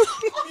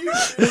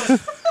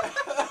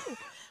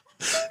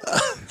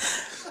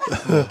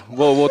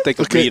 We'll take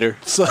a breather.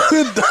 So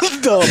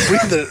no,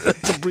 breather.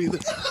 It's a breather.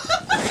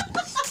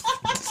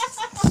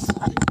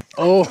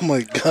 Oh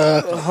my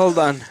god. Hold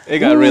on. It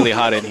got really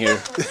hot in here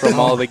from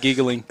all the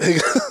giggling.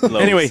 loads.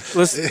 Anyway,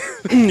 let's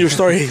your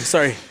story.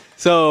 Sorry.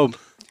 So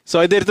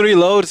I did 3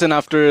 loads, and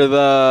after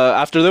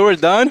they were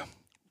done,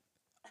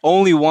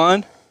 only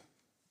one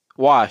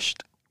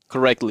washed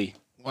correctly.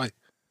 Why?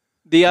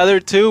 The other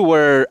 2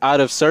 were out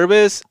of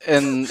service,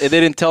 and it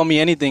didn't tell me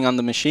anything on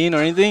the machine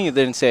or anything. It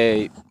didn't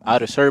say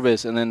out of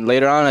service. And then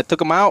later on, I took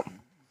them out,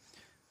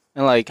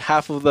 and like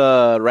half of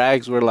the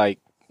rags were like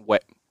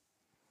wet.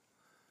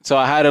 So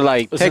I had to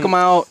like take Isn't them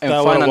out and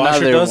that what find a washer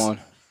another does? one.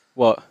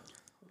 What?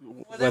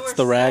 That's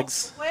the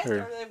rags.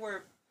 Or-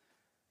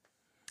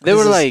 They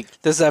were like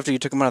This is after you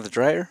took them out of the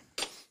dryer?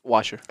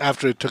 washer.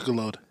 After it took a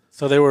load.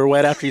 So they were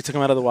wet after you took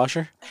them out of the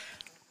washer.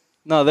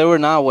 No, they were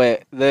not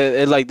wet.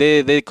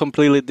 They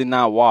completely did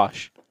not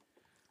wash.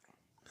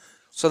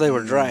 So they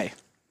were dry.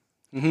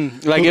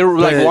 Like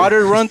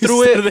water run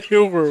through it. They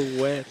were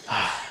wet.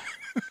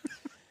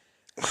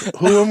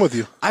 Who went with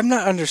you? I'm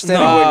not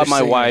understanding what you're My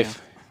saying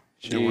wife.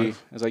 Your She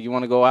wife? was like, "You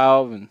want to go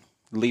out and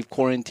leave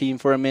quarantine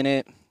for a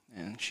minute?"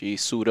 And she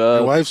suited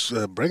Your up. wife's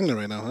pregnant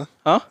right now,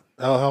 huh?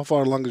 Huh? How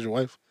far along is your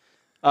wife?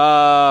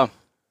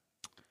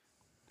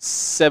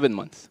 7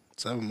 months.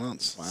 7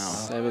 months. Wow.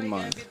 7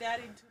 months.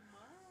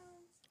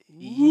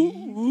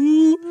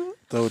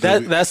 So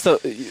That's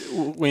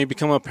the when you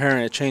become a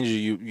parent, it changes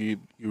you. You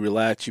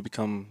relax. You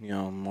become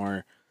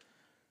more.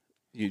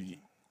 You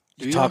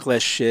talk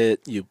less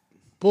shit. You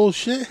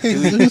bullshit. Do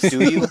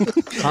you?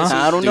 huh?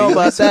 I don't know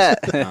about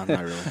that. No,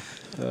 not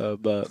really.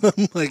 But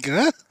I'm like,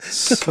 huh?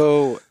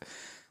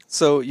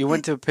 So you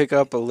went to pick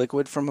up a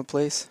liquid from a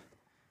place?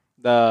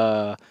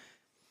 the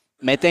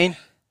methane?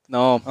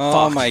 No. Oh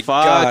Fuck, my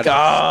fuck. god.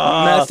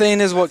 Ah. Methane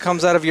is what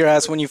comes out of your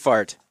ass when you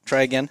fart.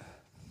 Try again.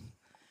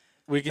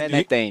 We can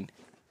Methane.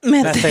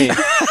 methane.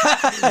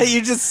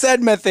 You just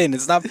said methane.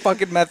 It's not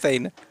fucking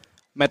methane.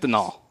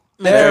 Methanol.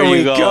 There we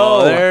you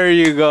go. There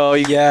you go.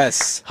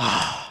 Yes.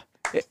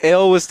 It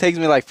always takes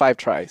me like 5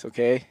 tries,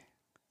 okay?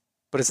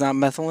 But it's not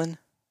methylene?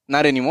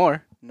 Not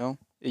anymore. No.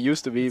 It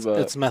used to be, but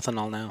It's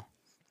methanol now.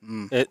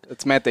 Mm.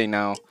 it's methane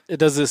now. It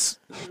does this.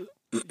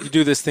 You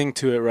do this thing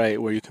to it right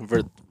where you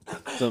convert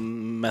the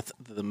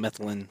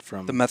methylene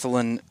from The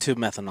methylene, to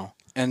methanol.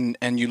 and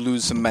you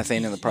lose some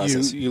methane in the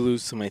process. You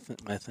lose some methane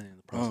in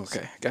the Oh, process.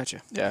 okay.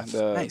 Gotcha. Yeah.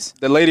 Nice.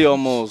 The lady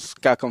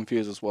almost got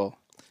confused as well.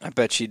 I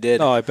bet she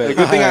did. Oh, I The bet.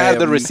 good thing I had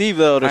the am- receipt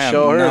though to I am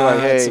show her not like,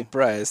 hey,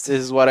 surprised.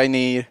 this is what I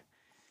need.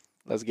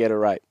 Let's get it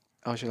right.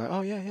 Oh, she's like,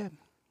 oh yeah.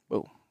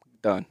 Boom,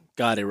 done.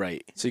 Got it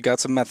right. So you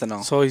got some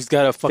methanol. So he's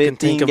got a fucking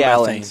 15 tank of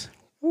gallons.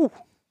 methane.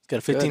 He's got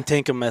a 15 Good.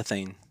 tank of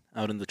methane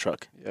out in the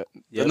truck. Yeah.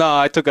 Yep. No,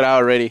 I took it out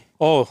already.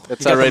 Oh,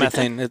 It's you got already- the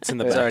methane. It's in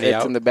the It's back. already it's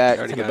out. in the back.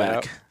 It's in the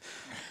back.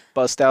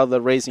 Bust out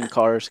the racing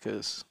cars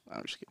because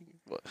I'm just kidding.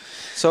 What?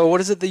 So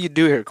what is it that you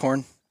do here,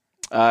 Corn?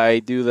 I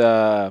do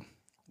the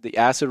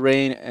acid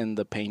rain and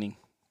the painting,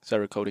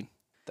 Cerakoting.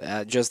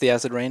 Just the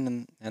acid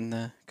rain and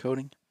the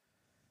coating.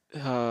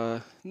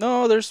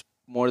 No, there's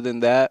more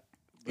than that.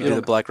 You do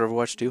the Black River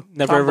Watch too.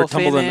 Never ever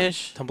Tumble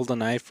finish. tumbled a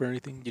knife or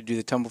anything. You do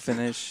the tumble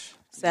finish.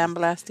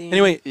 Sandblasting.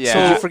 Anyway, Yeah.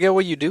 Did you forget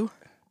what you do?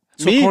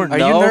 so Me? Corn, Are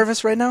No. you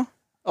nervous right now?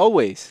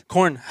 Always.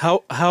 Corn,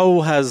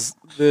 how has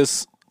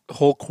this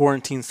whole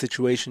quarantine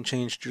situation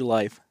changed your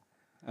life?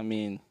 I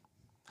mean,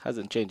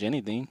 hasn't changed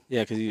anything.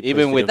 Yeah, because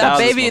Even the without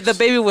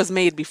baby was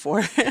made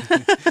before.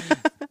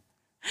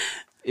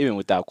 Even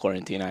without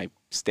quarantine, I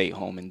stay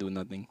home and do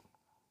nothing.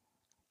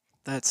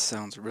 That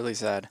sounds really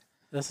sad.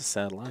 that's a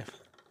sad life.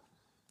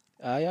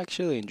 I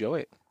actually enjoy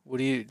it. What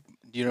do you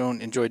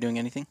don't enjoy doing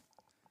anything?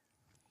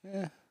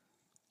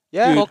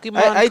 Yeah, Pokemon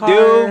I do.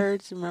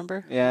 cards,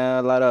 remember? Yeah,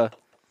 a lot of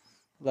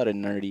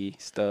nerdy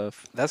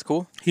stuff. That's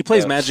cool. He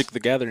plays Yeah. Magic the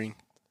Gathering.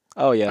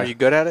 Oh yeah. Are you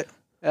good at it?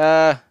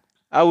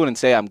 I wouldn't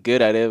say I'm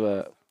good at it,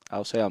 but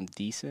I'll say I'm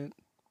decent.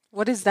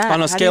 What is that? On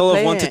How a do you scale of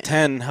play 1 to it?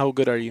 10, how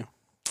good are you?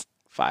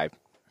 5.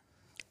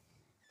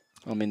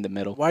 I'm in the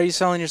middle. Why are you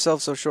selling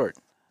yourself so short?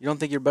 You don't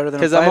think you're better than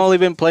a Because 5? I've only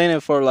been playing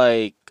it for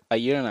like a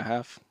year and a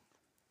half.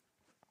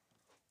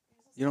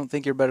 You don't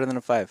think you're better than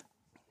a 5?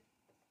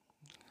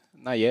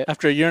 Not yet.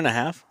 After a year and a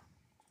half?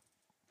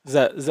 Is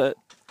that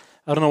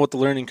I don't know what the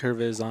learning curve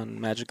is on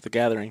Magic the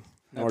Gathering,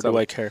 nor That's do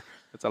a- I care.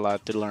 It's a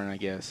lot to learn, I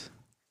guess.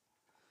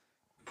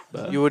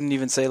 But You wouldn't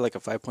even say like a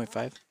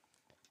 5.5?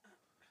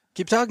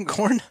 Keep talking,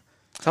 Corn.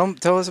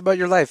 Tell us about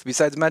your life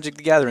besides Magic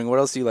the Gathering. What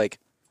else do you like?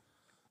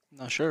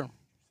 not sure.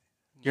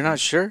 You're not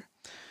sure?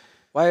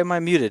 Why am I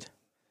muted?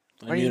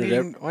 I Why are you muted,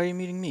 muting, why are you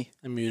muting me?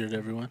 I muted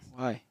everyone.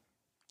 Why?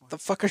 What the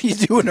fuck are you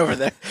doing over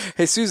there?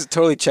 Jesus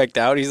totally checked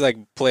out. He's like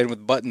playing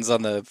with buttons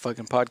on the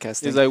fucking podcast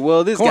thing. He's like,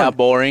 well, this Corn. got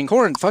boring.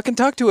 Corn, fucking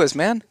talk to us,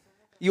 man.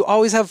 You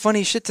always have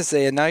funny shit to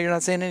say, and now you're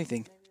not saying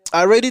anything.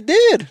 I already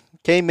did.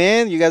 Came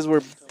in, you guys were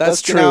That's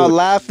busting true. out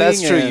laughing.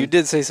 That's true. and- You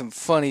did say some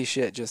funny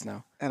shit just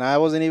now. and I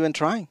wasn't even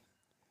trying.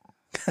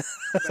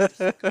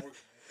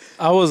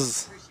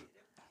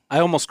 I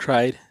almost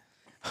cried.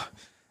 I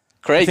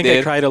Craig think I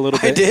did. cried a little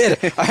bit. I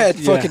did. I had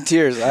Yeah. fucking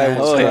tears. I Yeah.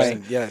 was Oh, yeah.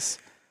 crying. Yes.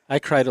 I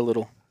cried a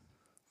little.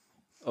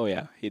 Oh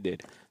yeah, he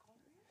did.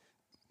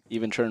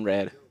 Even turned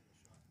red.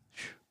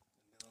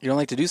 You don't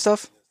like to do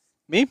stuff?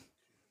 Me?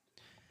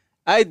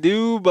 I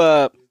do,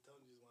 but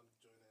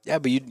Yeah,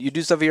 but you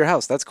do stuff at your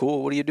house. That's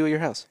cool. What do you do at your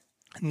house?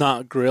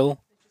 Not grill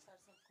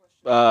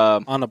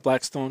um, on a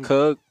Blackstone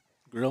cook,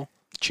 grill.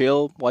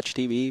 chill, watch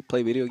TV,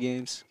 play video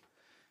games.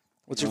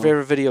 What's your No.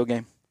 favorite video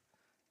game?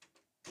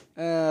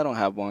 I don't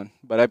have one,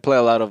 but I play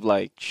a lot of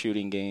like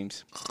shooting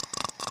games.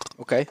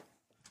 Okay.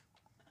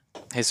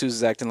 Jesus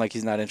is acting like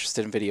he's not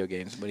interested in video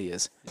games, but he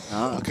is.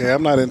 Okay,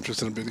 I'm not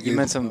interested in video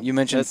games. You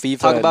mentioned Let's FIFA.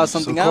 talk about and-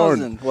 something So, else.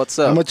 Corn, And what's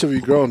How up? much have you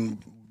grown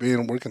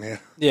being working here?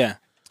 Yeah,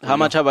 How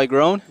much have I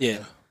grown?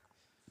 yeah.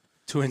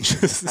 2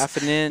 inches. half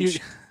an inch,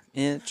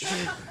 inch.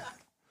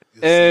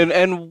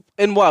 And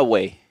in what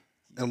way?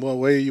 And what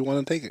way you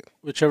want to take it?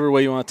 Whichever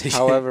way you want to take it.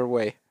 However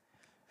way.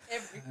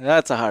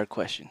 That's a hard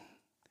question.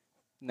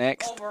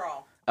 Next.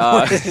 Overall.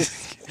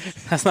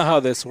 That's not how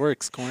this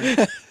works, Corn.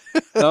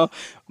 No,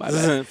 my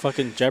This bad. isn't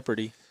fucking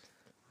Jeopardy.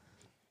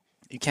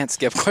 You can't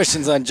skip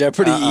questions on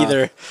Jeopardy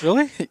either.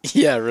 Really?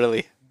 Yeah,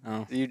 really.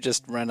 Oh, You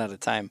just ran out of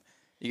time.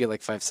 You get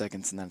like 5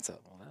 seconds and that's it.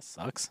 well, that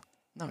sucks.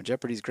 No,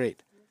 Jeopardy's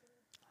great.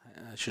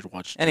 I should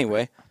watch.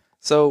 Anyway,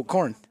 so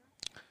Corn,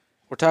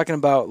 we're talking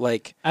about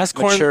like Ask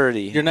Corn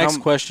maturity. your next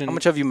question. How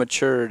much have you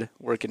matured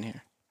working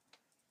here?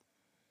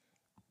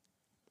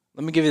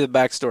 Let me give you the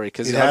backstory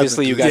because It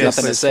obviously you hasn't, got 'cause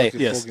nothing to it's say. fucking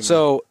Yes. Pokemon.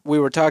 So we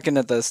were talking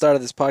at the start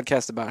of this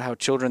podcast about how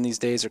children these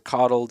days are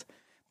coddled.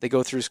 They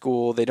go through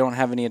school. They don't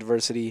have any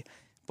adversity.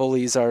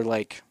 Bullies are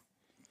like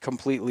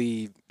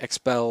completely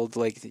expelled.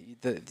 Like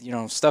the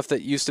stuff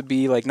that used to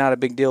be like not a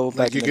big deal back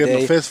like you in the get in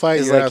day a fist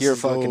fight, is your like ass you're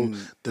is go fucking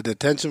to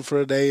detention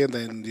for a day, and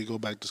then you go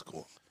back to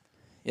school.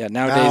 yeah.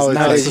 Now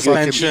Nowadays it's you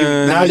like get- suspension. you-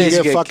 Now nowadays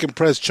you get get fucking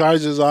press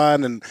charges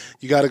on, and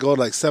you got to go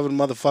to like 7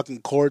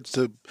 motherfucking courts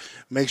to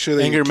make sure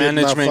that Anger your kid's not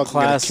management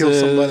fucking gonna kill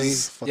somebody.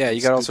 classes. Fucking Yeah,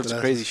 you got all stupid sorts of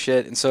asses. crazy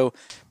shit, and so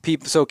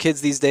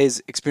kids these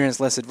days experience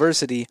less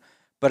adversity,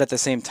 but at the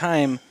same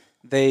time,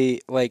 they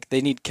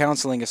need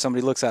counseling if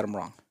somebody looks at them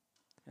wrong,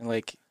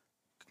 and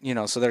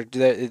so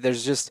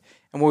there's just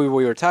and what we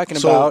were talking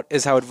So- about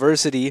is how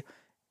adversity,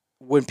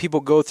 when people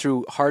go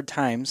through hard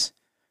times,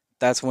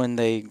 that's when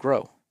they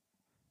grow.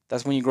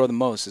 That's when you grow the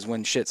most, is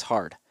when shit's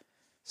hard.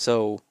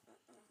 So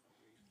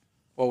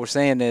what we're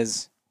saying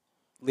is,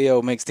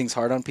 Leo makes things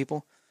hard on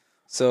people.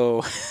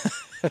 So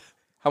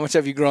how much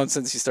have you grown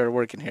since you started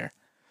working here?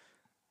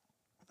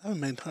 Oh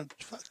man,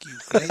 fuck you,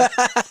 Craig.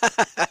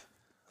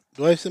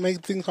 Do I have to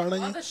make things hard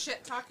on you?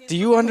 shit talking. Do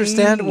you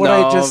understand what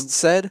I No. just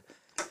said?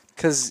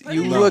 Because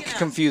you No. look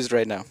confused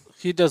right now.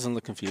 He doesn't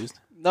look confused.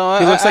 No,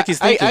 He looks like he's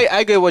thinking.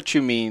 I get what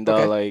you mean though.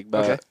 Okay. Like,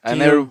 but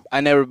Okay.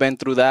 I never been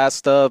through that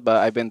stuff. But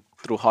I've been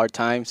through hard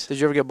times. Did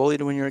you ever get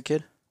bullied when you were a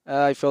kid?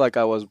 I feel like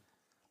I was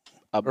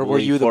a Or bully were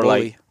you the for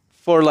bully?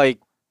 for like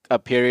a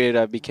period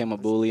I became a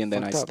bully, and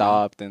then I fucked up,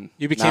 stopped. And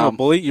You became now a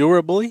bully. You were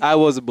a bully. I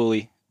was a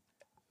bully,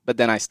 but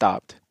then I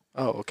stopped.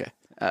 Oh, okay.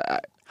 I,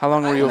 How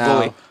long were you a Now-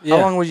 bully? Yeah.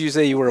 How long would you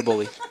say you were a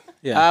bully?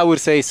 Yeah. I would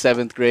say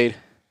 7th grade.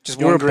 Just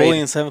You were a one grade. bully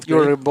in 7th You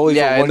were grade. a bully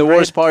Yeah, for and one the grade?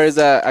 worst part is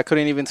that I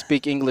couldn't even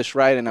speak English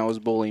right, and I was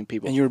bullying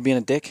people. And you were being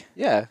a dick?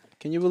 Yeah,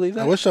 can you believe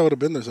I that? wish I would have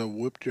been there, so I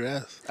whipped your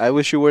ass. I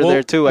wish you were Well-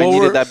 there too. I well,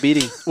 needed we're- that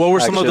beating. What were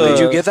some of Actually. the?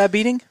 Did you get that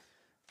beating?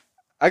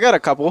 I got a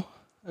couple.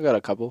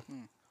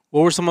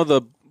 What were some of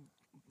the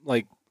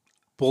like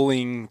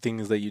bullying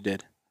things that you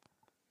did?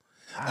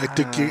 I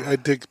took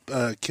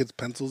kids'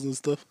 pencils and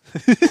stuff.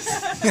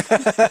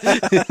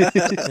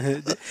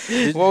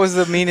 What was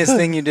the meanest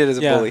thing you did as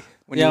a Yeah. bully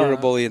when Yeah. you were a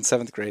bully in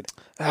 7th grade?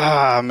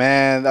 Ah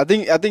man, I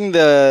think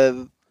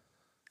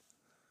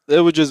it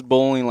was just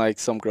bullying like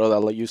some girl that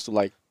like, used to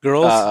like.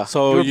 Girls.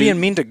 So You were being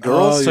mean to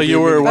girls? Oh, So you you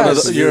being were mean one to of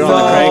girls. the, you're on No.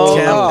 the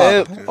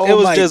crack camp. Oh. It Oh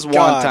was my just God.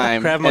 one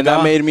time, Krav and Maga?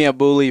 that made me a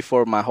bully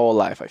for my whole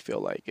life. I feel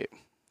like it,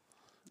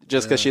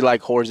 just because she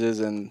liked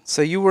horses and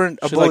So you weren't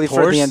a She bully liked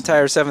for horse? the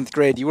entire 7th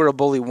grade. You were a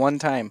bully one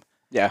time.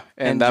 yeah,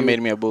 and, And that you-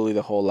 made me a bully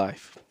the whole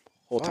life,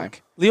 time.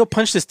 Leo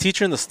punched his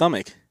teacher in the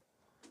stomach.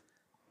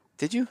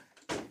 Did you?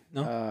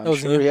 No, that I'm was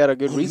sure he had a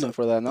good reason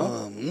for that.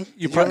 No,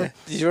 you Did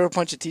you ever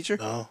punch a teacher?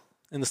 No,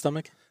 in the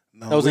stomach.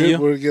 no. That wasn't we you?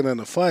 were getting in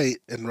a fight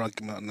in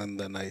Rocky Mountain, and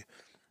then I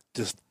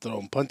just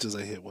throwing punches.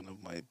 I hit one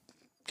of my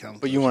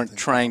counselors. But you weren't I think.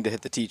 ture to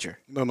hit the teacher.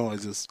 No, I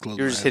just closed.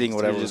 You were my just hitting eyes.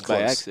 whatever was just by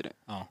close. accident.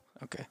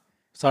 Okay.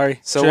 Sorry.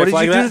 So Should I what did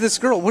flag you do that? to this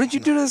girl? What did you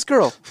do to this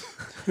girl?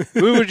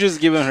 We were just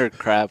giving her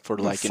crap for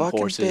You liking fucking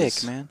horses,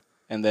 dick, man.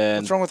 and then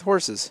What's wrong with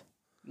horses?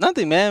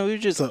 nothing, man. We were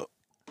just So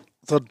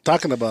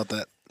talking about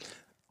that,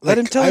 Let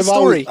him tell I've his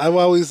story.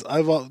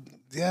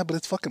 Yeah, but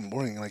it's fucking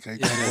boring. Like I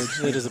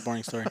Yeah, it is a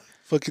boring story.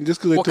 fucking just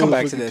because We'll come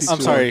back to this.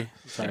 I'm sorry.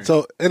 Sorry.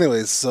 So,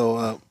 anyways,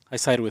 so I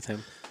side with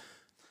him.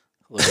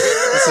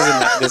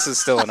 This is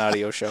still an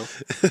audio show.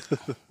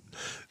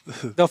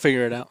 They'll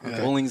figure it out. Yeah.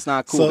 bowling's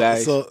not cool,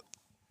 guys. So,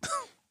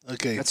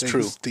 okay, That's thanks,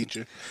 true.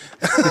 teacher.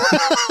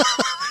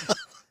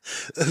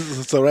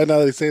 So right now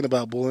that he's saying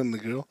about bullying the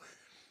girl,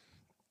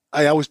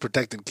 I always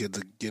protected kids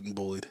that getting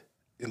bullied.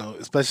 You know,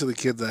 especially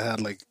kids that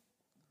had like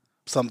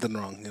something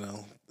wrong. You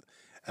know,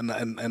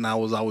 and I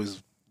was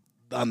always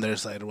on their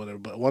side or whatever.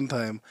 But one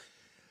time,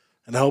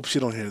 and I hope she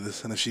don't hear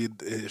this. And if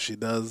she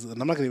does,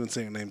 and I'm not gonna even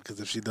say her name because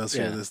if she does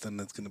hear Yeah. this, then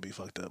it's gonna be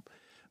fucked up.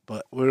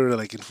 But we were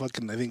like in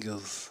fucking, I think it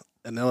was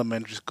in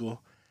elementary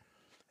school,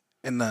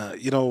 and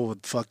you know,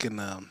 with fucking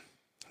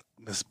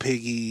Miss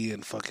Piggy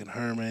and fucking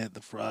Hermit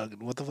the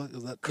Frog. What the fuck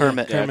is that?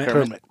 Kermit. Yeah,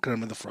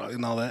 Kermit the Frog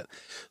and all that.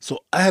 So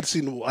I had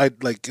seen,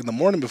 like in the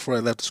morning before I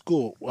left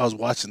school, I was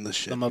watching this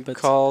shit. The Muppets.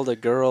 Called a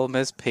girl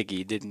Miss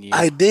Piggy, didn't you?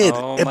 I did,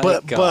 Oh and- my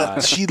but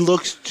God. she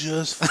looks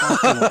just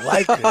fucking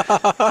like her.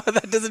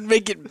 That doesn't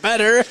make it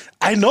better.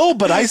 I know,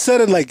 but I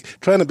said it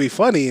like trying to be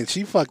funny, and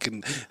she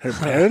fucking. Her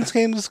parents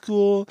came to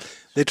school.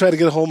 They tried to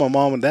get a hold of my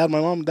mom and dad. My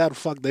mom and dad,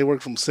 they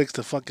work from 6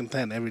 to fucking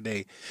 10 every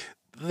day.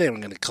 They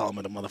weren't gonna call them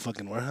at a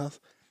motherfucking warehouse.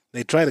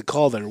 They tried to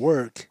call their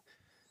work,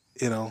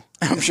 you know.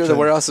 I'm sure the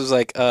warehouse was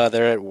like,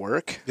 they're at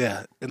work.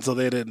 Yeah, and so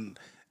they didn't,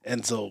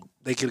 and so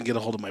they couldn't get a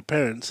hold of my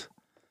parents.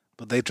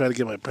 But they tried to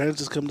get my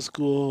parents to come to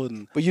school,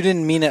 and But you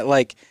didn't mean it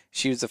like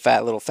she was a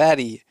fat little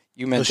fatty.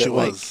 You meant she it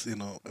like was, you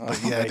know. But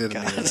Oh yeah, I my didn't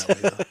mean God. it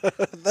that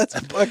way. that's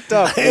fucked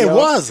up. It Leo.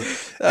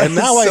 was, and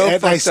now so I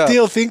fucked up.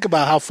 still think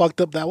about how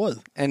fucked up that was.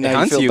 And It now you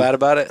haunts feel you. bad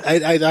about it.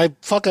 I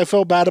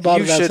felt bad about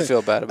You it. That's should it.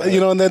 feel bad about You it.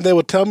 know, and then they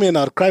would tell me, and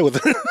I'd cry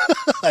with her.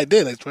 I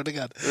did. I swear to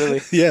God.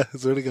 Really? Yeah, I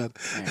swear to God.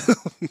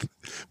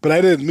 But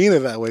I didn't mean it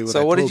that way.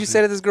 So what did you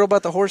say to this girl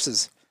about the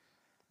horses?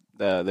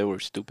 They were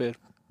stupid.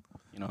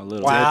 You know, a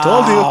little.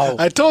 Wow.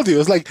 I told you. It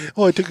was like,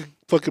 oh, I took a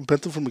fucking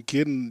pencil from a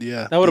kid, and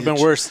yeah, That would have been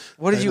bitch. worse.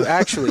 What did you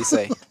actually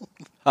say?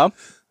 Huh?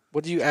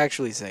 What did you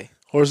actually say?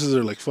 Horses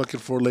are like fucking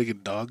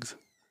four-legged dogs.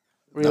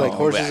 Were you like No,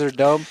 horses back. are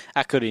dumb?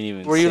 I couldn't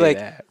even. Were you say like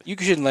that. you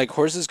shouldn't like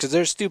horses because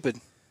they're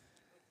stupid?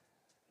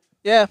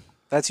 Yeah.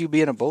 That's you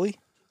being a bully.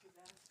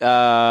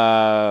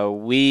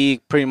 We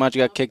pretty much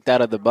got kicked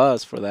out of the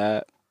bus for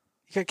that.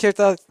 He got kicked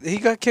off. He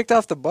got kicked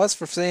off the bus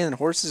for saying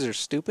horses are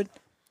stupid.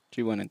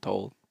 She went and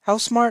told. How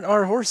smart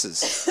are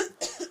horses?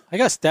 I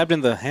got stabbed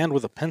in the hand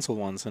with a pencil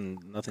once, and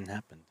nothing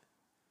happened.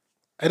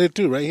 I did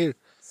too, right here.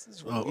 This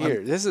is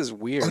weird. This is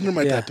weird. Under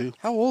my Yeah. tattoo.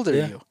 How old are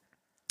Yeah. you?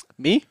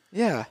 Me?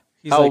 Yeah.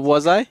 He's How like, old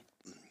was I?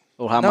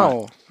 Or how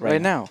No, much?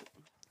 right now.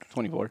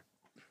 24.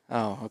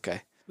 Oh,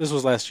 okay. this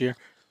was last year.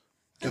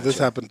 Yeah, this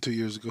happened 2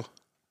 years ago.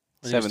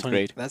 When he was 7th 20.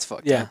 grade. That's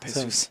fucked Yeah, up,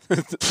 Jesus.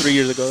 3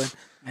 years ago. Then.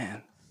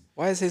 Man,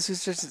 why is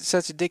Jesus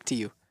such a dick to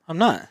you? I'm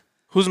not.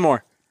 Who's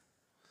more?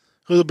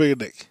 Who's a bigger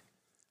dick?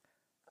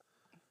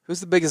 Who's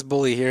the biggest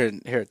bully here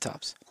at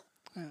Tops?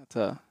 It's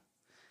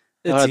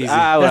It's easy.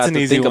 I would That's have an to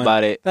easy think one.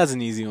 about it. That's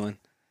an easy one.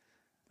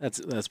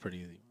 That's pretty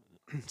easy.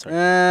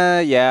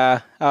 Sorry.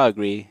 Yeah, I'll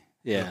agree.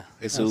 Yeah.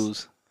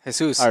 Jesus,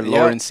 Jesus, our yeah.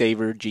 Lord and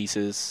Savior,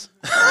 Jesus.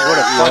 What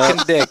a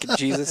fucking dick,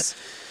 Jesus.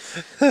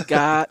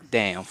 God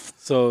damn.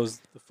 So is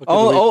the fuck of the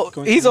Oh, week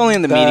going he's to- only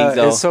in the meetings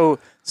though.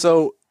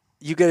 So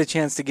you get a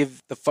chance to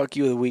give the fuck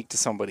you of the week to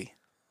somebody.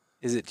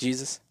 Is it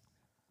Jesus?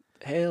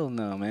 Hell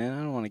no, man. I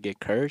don't want to get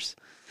cursed.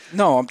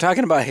 No, I'm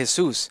talking about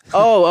Jesus.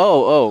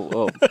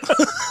 Oh.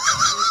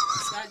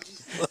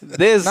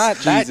 This Not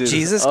that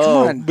Jesus. Come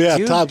Oh, on, Yeah,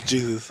 dude. top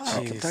Jesus. Fuck,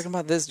 I'm talking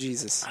about this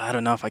Jesus. I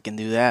don't know if I can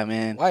do that,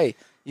 man. Why?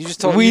 You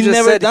just told We've you just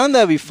never said, done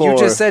that before. You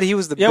just said he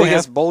was the Yeah, we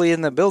biggest have. bully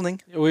in the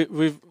building.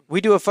 We've We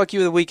do a fuck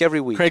you of the week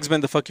every week. Craig's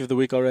been the fuck you of the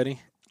week already.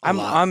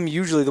 I'm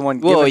usually the one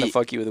Well, giving the y-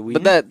 fuck you of the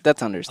week. But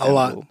that's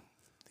understandable.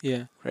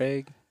 Yeah.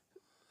 Craig.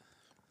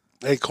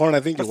 Hey, Corn, I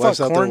think your The wife's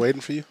fuck, out there Corn?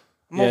 waiting for you.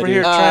 I'm Yeah, over dude.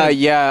 here trying to.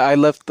 Yeah, I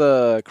left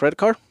the credit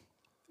card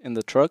in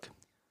the truck,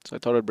 so I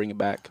told her to bring it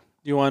back.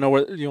 You want to know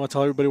where? You want to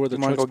tell everybody where the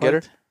You want to truck's go get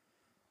her? parked?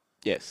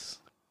 Yes.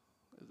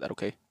 Is that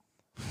okay?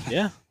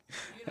 Yeah.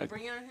 You gonna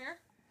bring her in here?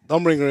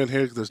 Don't bring her in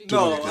here 'cause there's too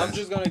many guys.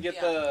 just gonna get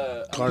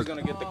the. Card.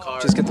 gonna get the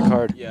card. Just get the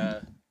card. Yeah.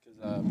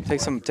 Take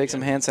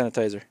some hand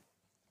sanitizer.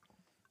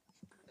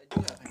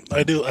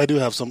 I do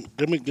have some.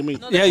 Give me.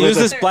 Yeah, use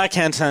this black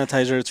hand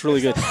sanitizer. It's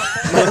really good.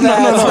 That's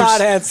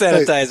not hand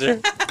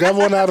sanitizer. Grab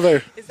one out of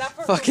there. Is that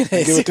for Fucking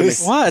Give it to me.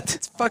 What?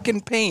 It's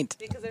fucking paint.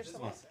 because there's so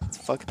much. It's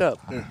fucked up.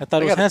 I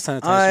thought it was hand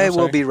sanitizer. I I'm will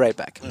sorry. be right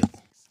back. I've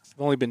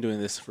only been doing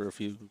this for a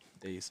few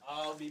days.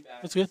 I'll be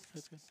back. That's good.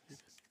 That's good.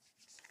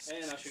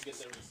 And I should get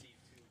the receipt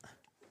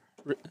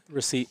too.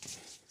 Receipt.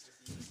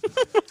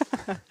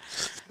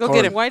 Go Corn,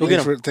 get him. Why Go do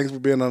get Thanks him. thanks for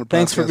being on the podcast.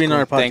 Thanks for being on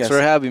our Corn. podcast. Thanks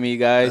for having me,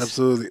 guys.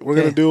 Absolutely. We're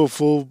going to do a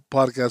full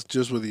podcast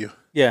just with you.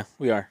 Yeah,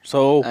 we are.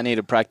 So I need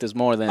to practice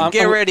more then. I'm-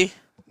 Get ready.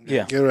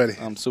 yeah. Get ready.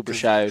 I'm super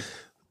shy.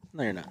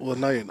 No, you're not. Well,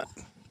 no, you're not.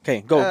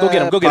 Okay, go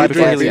get him. Go get him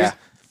before he podcast, leaves. yeah.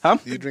 Huh?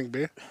 You drink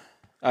beer?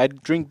 I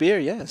drink beer,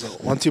 yes. So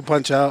once you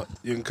punch out,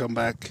 you can come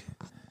back.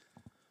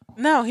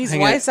 No, he's Hang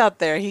wise out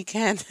there. He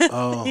can't.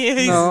 Oh.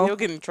 He'll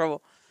get in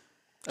trouble.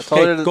 I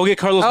told her Okay, to, go get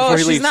Carlos Oh, before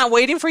he she's leaves. not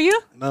waiting for you?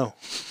 No.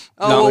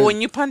 Oh, No. well,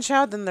 when you punch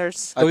out, then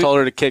there's. I told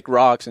her to kick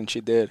rocks, and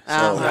she did. So.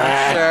 Oh,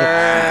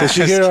 sure. Does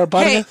she hear our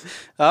Hey. podcast?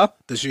 Huh?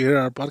 Does she hear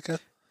our podcast?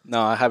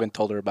 No, I haven't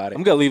told her about it.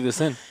 I'm gonna leave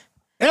this in.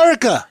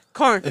 Erica!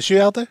 Corn. Is she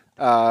out there?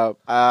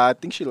 I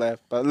think she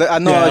left, but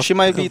no, Yeah. she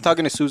might be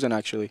talking to Susan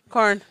actually.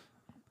 Corn.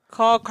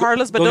 Call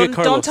Carlos, but go get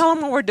don't Carlos. tell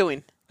him what we're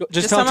doing.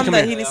 Just tell tell him him to that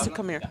come he here. needs to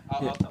come here.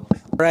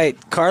 Right,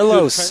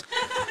 Carlos.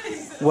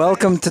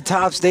 Welcome to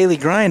Top's Daily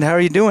Grind. How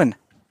are you doing?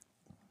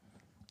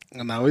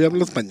 No, hoy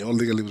hablo español,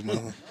 dígale, pues,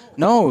 mano.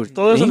 No,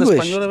 Todo eso en English.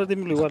 español, a ver,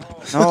 dímelo igual.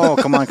 No,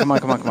 come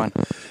on.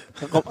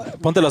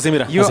 Póntelo así,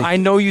 mira. You, así. I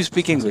know you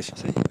speak English.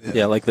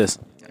 Yeah, like this.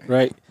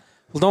 Right.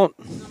 Well, don't.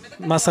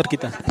 Más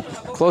cerquita.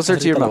 Closer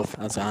to your Cerquita, mouth.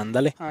 Así,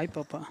 ándale. Ay,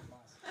 papá.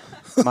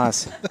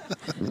 Más.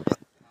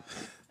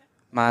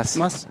 Más.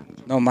 Más.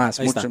 No, más.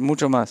 Ahí está.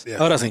 Mucho más. Yeah,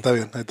 Ahora sí. Está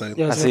bien, ahí está bien.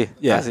 Ya Así. sé.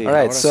 Yeah. Así. All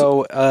right.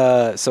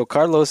 So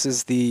Carlos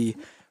is the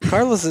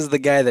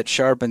guy that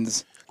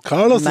sharpens.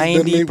 Carlos has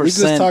been me. We just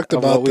 90% talked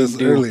of what about we this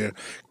do. earlier.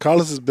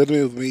 Carlos has been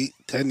with me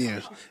 10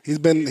 years. He's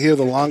been here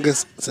the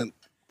longest since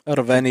Out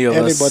of any of us.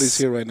 anybody's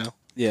here right now.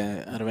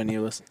 Yeah, out of any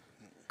of us.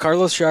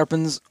 Carlos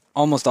sharpens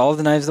almost all of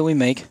the knives that we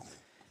make.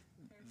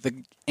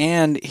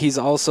 And he's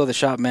also the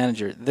shop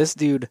manager. This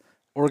dude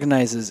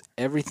organizes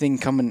everything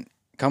coming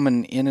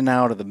in and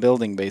out of the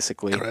building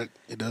basically Correct.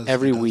 He does.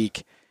 every He does.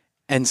 week,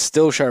 and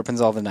still sharpens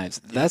all the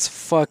knives. That's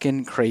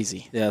fucking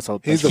crazy. Yeah, that's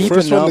all. He's the Keeping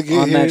first one to up get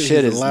on here. that He's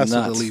shit the is last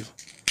one nuts. to leave.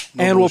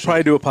 No And we'll bullshit.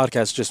 probably do a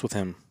podcast just with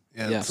him.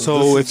 Yeah.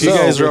 So if you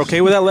guys are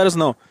okay with that, let us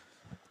know.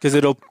 Because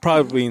it'll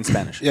probably be in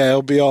Spanish. Yeah,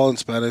 it'll be all in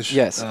Spanish.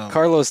 Yes, Um,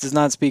 Carlos does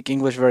not speak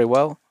English very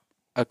well,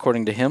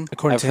 according to him.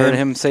 According I've to heard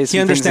him say some he things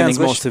in understands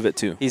English. most of it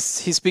too. He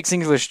speaks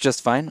English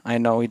just fine. I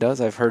know he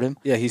does. I've heard him.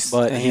 Yeah,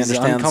 But he he's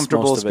understands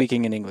uncomfortable most of it.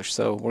 speaking in English,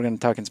 so we're going to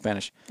talk in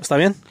Spanish. ¿Está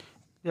bien?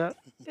 Ya.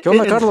 ¿Qué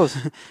onda, Carlos?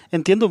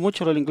 Entiendo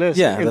mucho el inglés.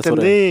 Yeah, that's what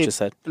I Entendí just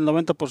said. el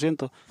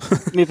 90%.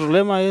 Mi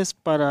problema es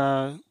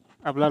para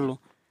hablarlo.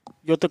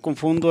 Yo te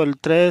confundo el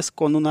 3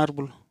 con un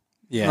árbol.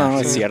 Yeah. No, no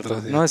es sí, cierto.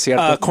 sí. No es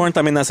cierto. Ah, Corn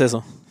también hace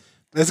eso.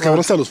 Ese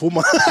cabrón se los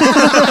fuma.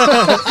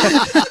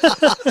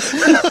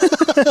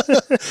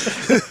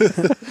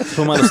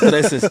 Fuma los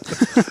 13.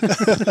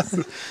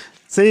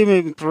 Sí,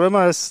 mi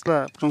problema es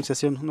la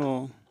pronunciación.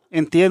 No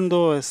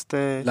entiendo,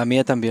 La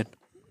mía también.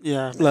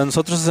 ya.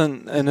 Nosotros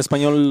en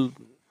español,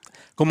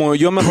 como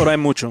yo mejoré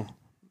mucho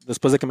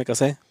después de que me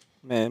casé,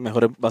 me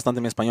mejoré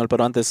bastante mi español,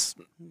 pero antes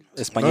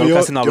español No, yo-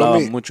 casi no yo hablaba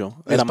mi mucho.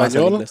 Era más el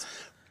español, inglés.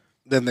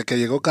 Desde que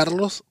llegó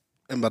Carlos,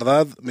 en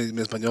verdad,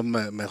 mi español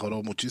me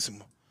mejoró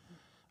muchísimo.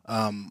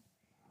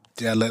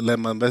 Ya le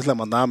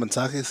mandaba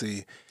mensajes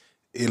y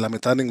la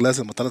mitad en inglés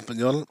y la mitad en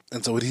español.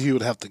 And so he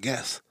would have to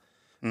guess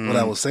what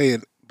I was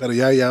saying. Pero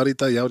ya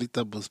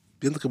ahorita, pues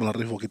pienso que me la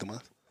rifo un poquito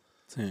más.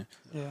 Sí.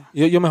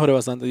 ya. Yo mejoré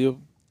bastante. Yo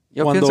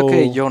Pienso cuando-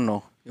 que yo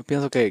no. Yo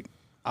pienso que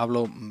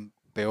hablo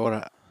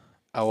peor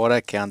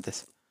ahora que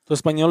antes. Tu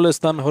español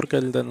está mejor que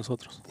el de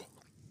nosotros.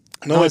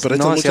 No, No, güey, es- pero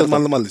no, echas es muchas cierto.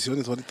 más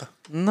maldiciones ahorita.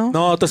 No.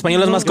 No, tu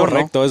español es más yo no.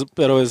 correcto,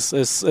 pero es...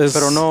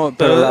 Pero no,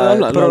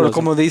 pero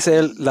como dice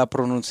él, la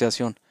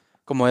pronunciación.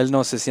 Como él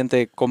no se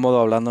siente cómodo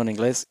hablando en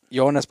inglés,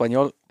 yo en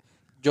español,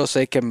 yo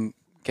sé que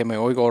me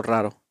oigo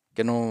raro,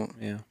 que no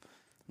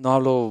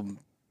hablo.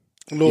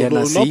 Bien No,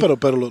 así. pero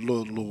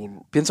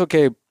Pienso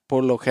que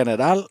por lo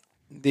general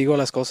digo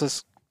las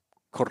cosas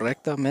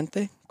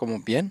correctamente, como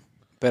bien,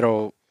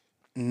 pero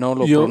no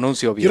lo Yo-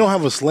 pronuncio You bien. don't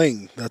have a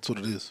slang. That's what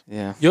it is.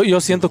 Yeah.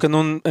 Yo siento que en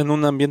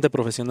un ambiente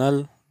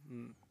profesional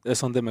es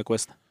donde me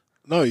cuesta.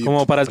 No,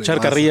 Como para echar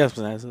más. carrillas,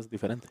 pues eso es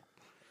diferente.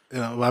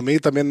 A mí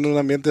también en un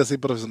ambiente así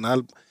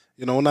profesional.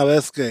 Una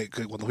vez que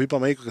cuando fui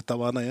para México, que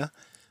estaba Ana allá,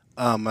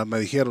 me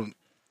dijeron,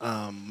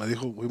 me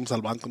dijo, fuimos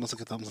al banco, no sé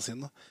qué estábamos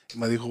haciendo, y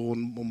me dijo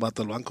un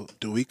vato del banco,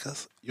 ¿te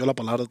ubicas? Yo la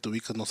palabra te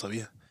ubicas no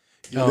sabía.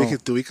 Yo Oh. dije,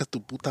 te ubicas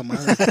tu puta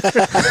madre.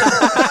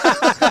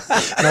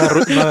 No haga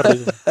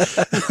ruido.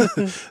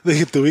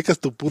 Dije, te ubicas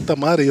tu puta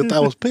madre. Yo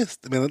estaba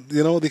pissed.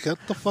 Dije, what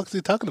the fuck is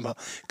he talking about?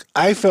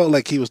 I felt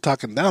like he was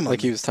talking down on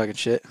Like me. he was talking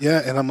shit.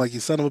 Yeah, and I'm like,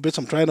 you son of a bitch,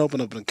 I'm trying to open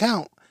up an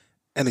account,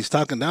 and he's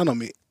talking down on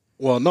me.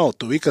 Well, no,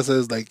 tu ubicas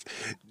is like,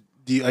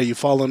 are you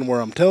following where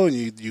I'm telling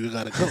you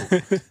gotta go?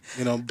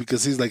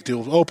 Because he's like,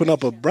 to open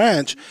up a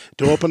branch,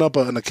 to open up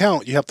an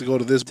account, you have to go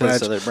to this To this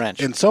branch, other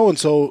branch. and so,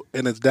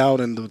 and it's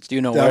down in the. Do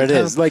you know where it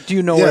downtown. is? Like, do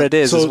you know where it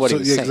is? So, Is what he so,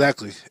 was yeah, saying.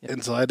 exactly.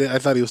 And so I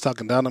thought he was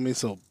talking down on me,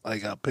 so I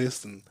got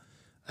pissed and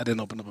I didn't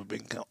open up a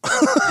big account.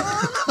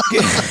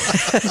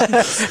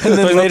 And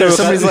then later,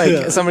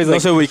 Yeah. somebody's No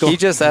like, se ubicó. he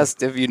just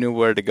asked if you knew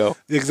where to go,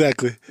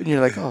 Exactly. and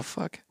you're like, oh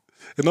fuck.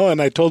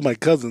 And I told my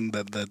cousin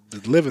that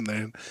is living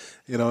there,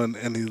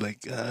 and he's like,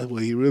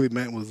 what he really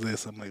meant was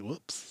this. I'm like,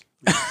 whoops.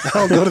 I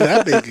don't go to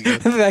that big again.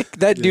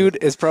 that dude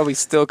is probably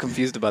still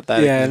confused about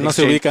that. Yeah, no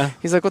se exchange. ubica.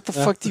 He's like, what the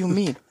fuck do you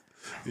mean?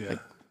 Yeah.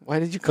 Why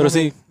did you call Pero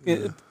sí,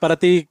 para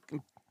ti,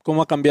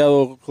 ¿cómo ha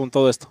cambiado con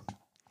todo esto?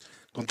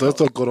 Con todo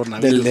esto del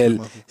coronavirus. del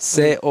hermano.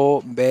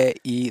 COVID? Me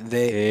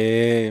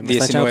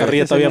está echando 19.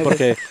 carrilla todavía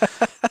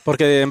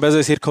porque en vez de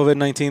decir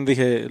COVID-19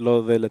 dije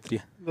lo de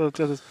letría.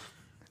 Entonces,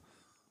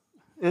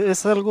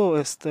 es algo,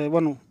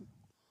 bueno,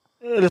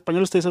 el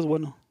español ustedes es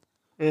bueno,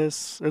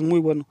 es muy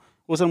bueno.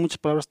 Usan muchas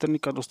palabras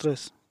técnicas los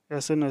tres.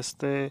 Hacen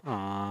Gracias.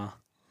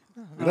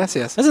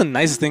 That's the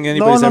nicest thing No,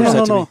 anybody's no, ever no, said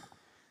no, to no. me.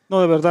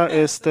 No, de verdad,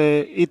 y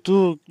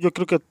yo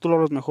creo que tú lo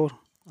hablas mejor.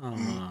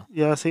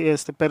 Ya sí,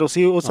 pero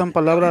sí usan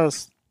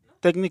palabras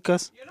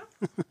técnicas.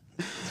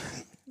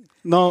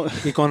 No,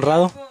 ¿Y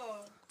Conrado?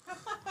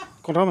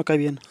 Conrado me cae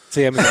bien.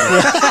 Sí, a mí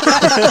también.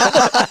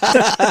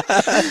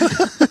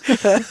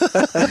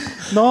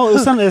 No,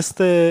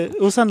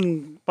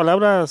 usan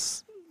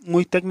palabras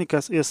muy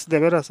técnicas, y es de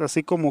veras,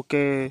 así como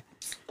que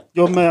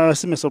a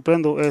veces me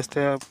sorprendo,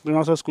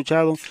 primero he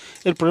escuchado.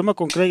 El problema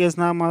con Craig es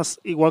nada más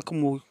igual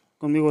como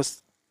conmigo,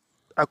 es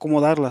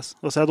acomodarlas,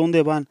 o sea,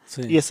 dónde van.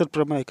 Sí. Y ese es el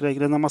problema de Craig,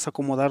 es nada más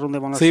acomodar dónde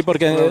van las Sí,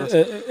 porque palabras.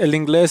 el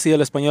inglés y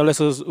el español,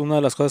 eso es una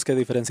de las cosas que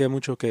diferencia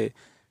mucho, que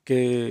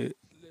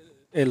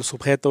el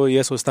sujeto y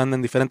eso están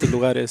en diferentes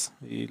lugares.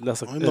 Y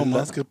Ay, no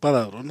más, qué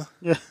palabrona.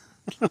 Ya.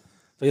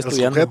 Estoy El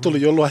estudiando. sujeto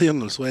yo lo hallo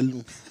en el suelo.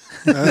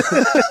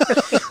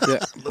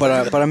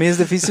 Para mí es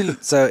difícil, o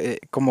sea,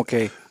 como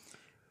que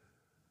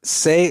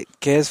sé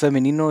que es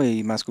femenino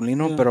y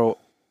masculino, Yeah. pero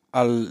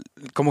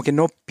como que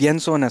no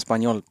pienso en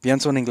español,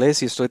 pienso en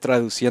inglés y estoy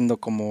traduciendo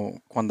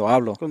como cuando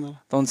hablo.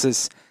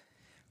 Entonces,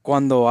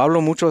 cuando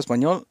hablo mucho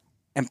español,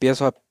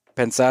 empiezo a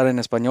pensar en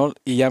español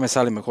y ya me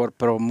sale mejor,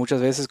 pero muchas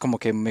veces como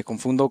que me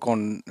confundo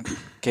con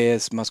qué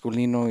es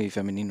masculino y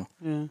femenino.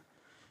 Yeah.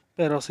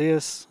 Pero sí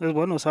es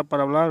bueno, o sea,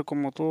 para hablar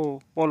como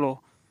tú,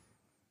 Polo,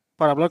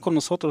 para hablar con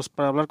nosotros,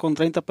 para hablar con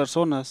 30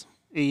 personas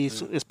y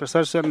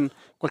expresarse en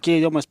cualquier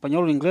idioma,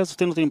 español o inglés,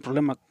 ustedes no tienen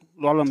problema,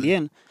 lo hablan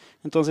bien.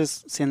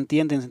 Entonces se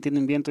entienden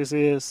bien,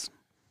 entonces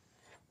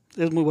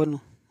es muy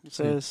bueno, o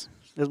sea, es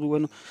muy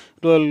bueno.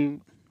 Lo del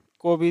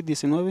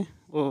COVID-19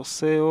 o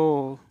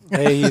CO...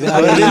 Ey,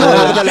 Ahora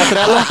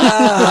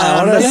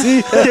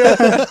sí.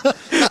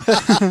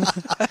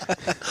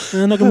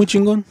 Anda que muy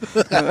chingón.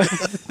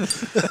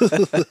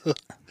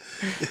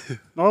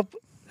 No,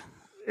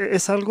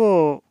 es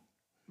algo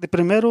de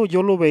primero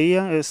yo lo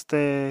veía,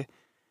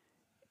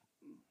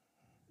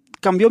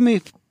 cambió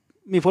mi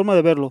forma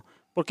de verlo,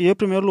 porque yo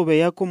primero lo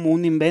veía como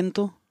un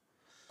invento,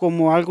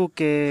 como algo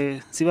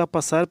que sí va a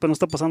pasar, pero no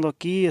está pasando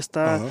aquí,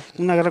 está Ajá.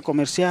 una guerra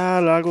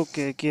comercial, algo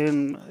que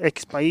quieren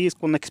X país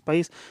con X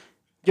país.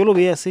 Yo lo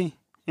veía así.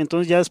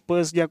 Entonces ya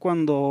después, ya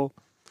cuando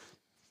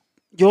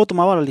yo lo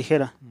tomaba a la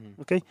ligera,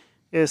 ¿ok?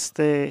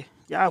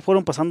 Ya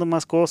fueron pasando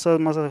más cosas,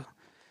 más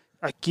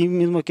aquí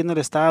mismo, aquí en el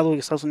estado y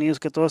Estados Unidos,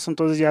 que todo eso,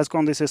 entonces ya es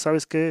cuando dices,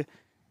 ¿sabes qué?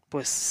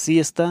 Pues sí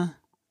está,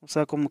 o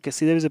sea, como que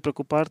sí debes de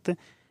preocuparte,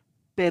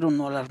 pero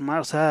no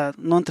alarmar, o sea,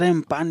 no entrar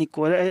en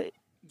pánico.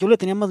 Yo le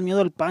tenía más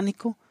miedo al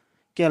pánico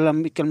que al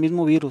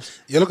mismo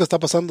virus. Y es lo que está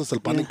pasando, es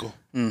el pánico.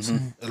 Ujú.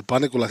 El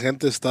pánico, la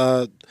gente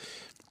está,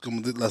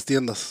 como las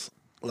tiendas,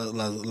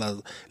 las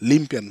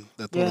limpian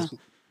de todas. Yeah.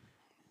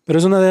 Pero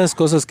es una de las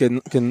cosas que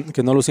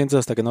no lo sientes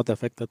hasta que no te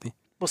afecta a ti.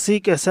 Pues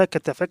sí, que sea que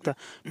te afecta,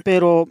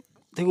 pero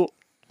digo,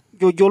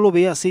 yo lo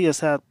veía así, o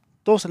sea,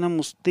 todos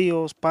tenemos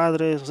tíos,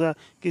 padres, o sea,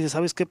 que dices,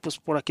 ¿sabes qué? Pues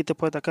por aquí te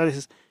puede atacar,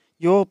 dices,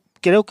 yo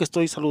creo que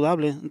estoy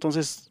saludable,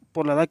 entonces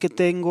por la edad que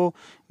tengo,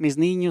 mis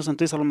niños,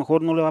 entonces a lo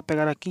mejor no le va a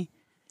pegar aquí.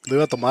 Yo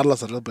iba a tomar la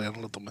cerveza, pero ya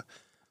no la tomé.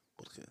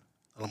 Porque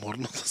a lo mejor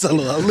no está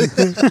saludable.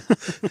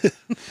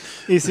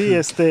 Y sí,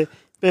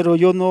 pero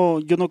yo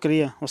no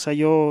creía, o sea,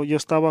 yo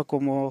estaba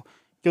como,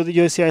 yo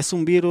decía, es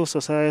un virus,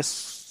 o sea,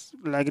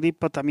 la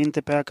gripa también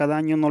te pega cada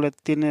año, no le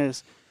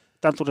tienes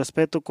tanto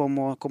respeto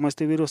como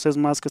este virus es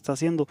más que está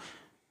haciendo.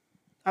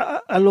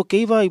 A lo que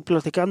iba y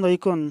platicando ahí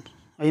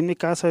en mi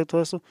casa y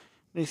todo eso,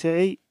 dice,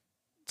 hey,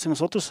 si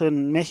nosotros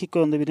en México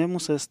donde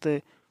vinimos,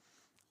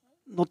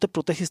 no te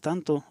proteges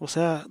tanto, o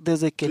sea,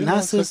 desde que Sí, no,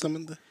 naces,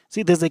 exactamente.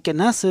 sí, desde que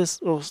naces,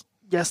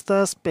 ya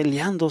estás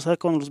peleando, o sea,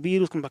 con los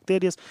virus, con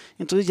bacterias,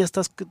 entonces ya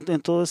estás en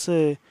todo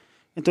ese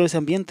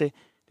ambiente.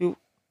 Digo,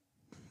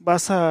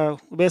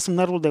 ves un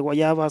árbol de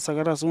guayabas,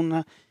 agarras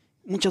una,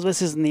 muchas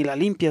veces ni la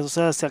limpias, o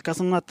sea, si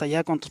acaso una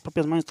talla con tus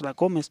propias manos te la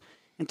comes.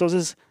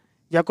 Entonces,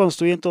 ya cuando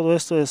estoy en todo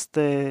esto,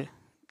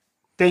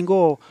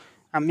 tengo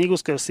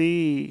amigos que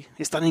sí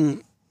están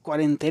en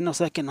cuarentena, o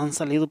sea, que no han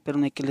salido, pero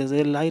ni que les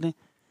dé el aire.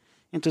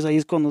 Entonces ahí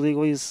es cuando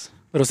digo,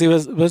 Pero sí,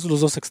 ves los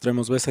dos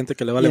extremos. Ves gente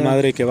que le vale Yeah.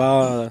 madre y que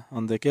va a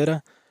donde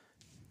quiera.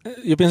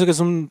 Yo pienso que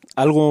es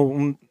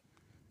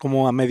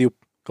como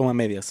a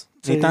medias.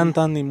 Ni Sí.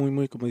 tan, ni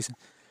muy, como dicen.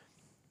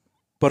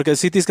 Porque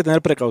sí tienes que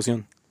tener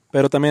precaución.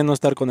 Pero también no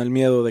estar con el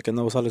miedo de que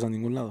no sales a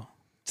ningún lado.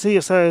 sí,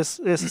 o sea,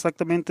 es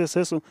exactamente es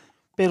eso.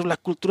 Pero la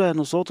cultura de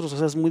nosotros, o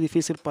sea, es muy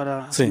difícil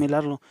para Sí.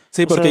 asimilarlo.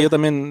 Sí, O porque sea- yo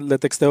también le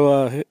texteo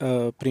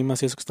a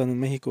primas y eso que están en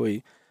México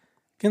y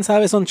quién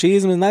sabe, son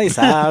chismes, nadie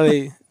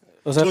sabe.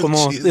 O sea, Son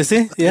como chismes.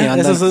 sí, Y ya,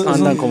 andan, eso es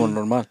andan un- como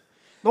normal.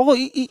 Luego,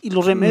 y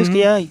los remedios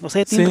que hay, o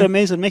sea, tienen Sí.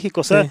 remedios en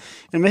México, o sea, Sí.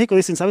 en México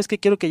dicen, ¿sabes qué?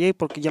 Quiero que llegue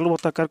porque ya lo voy a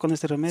atacar con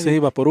este remedio. Sí,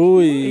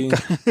 vaporú y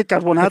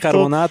Carbonato,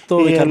 carbonato,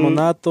 y el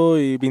bicarbonato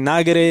y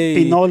vinagre.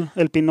 pinol,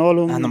 el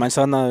pinol. Ah, nomás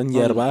se van a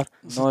hierbar.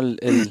 No,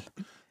 el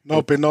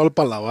No, pinol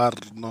para lavar,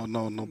 no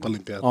para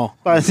limpiar. Oh,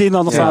 Sí,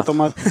 no se Ya. van a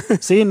tomar.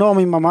 Sí, no,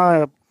 mi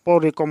mamá,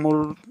 pobre,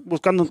 como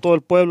buscando en todo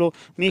el pueblo,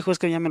 mi hijo es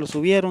que ya me lo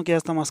subieron, que ya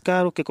está más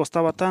caro, que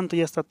costaba tanto,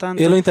 ya está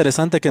tanto. y es lo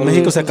interesante que en Oye,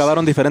 México se pues,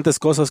 acabaron diferentes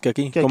cosas que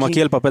aquí. que Como aquí.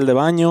 aquí el papel de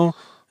baño,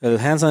 el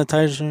hand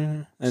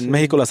sanitizer. En Sí.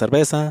 México la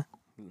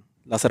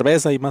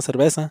cerveza y más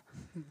cerveza.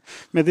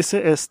 Me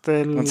dice,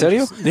 ¿En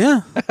serio?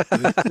 Ya.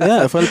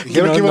 Ya, fue el-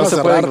 Dijeron no- que iban no a se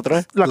puede cerrar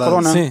encontrar. la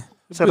corona. Sí.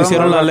 Cerraron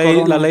Hicieron la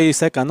corona. ley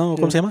seca, ¿no?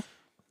 ¿Cómo Sí. se llama?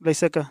 Ley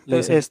seca.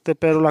 Ley seca.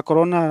 Pero la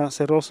corona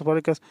cerró sus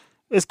fábricas.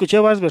 Escuché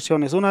varias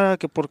versiones. Una era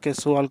que porque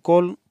su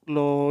alcohol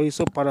lo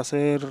hizo para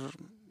hacer,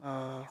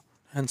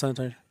 Hand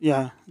sanitizer.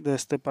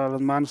 para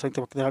las manos,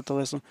 antibacterial,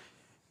 todo eso.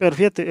 Pero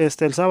fíjate,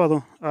 el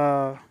sábado,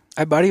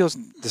 hay varios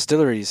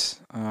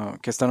distilleries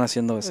que están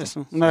haciendo esto.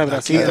 eso, una de Aquí,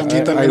 Brasil aquí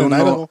también. también hay en uno-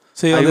 Idaho.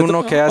 Sí, hay donde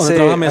uno tra- que donde hace,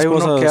 trabaja mi hay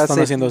esposa uno que están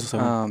hace haciendo eso,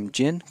 según.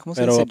 gin. ¿Cómo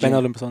se Pero dice apenas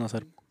gin? lo empezaron a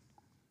hacer.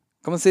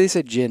 ¿Cómo se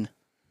dice gin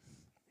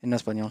en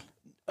español?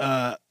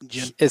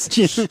 Gin. Es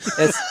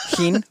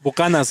gin.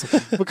 Bucanas.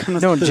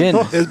 No, gin.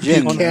 Es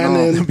Gin.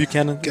 Buchanan. No.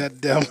 Buchanan. God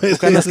damn it.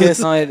 Bucanas, ¿qué es?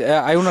 No,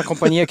 hay una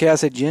compañía que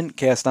hace gin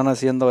que están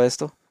haciendo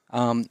esto.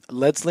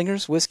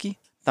 Leadslingers Whiskey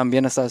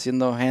también está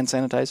haciendo hand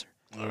sanitizer.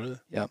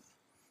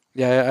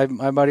 Ya hay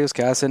varios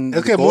que hacen.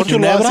 Es que licor. muchos lo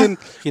 ¿Ginebra? hacen,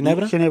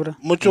 Ginebra. Ginebra.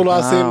 muchos lo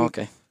hacen Ah, ok.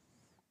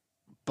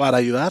 para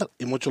ayudar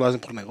y muchos lo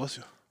hacen por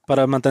negocio.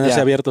 Para mantenerse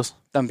Ya. abiertos.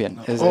 También.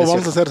 es Vamos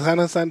cierto. a hacer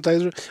hand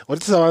sanitizer.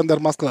 Ahorita se va a vender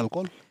más con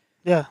alcohol.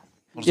 Ya.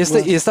 por Y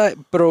supuesto. está,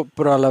 pero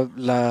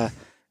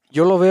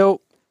yo lo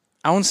veo,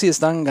 aun si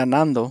están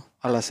ganando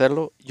al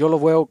hacerlo, yo lo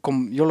veo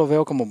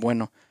como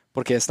bueno,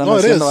 porque están No,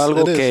 it haciendo is,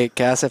 algo it is.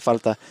 que hace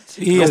falta.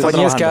 Y está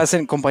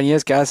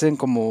Compañías que hacen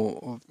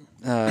como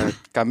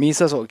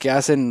camisas o que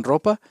hacen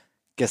ropa,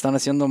 que están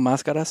haciendo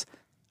máscaras,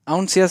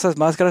 aun si esas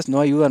máscaras no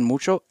ayudan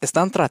mucho,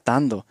 están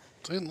tratando,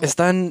 Sí, ¿no?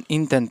 están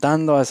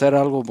intentando hacer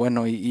algo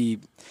bueno y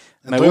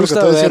me Entonces, lo que gusta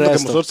estoy ver diciendo que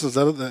esto.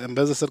 nosotros en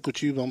vez de hacer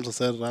cuchillos vamos a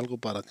hacer algo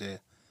para que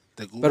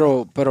te cubra.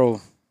 Pero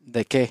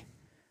 ¿de qué?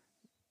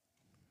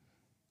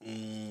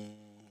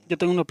 Yo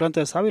tengo una planta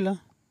de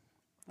sábila.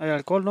 Hay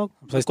alcohol, ¿no?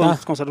 Pues ahí con,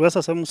 está. con cerveza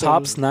hacemos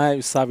Tops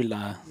Knives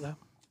Savila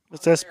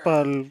Este es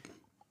para el...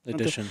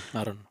 Edition. I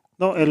don't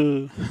know.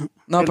 No,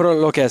 No, pero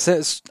lo que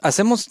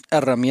hacemos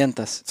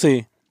herramientas.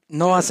 Sí.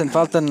 No hacen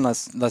falta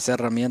las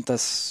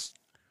herramientas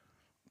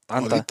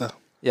tanta. Ahorita.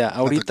 Ya,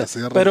 ahorita. Hasta que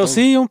cierren Pero todo.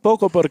 sí, un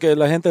poco, porque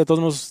la gente de todos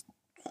modos,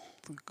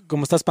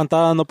 como está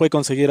espantada, no puede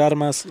conseguir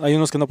armas. Hay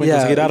unos que no pueden Ya.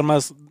 conseguir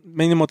armas.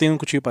 Mínimo tienen un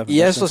cuchillo para Y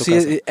defenderse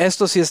en su casa.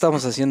 esto sí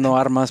estamos haciendo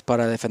armas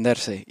para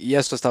defenderse. Y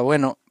esto está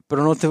bueno.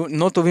 Pero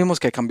no tuvimos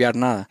que cambiar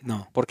nada.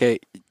 No. Porque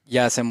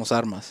ya hacemos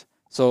armas.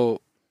 So,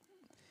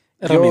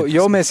 Herramientas.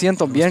 yo me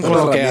siento bien con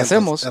Pero lo que herramientas,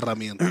 hacemos.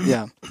 Herramientas.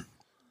 Ya.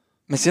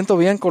 Me siento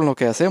bien con lo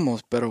que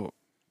hacemos, pero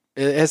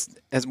es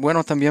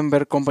bueno también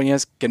ver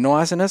compañías que no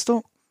hacen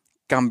esto,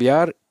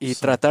 cambiar y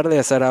tratar de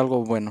hacer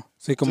algo bueno.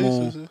 Sí, como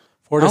Sí, sí, sí.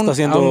 Ford está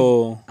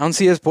haciendo... Aun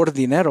si es por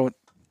dinero,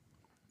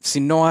 si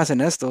no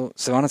hacen esto,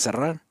 se van a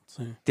cerrar.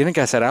 Sí. Tienen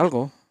que hacer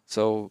algo.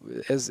 So,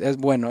 es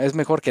bueno, es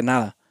mejor que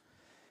nada.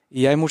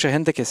 Y hay mucha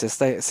gente que se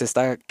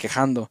está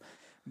quejando.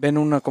 Ven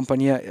una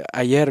compañía,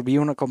 ayer vi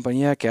una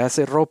compañía que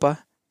hace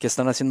ropa, que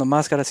están haciendo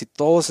máscaras y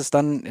todos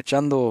están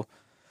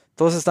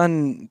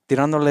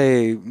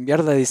tirándole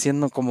mierda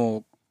diciendo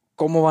como,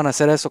 ¿cómo van a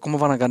hacer eso? ¿Cómo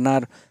van a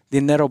ganar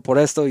dinero por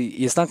esto?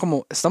 Y están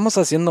como, estamos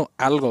haciendo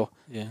algo.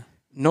 Yeah.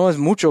 No es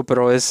mucho,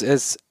 pero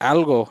es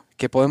algo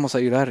que podemos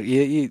ayudar.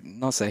 Y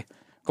no sé,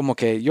 como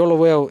que yo lo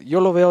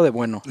veo de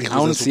bueno. Hijos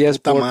Aún de su si es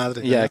puta por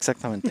madre, ya, ¿verdad?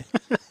 exactamente.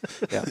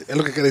 Ya. Es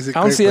lo que quiere decir.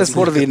 Aún Craig si es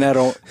Preston. por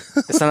dinero,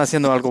 están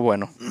haciendo algo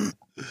bueno.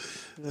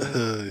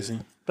 Ay,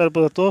 Pero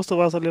pues de todo esto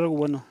va a salir algo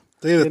bueno.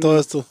 sí, de todo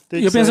esto.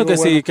 Tiene Yo ser pienso algo que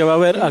sí, bueno. que va a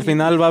haber, al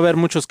final va a haber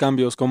muchos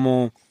cambios,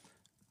 como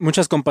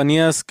muchas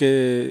compañías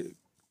que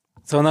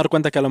se van a dar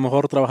cuenta que a lo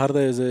mejor trabajar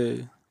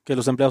desde, que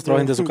los empleados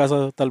trabajen de su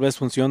casa tal vez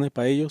funcione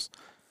para ellos.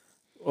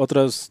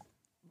 Otras,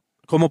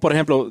 como por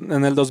ejemplo,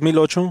 en el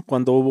 2008,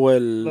 cuando hubo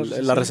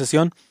la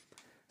recesión,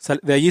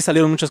 de allí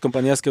salieron muchas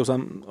compañías que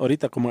usan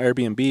ahorita, como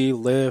Airbnb,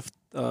 Lyft,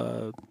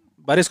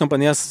 varias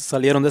compañías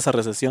salieron de esa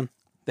recesión,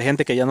 de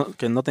gente que ya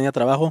que no tenía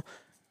trabajo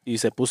y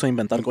se puso a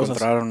inventar cosas.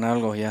 Encontraron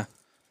algo, ya.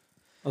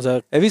 O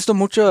sea, He visto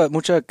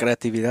mucha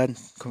creatividad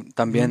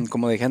también,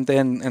 como de gente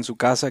en su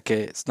casa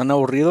que están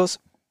aburridos,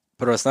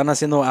 pero están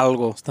haciendo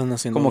algo. están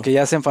haciendo... Como que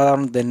ya se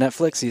enfadaron de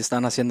Netflix y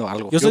están haciendo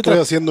algo. Yo Yo estoy estoy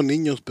haciendo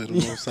niños, pero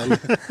no sale.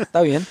 Está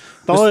bien.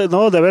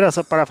 No, de veras,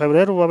 para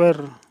febrero va a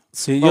haber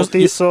Sí,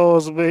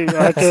 bautizos,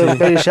 hay que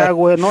baby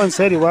shower, no, en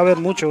serio, va a haber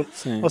mucho.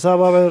 sí. O sea,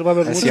 va a haber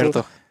Es mucho.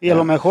 cierto. Y a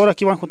lo mejor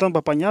aquí van juntando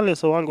para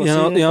pañales o algo Ya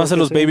así. no, ya van a ser porque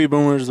los sí. baby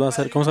boomers, va a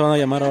ser, ¿cómo se van a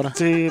llamar ahora?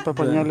 Sí, para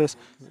pañales.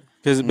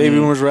 Que es baby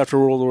boomers were after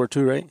World War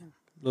II, right?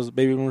 Los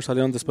baby boomers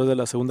salieron después de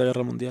la Segunda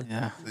Guerra Mundial.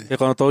 Ya. Que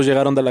cuando todos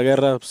llegaron de la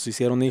guerra, pues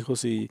hicieron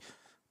hijos y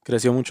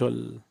creció mucho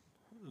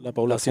la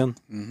población.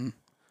 Ujú.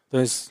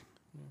 Entonces,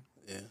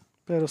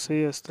 Pero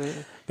sí,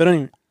 pero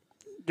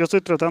yo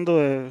estoy tratando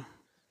de...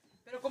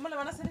 Pero ¿cómo le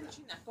van a hacer en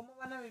China? ¿Cómo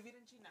van a vivir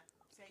en China?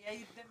 Si ahí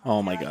hay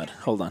oh my God,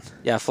 hold on.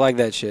 Yeah, flag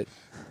that shit.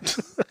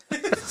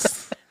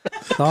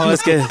 No,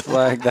 es que,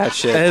 Flag that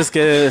shit.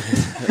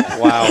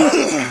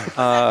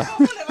 wow.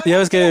 Ya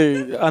ves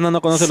que Ana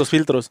no conoce los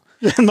filtros.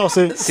 no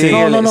sé.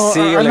 Síguele,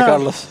 síguele, Ana,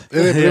 Carlos.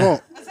 Primo,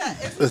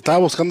 estaba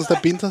buscando estas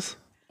pintas.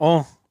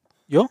 Oh,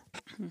 ¿yo?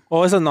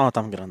 Oh, esas no,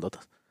 tan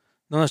grandotas.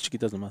 No, unas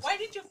chiquitas nomás. Why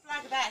did you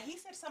flag that? He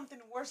said something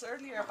worse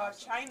earlier about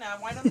China.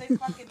 Why don't they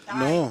fucking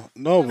die?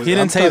 No. He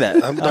didn't say that.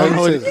 I don't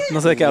know what- no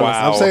sé de qué hablas.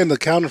 I'm saying the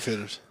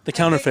counterfeiters. The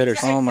counterfeiters.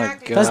 Oh my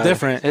Exactly. god. That's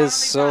different. It's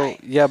so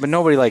yeah, but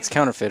nobody likes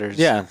counterfeiters.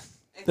 Yeah.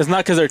 It's not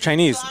because they're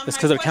Chinese. It's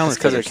because they're It's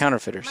because they're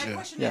counterfeiters. counterfeiters. My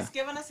question Yeah. is,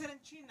 ¿qué van a hacer en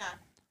China?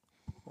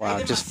 Wow,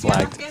 Hay just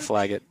demasiado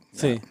flag it.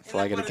 Sí. Yeah,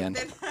 flag it again.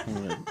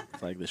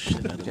 Like this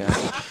shit out of Yeah.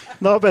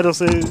 No, pero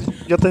sí,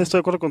 yo te estoy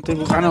de acuerdo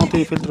contigo. Ana no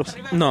tiene filtros.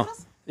 No,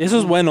 eso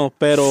es bueno,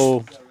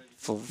 pero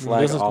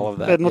Flag all of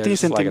that. Pero no Yeah, tiene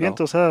just flag it all.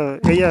 sentimientos. O sea,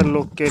 ella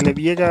lo que le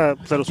llega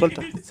se lo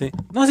suelta. sí.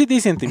 No, sí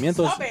tiene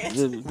sentimientos.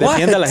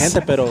 Defiende a la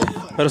gente, pero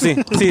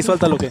sí,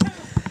 suelta lo que.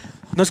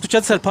 ¿No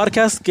escuchaste el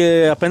podcast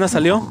que apenas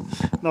salió?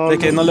 No, De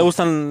que no le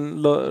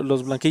gustan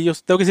los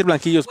blanquillos. Tengo que decir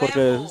blanquillos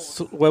porque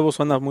huevo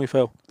suena muy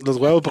feo. Los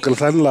huevos porque le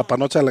salen la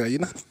panocha a la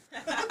gallina.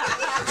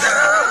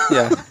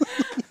 Yeah.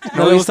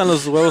 No le gustan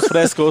los huevos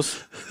frescos.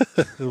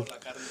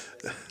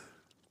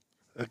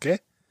 ¿Ok?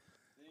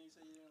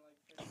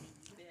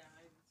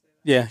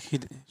 Yeah.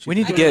 We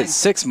need to get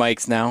 6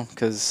 mics now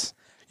because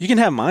You can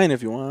have mine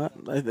if you want.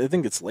 I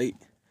think it's late.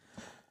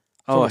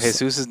 oh, Almost-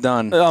 Jesus is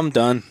done. I'm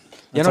done.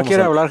 ¿Ya It's no almost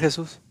quiere like- hablar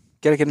Jesús?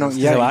 ¿Quiere que no? Que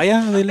se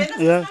vaya, dile.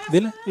 Ya.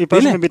 Dile. Y para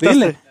eso me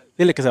invitaste.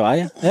 Dile que se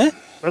vaya. ¿Eh?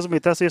 Por eso me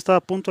invitaste. Yo estaba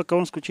a punto de acabar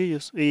unos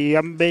cuchillos. Y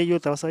ya bello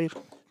te vas a ir.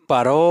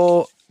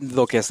 Paró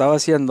lo que estaba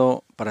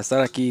haciendo para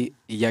estar aquí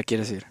y ya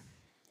quieres ir.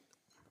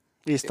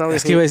 Y estaba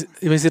Es que iba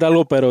a decir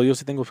algo, pero yo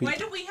sí tengo Why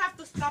filtro. do we have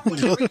to stop when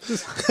you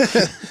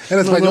En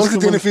español no es sí como-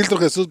 tiene filtro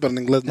Jesús, pero en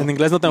inglés no. En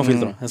inglés no tengo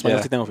filtro. En español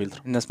yeah. sí tengo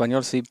filtro. En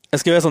español sí.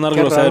 Es que iba a sonar Qué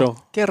grosero.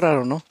 raro. Qué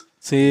raro, ¿no?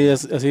 Sí,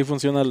 así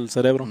funciona el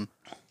cerebro.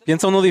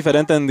 Piensa uno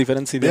diferente en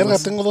diferentes Verga,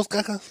 idiomas. tengo 2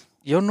 cajas.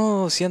 Yo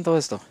no siento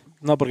esto.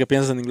 No, porque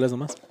piensas en inglés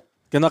nomás.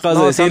 Que no acabas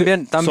No, de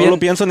decir. también- Solo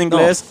pienso en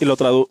inglés y lo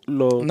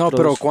No,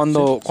 pero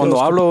cuando sí,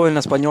 traduzco. hablo en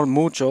español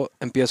mucho,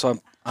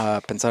 empiezo a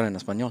pensar en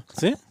español.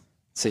 ¿Sí?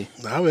 Sí.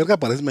 Ah, verga,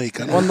 parece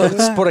mexicano. Cuando,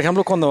 por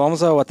ejemplo, cuando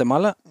vamos a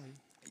Guatemala,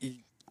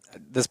 y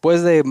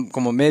después de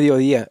como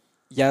mediodía,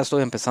 ya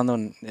estoy empezando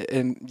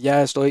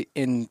ya estoy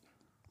en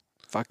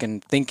fucking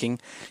thinking,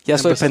 ya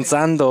estoy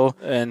pensando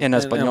en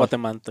español. En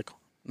guatemalteco.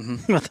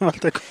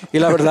 guatemalteco. Y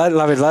la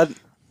verdad,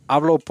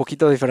 hablo un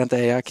poquito diferente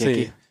allá que Sí.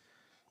 aquí.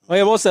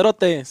 Oye, vos,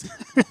 cerote.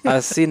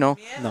 Así no.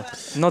 No.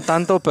 No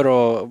tanto,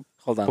 pero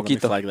Hold on,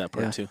 Poquito. let me flag that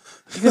part Yeah. too.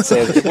 you can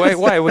say it.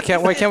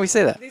 Why can't we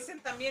say that? dicen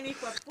también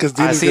hijo de puta? Because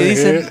Dina's Así gonna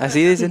dicen, hear it,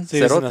 así dicen. Sí,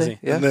 dicen Cerote. así.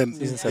 Yeah. and then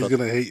Dicen he's cerote.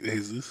 gonna hate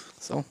Jesus.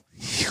 So,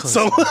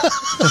 So,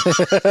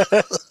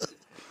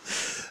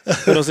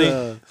 Pero sí.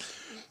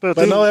 Pero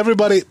but tú- no,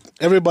 everybody,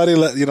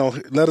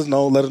 let us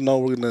know.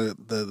 We're gonna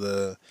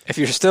the if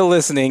you're still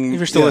listening, If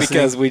you're still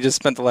because we just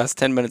spent the last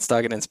 10 minutes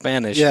talking in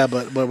Spanish. yeah,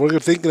 but we're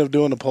thinking of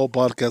doing a poll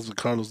podcast with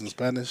Carlos in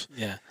Spanish.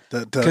 Yeah.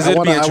 'Cause 'Cause I it'd be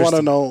want to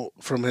interesting. know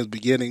from his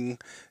beginning,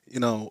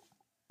 Yeah,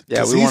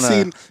 'cause we want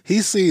to.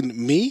 he's seen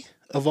me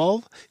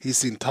evolve. He's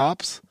seen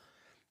Tops.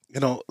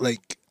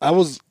 Like I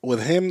was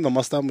with him,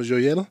 nomás estábamos yo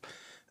y él,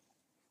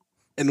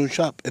 en un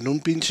shop, en un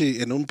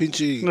pinche,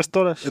 no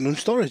storage. in un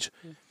storage.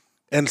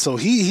 And so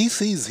he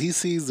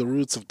sees the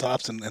roots of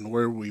Tops and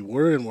where we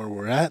were and where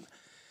we're at.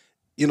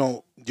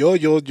 Yo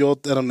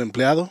era un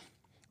empleado.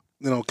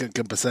 que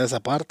empecé esa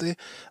parte.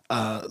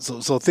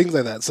 So things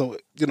like that. So,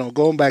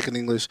 going back in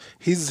English,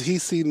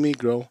 he's seen me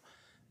grow,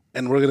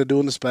 and we're gonna do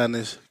it in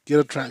Spanish.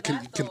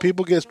 Can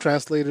people get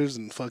translators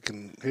and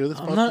fucking hear this?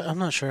 I'm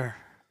not sure.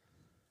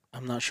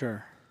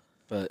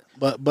 But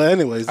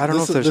anyways, I don't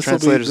know if there's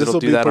translators that'll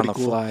do that on the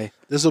fly.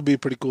 This will be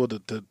pretty cool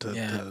to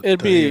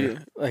it'd be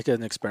like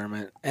an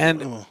experiment,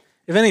 and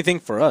if anything,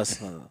 for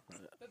us.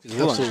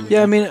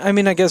 Yeah, I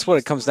mean, I guess what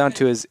it comes down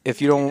to is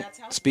if you don't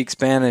speak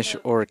Spanish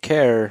or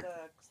care,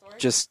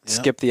 just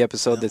skip the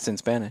episode that's in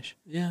Spanish.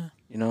 Yeah,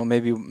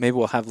 maybe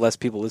we'll have less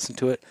people listen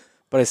to it,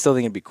 but I still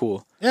think it'd be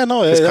cool. Yeah,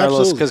 no,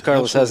 because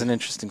Carlos has an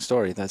interesting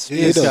story.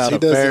 He's got a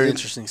very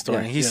interesting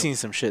story. He's seen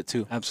some shit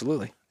too.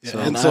 Absolutely. Yeah,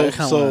 and I kind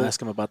of want to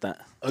ask him about that.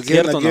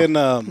 Again,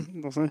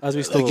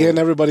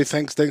 everybody,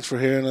 thanks for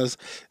hearing us.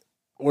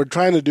 We're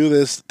trying to do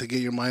this to get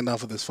your mind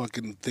off of this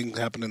fucking thing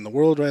happening in the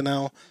world right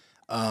now.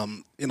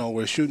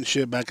 We're shooting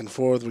shit back and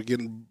forth. We're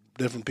getting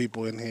different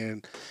people in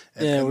here,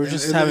 and we're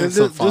just having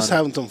some fun. Just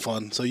having some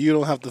fun. So you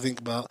don't have to think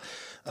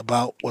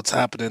about what's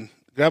happening.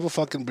 Grab a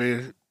fucking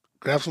beer,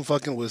 grab some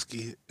fucking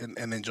whiskey, and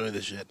enjoy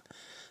this shit.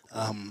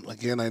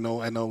 Again, I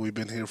know we've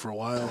been here for a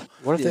while.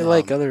 What if they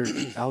like other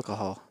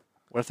alcohol?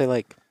 What if they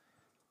like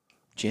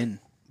gin?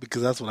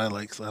 Because that's what I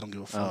like, so I don't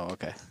give a fuck. Oh,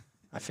 okay.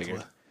 I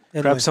figured.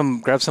 Grab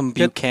some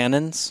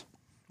Buchanan's.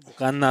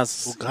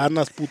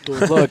 Bucanas, puto.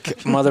 Look,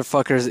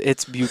 motherfuckers,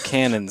 it's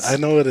Buchanan's. I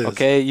know it is.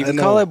 Okay, you can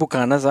call it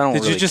Bucanas. I don't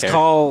Did really you just care.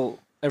 call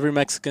every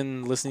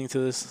Mexican listening to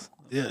this?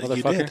 Yeah, motherfucker?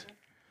 you did.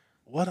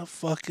 What a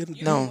fucking...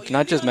 No,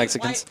 not just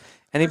Mexicans.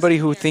 Anybody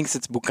who thinks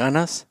it's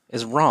Bucanas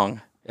is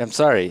wrong. I'm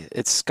sorry.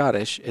 It's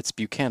Scottish. It's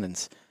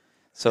Buchanan's.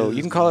 So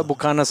you can call it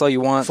Bucanas all you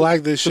want.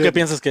 Flag this shit. ¿Qué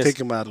piensas que es? Take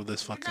him out of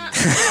this fucking...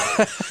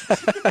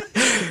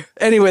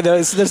 Anyway,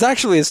 there's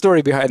actually a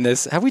story behind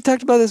this. Have we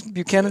talked about this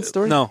Buchanan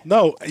story? No.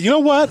 You know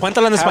what?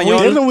 Cuéntala en Have español.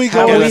 we? Didn't we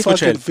go Have to we?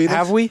 fucking Phoenix?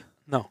 Have we?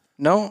 No.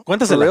 No?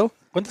 Cuéntasela. For real?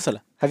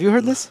 Cuéntasela. Have you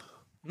heard this?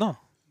 No.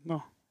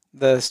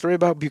 The story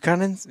about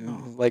Buchanan's?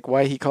 Like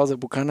why he calls it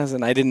Buchanan's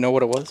and I didn't know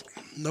what it was?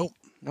 Nope.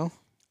 No?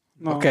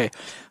 No. Okay.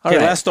 All Okay,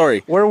 right. last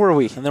story. Where were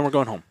we? And then we're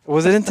going home.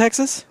 Was it in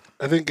Texas?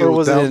 I think it Or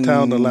was was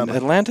downtown it in Atlanta.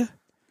 Atlanta?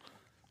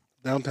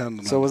 Downtown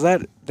Atlanta. So was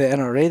that the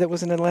NRA that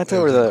was in Atlanta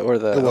or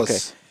the It was. okay.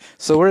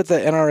 So we're at the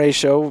NRA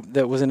show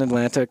that was in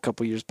Atlanta a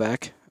couple years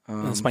back.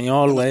 En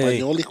español, güey.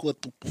 Español, hijo de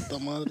tu puta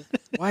madre.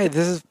 Why?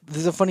 This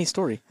is a funny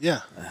story.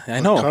 Yeah.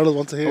 I know. Carlos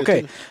wants to hear Okay.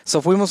 it too.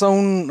 So fuimos a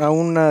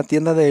una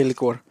tienda de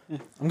licor. I'm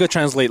going to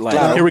translate live.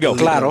 Claro, Here we go.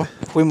 Claro.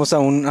 Fuimos a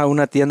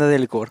una tienda de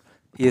licor.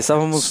 Y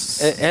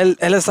estábamos, él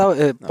estaba,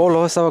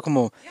 Polo estaba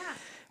como,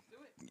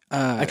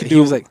 he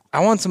was like, I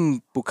want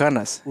some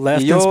bucanas.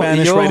 Left Y yo- in Spanish,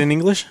 y yo- right in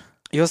English.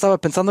 Yo estaba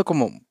pensando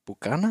como,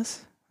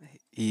 ¿bucanas?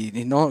 Y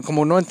no,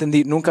 como no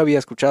entendí, nunca había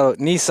escuchado,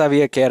 ni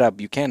sabía que era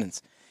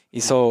Buchanan's.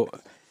 Y so,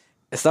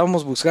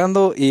 estábamos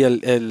buscando y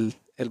el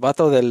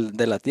vato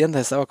de la tienda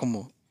estaba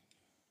como,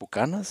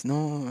 ¿bucanas?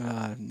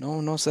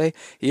 No sé.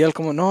 Y él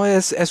como, no,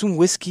 es un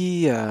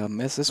whisky,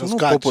 es uno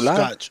popular.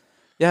 Scotch.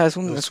 Ya, es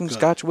un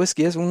Scotch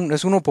whisky, es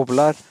uno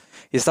popular.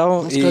 Y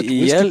estaba, No, y Scotch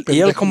whisky, él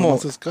pendejo, como,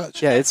 nomás es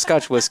Scotch. yeah, it's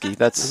Scotch whiskey. Is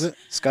That's it?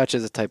 Scotch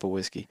is a type of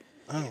whiskey.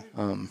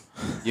 Oh.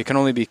 You can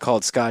only be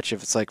called Scotch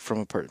if it's like from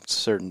a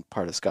certain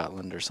part of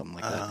Scotland or something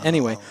like that.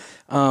 Anyway,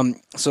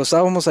 so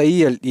estábamos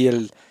ahí y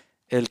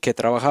el que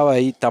trabajaba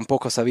ahí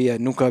tampoco sabía,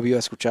 nunca había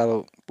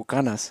escuchado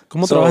Bucanas.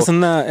 ¿Cómo So, trabajas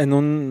en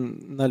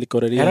una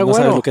licorería? Era no sabes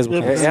güero. lo que es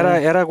Bucanas.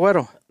 Era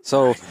güero.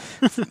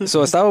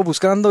 So estaba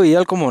buscando y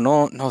él como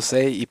no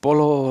sé, y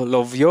Polo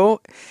lo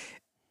vio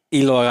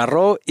y lo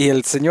agarró y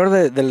el señor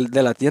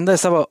de la tienda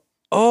estaba,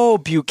 oh,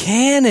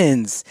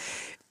 Buchanan's.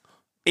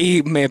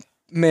 Y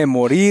me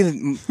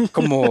morí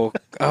como,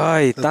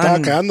 ay, Se estaba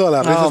cagando a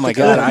la risa oh este my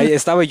God, cabrón. ay,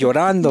 estaba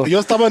llorando. Yo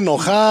estaba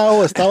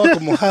enojado, estaba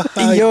como, jaja,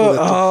 Y yo, hijo de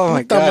tu oh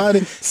my puta God.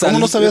 madre. ¿Cómo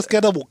no sabías que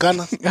era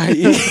Bucanas?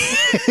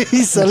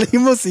 y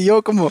salimos y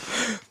yo como,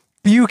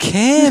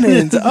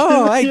 Buchanan's.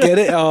 Oh, I get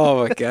it.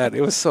 Oh my God,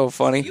 it was so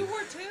funny. You were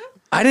too?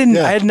 I didn't.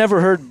 Yeah. I had never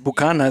heard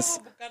Bucanas.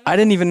 I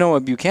didn't even know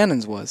what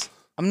Buchanan's was.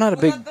 I'm not a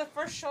Was big. that the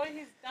first show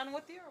he's done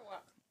with you or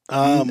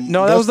what?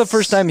 No, that was the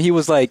first time he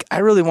was like, I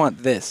really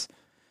want this.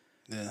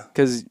 Yeah.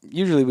 Because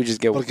usually we just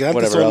get Porque antes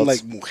whatever son else.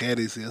 like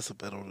mujeres y eso,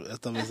 pero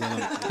esta vez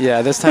era...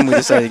 Yeah, this time we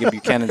decided to get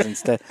Buchanan's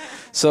instead.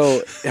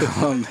 So,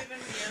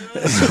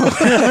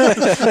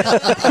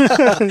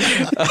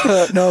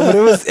 no,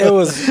 but it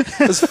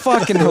was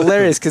fucking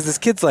hilarious because this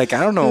kid's like,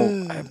 I don't know,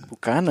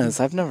 Bucanas,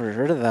 I've never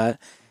heard of that.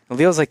 And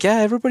Leo's like, yeah,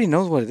 everybody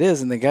knows what it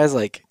is. And the guy's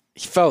like,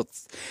 he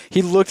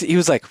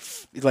was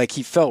like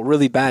he felt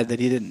really bad that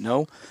he didn't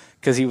know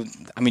because he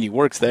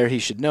works there, he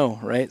should know,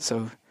 right?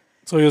 So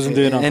he wasn't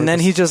doing it on and then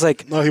purpose. he just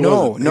like, No, he he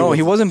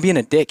wasn't. wasn't being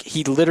a dick.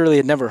 He literally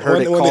had never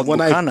heard it called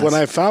Bucanas. When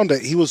I found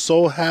it, he was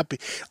so happy.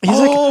 He's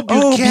like, oh,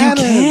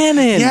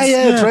 Buchanan's. Yeah,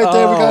 it's right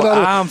there. We got it.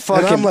 I'm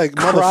fucking and I'm like,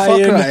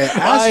 crying. motherfucker, I asked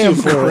I you am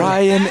for it.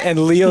 crying, and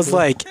Leo's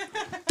like,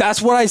 that's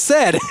what I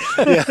said.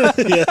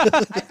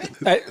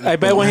 I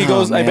bet when he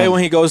goes, I man. bet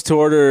when he goes to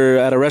order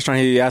at a restaurant,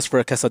 he asks for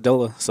a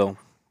quesadilla. So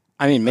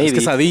I mean, maybe,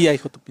 quesadilla,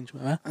 hijo de tu pinche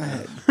madre.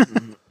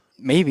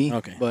 maybe.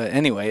 Okay. But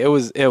anyway, it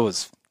was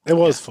It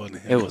was funny.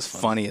 It was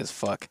funny as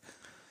fuck.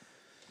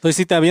 Entonces,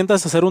 si te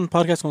avientas a hacer un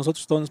podcast con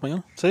nosotros todo en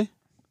español. Sí.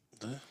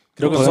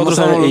 Creo que Podemos nosotros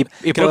hacer- somos.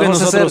 y creo que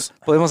nosotros.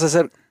 podemos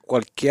hacer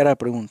cualquier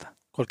pregunta.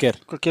 Cualquier.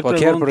 Cualquier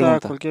Cualquier pregunta,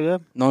 pregunta.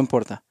 cualquier... No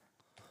importa.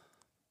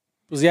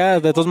 Pues ya,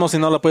 de todos modos, si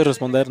no la puedes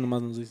responder,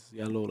 nomás nos dices,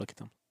 ya luego la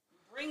quitamos.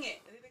 Bring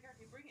it.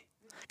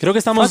 Creo que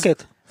estamos. Fuck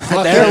it.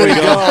 There we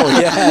go.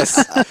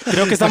 Yes.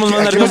 Creo que estamos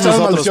más Aquí no nerviosos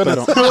están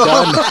nosotros, pero.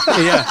 maldiciones.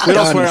 Done. Yeah, we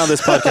don't swear on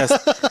this podcast.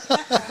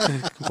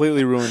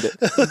 Completely ruined it.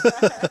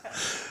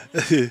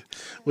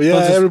 Well, yeah,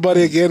 Entonces-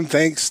 everybody again,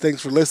 thanks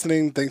for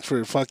listening. Thanks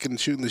for fucking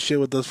shooting the shit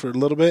with us for a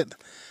little bit.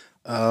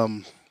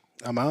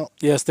 I'm out.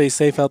 Yeah, stay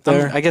safe out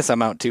there. I guess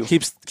I'm out too.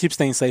 Keep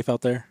staying safe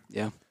out there.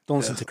 Yeah. Don't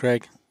listen to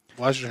Craig.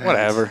 Wash your hands.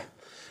 Whatever.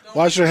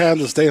 Wash your hands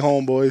and stay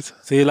home, boys.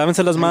 Sí,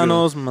 lávense las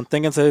manos,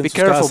 manténganse en Be sus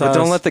careful, but casas.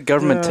 don't let the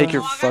government take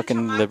your No hagan fucking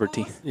chamacos.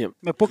 liberty.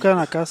 Me puedo quedar en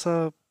la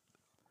casa.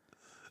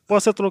 Puedo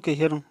hacer todo lo que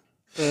dijeron,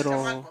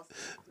 pero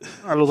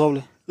a lo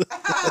doble.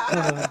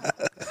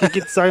 Aquí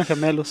salgan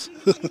gemelos.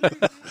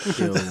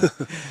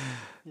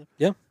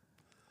 Yeah.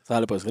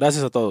 Sale pues.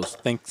 Gracias a todos.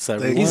 Thanks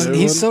everyone. Thanks.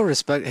 He's so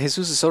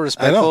Jesus is so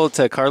respectful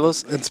to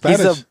Carlos. In He's Spanish.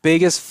 the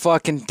biggest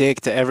fucking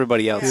dick to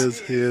everybody else.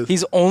 He is.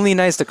 He's only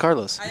nice to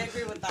Carlos. I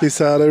agree with that. Peace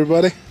out,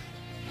 everybody.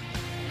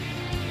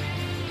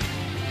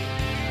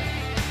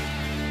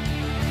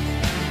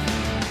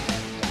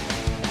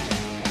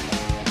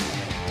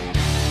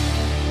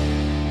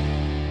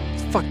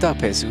 Fucked up,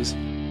 Jesus.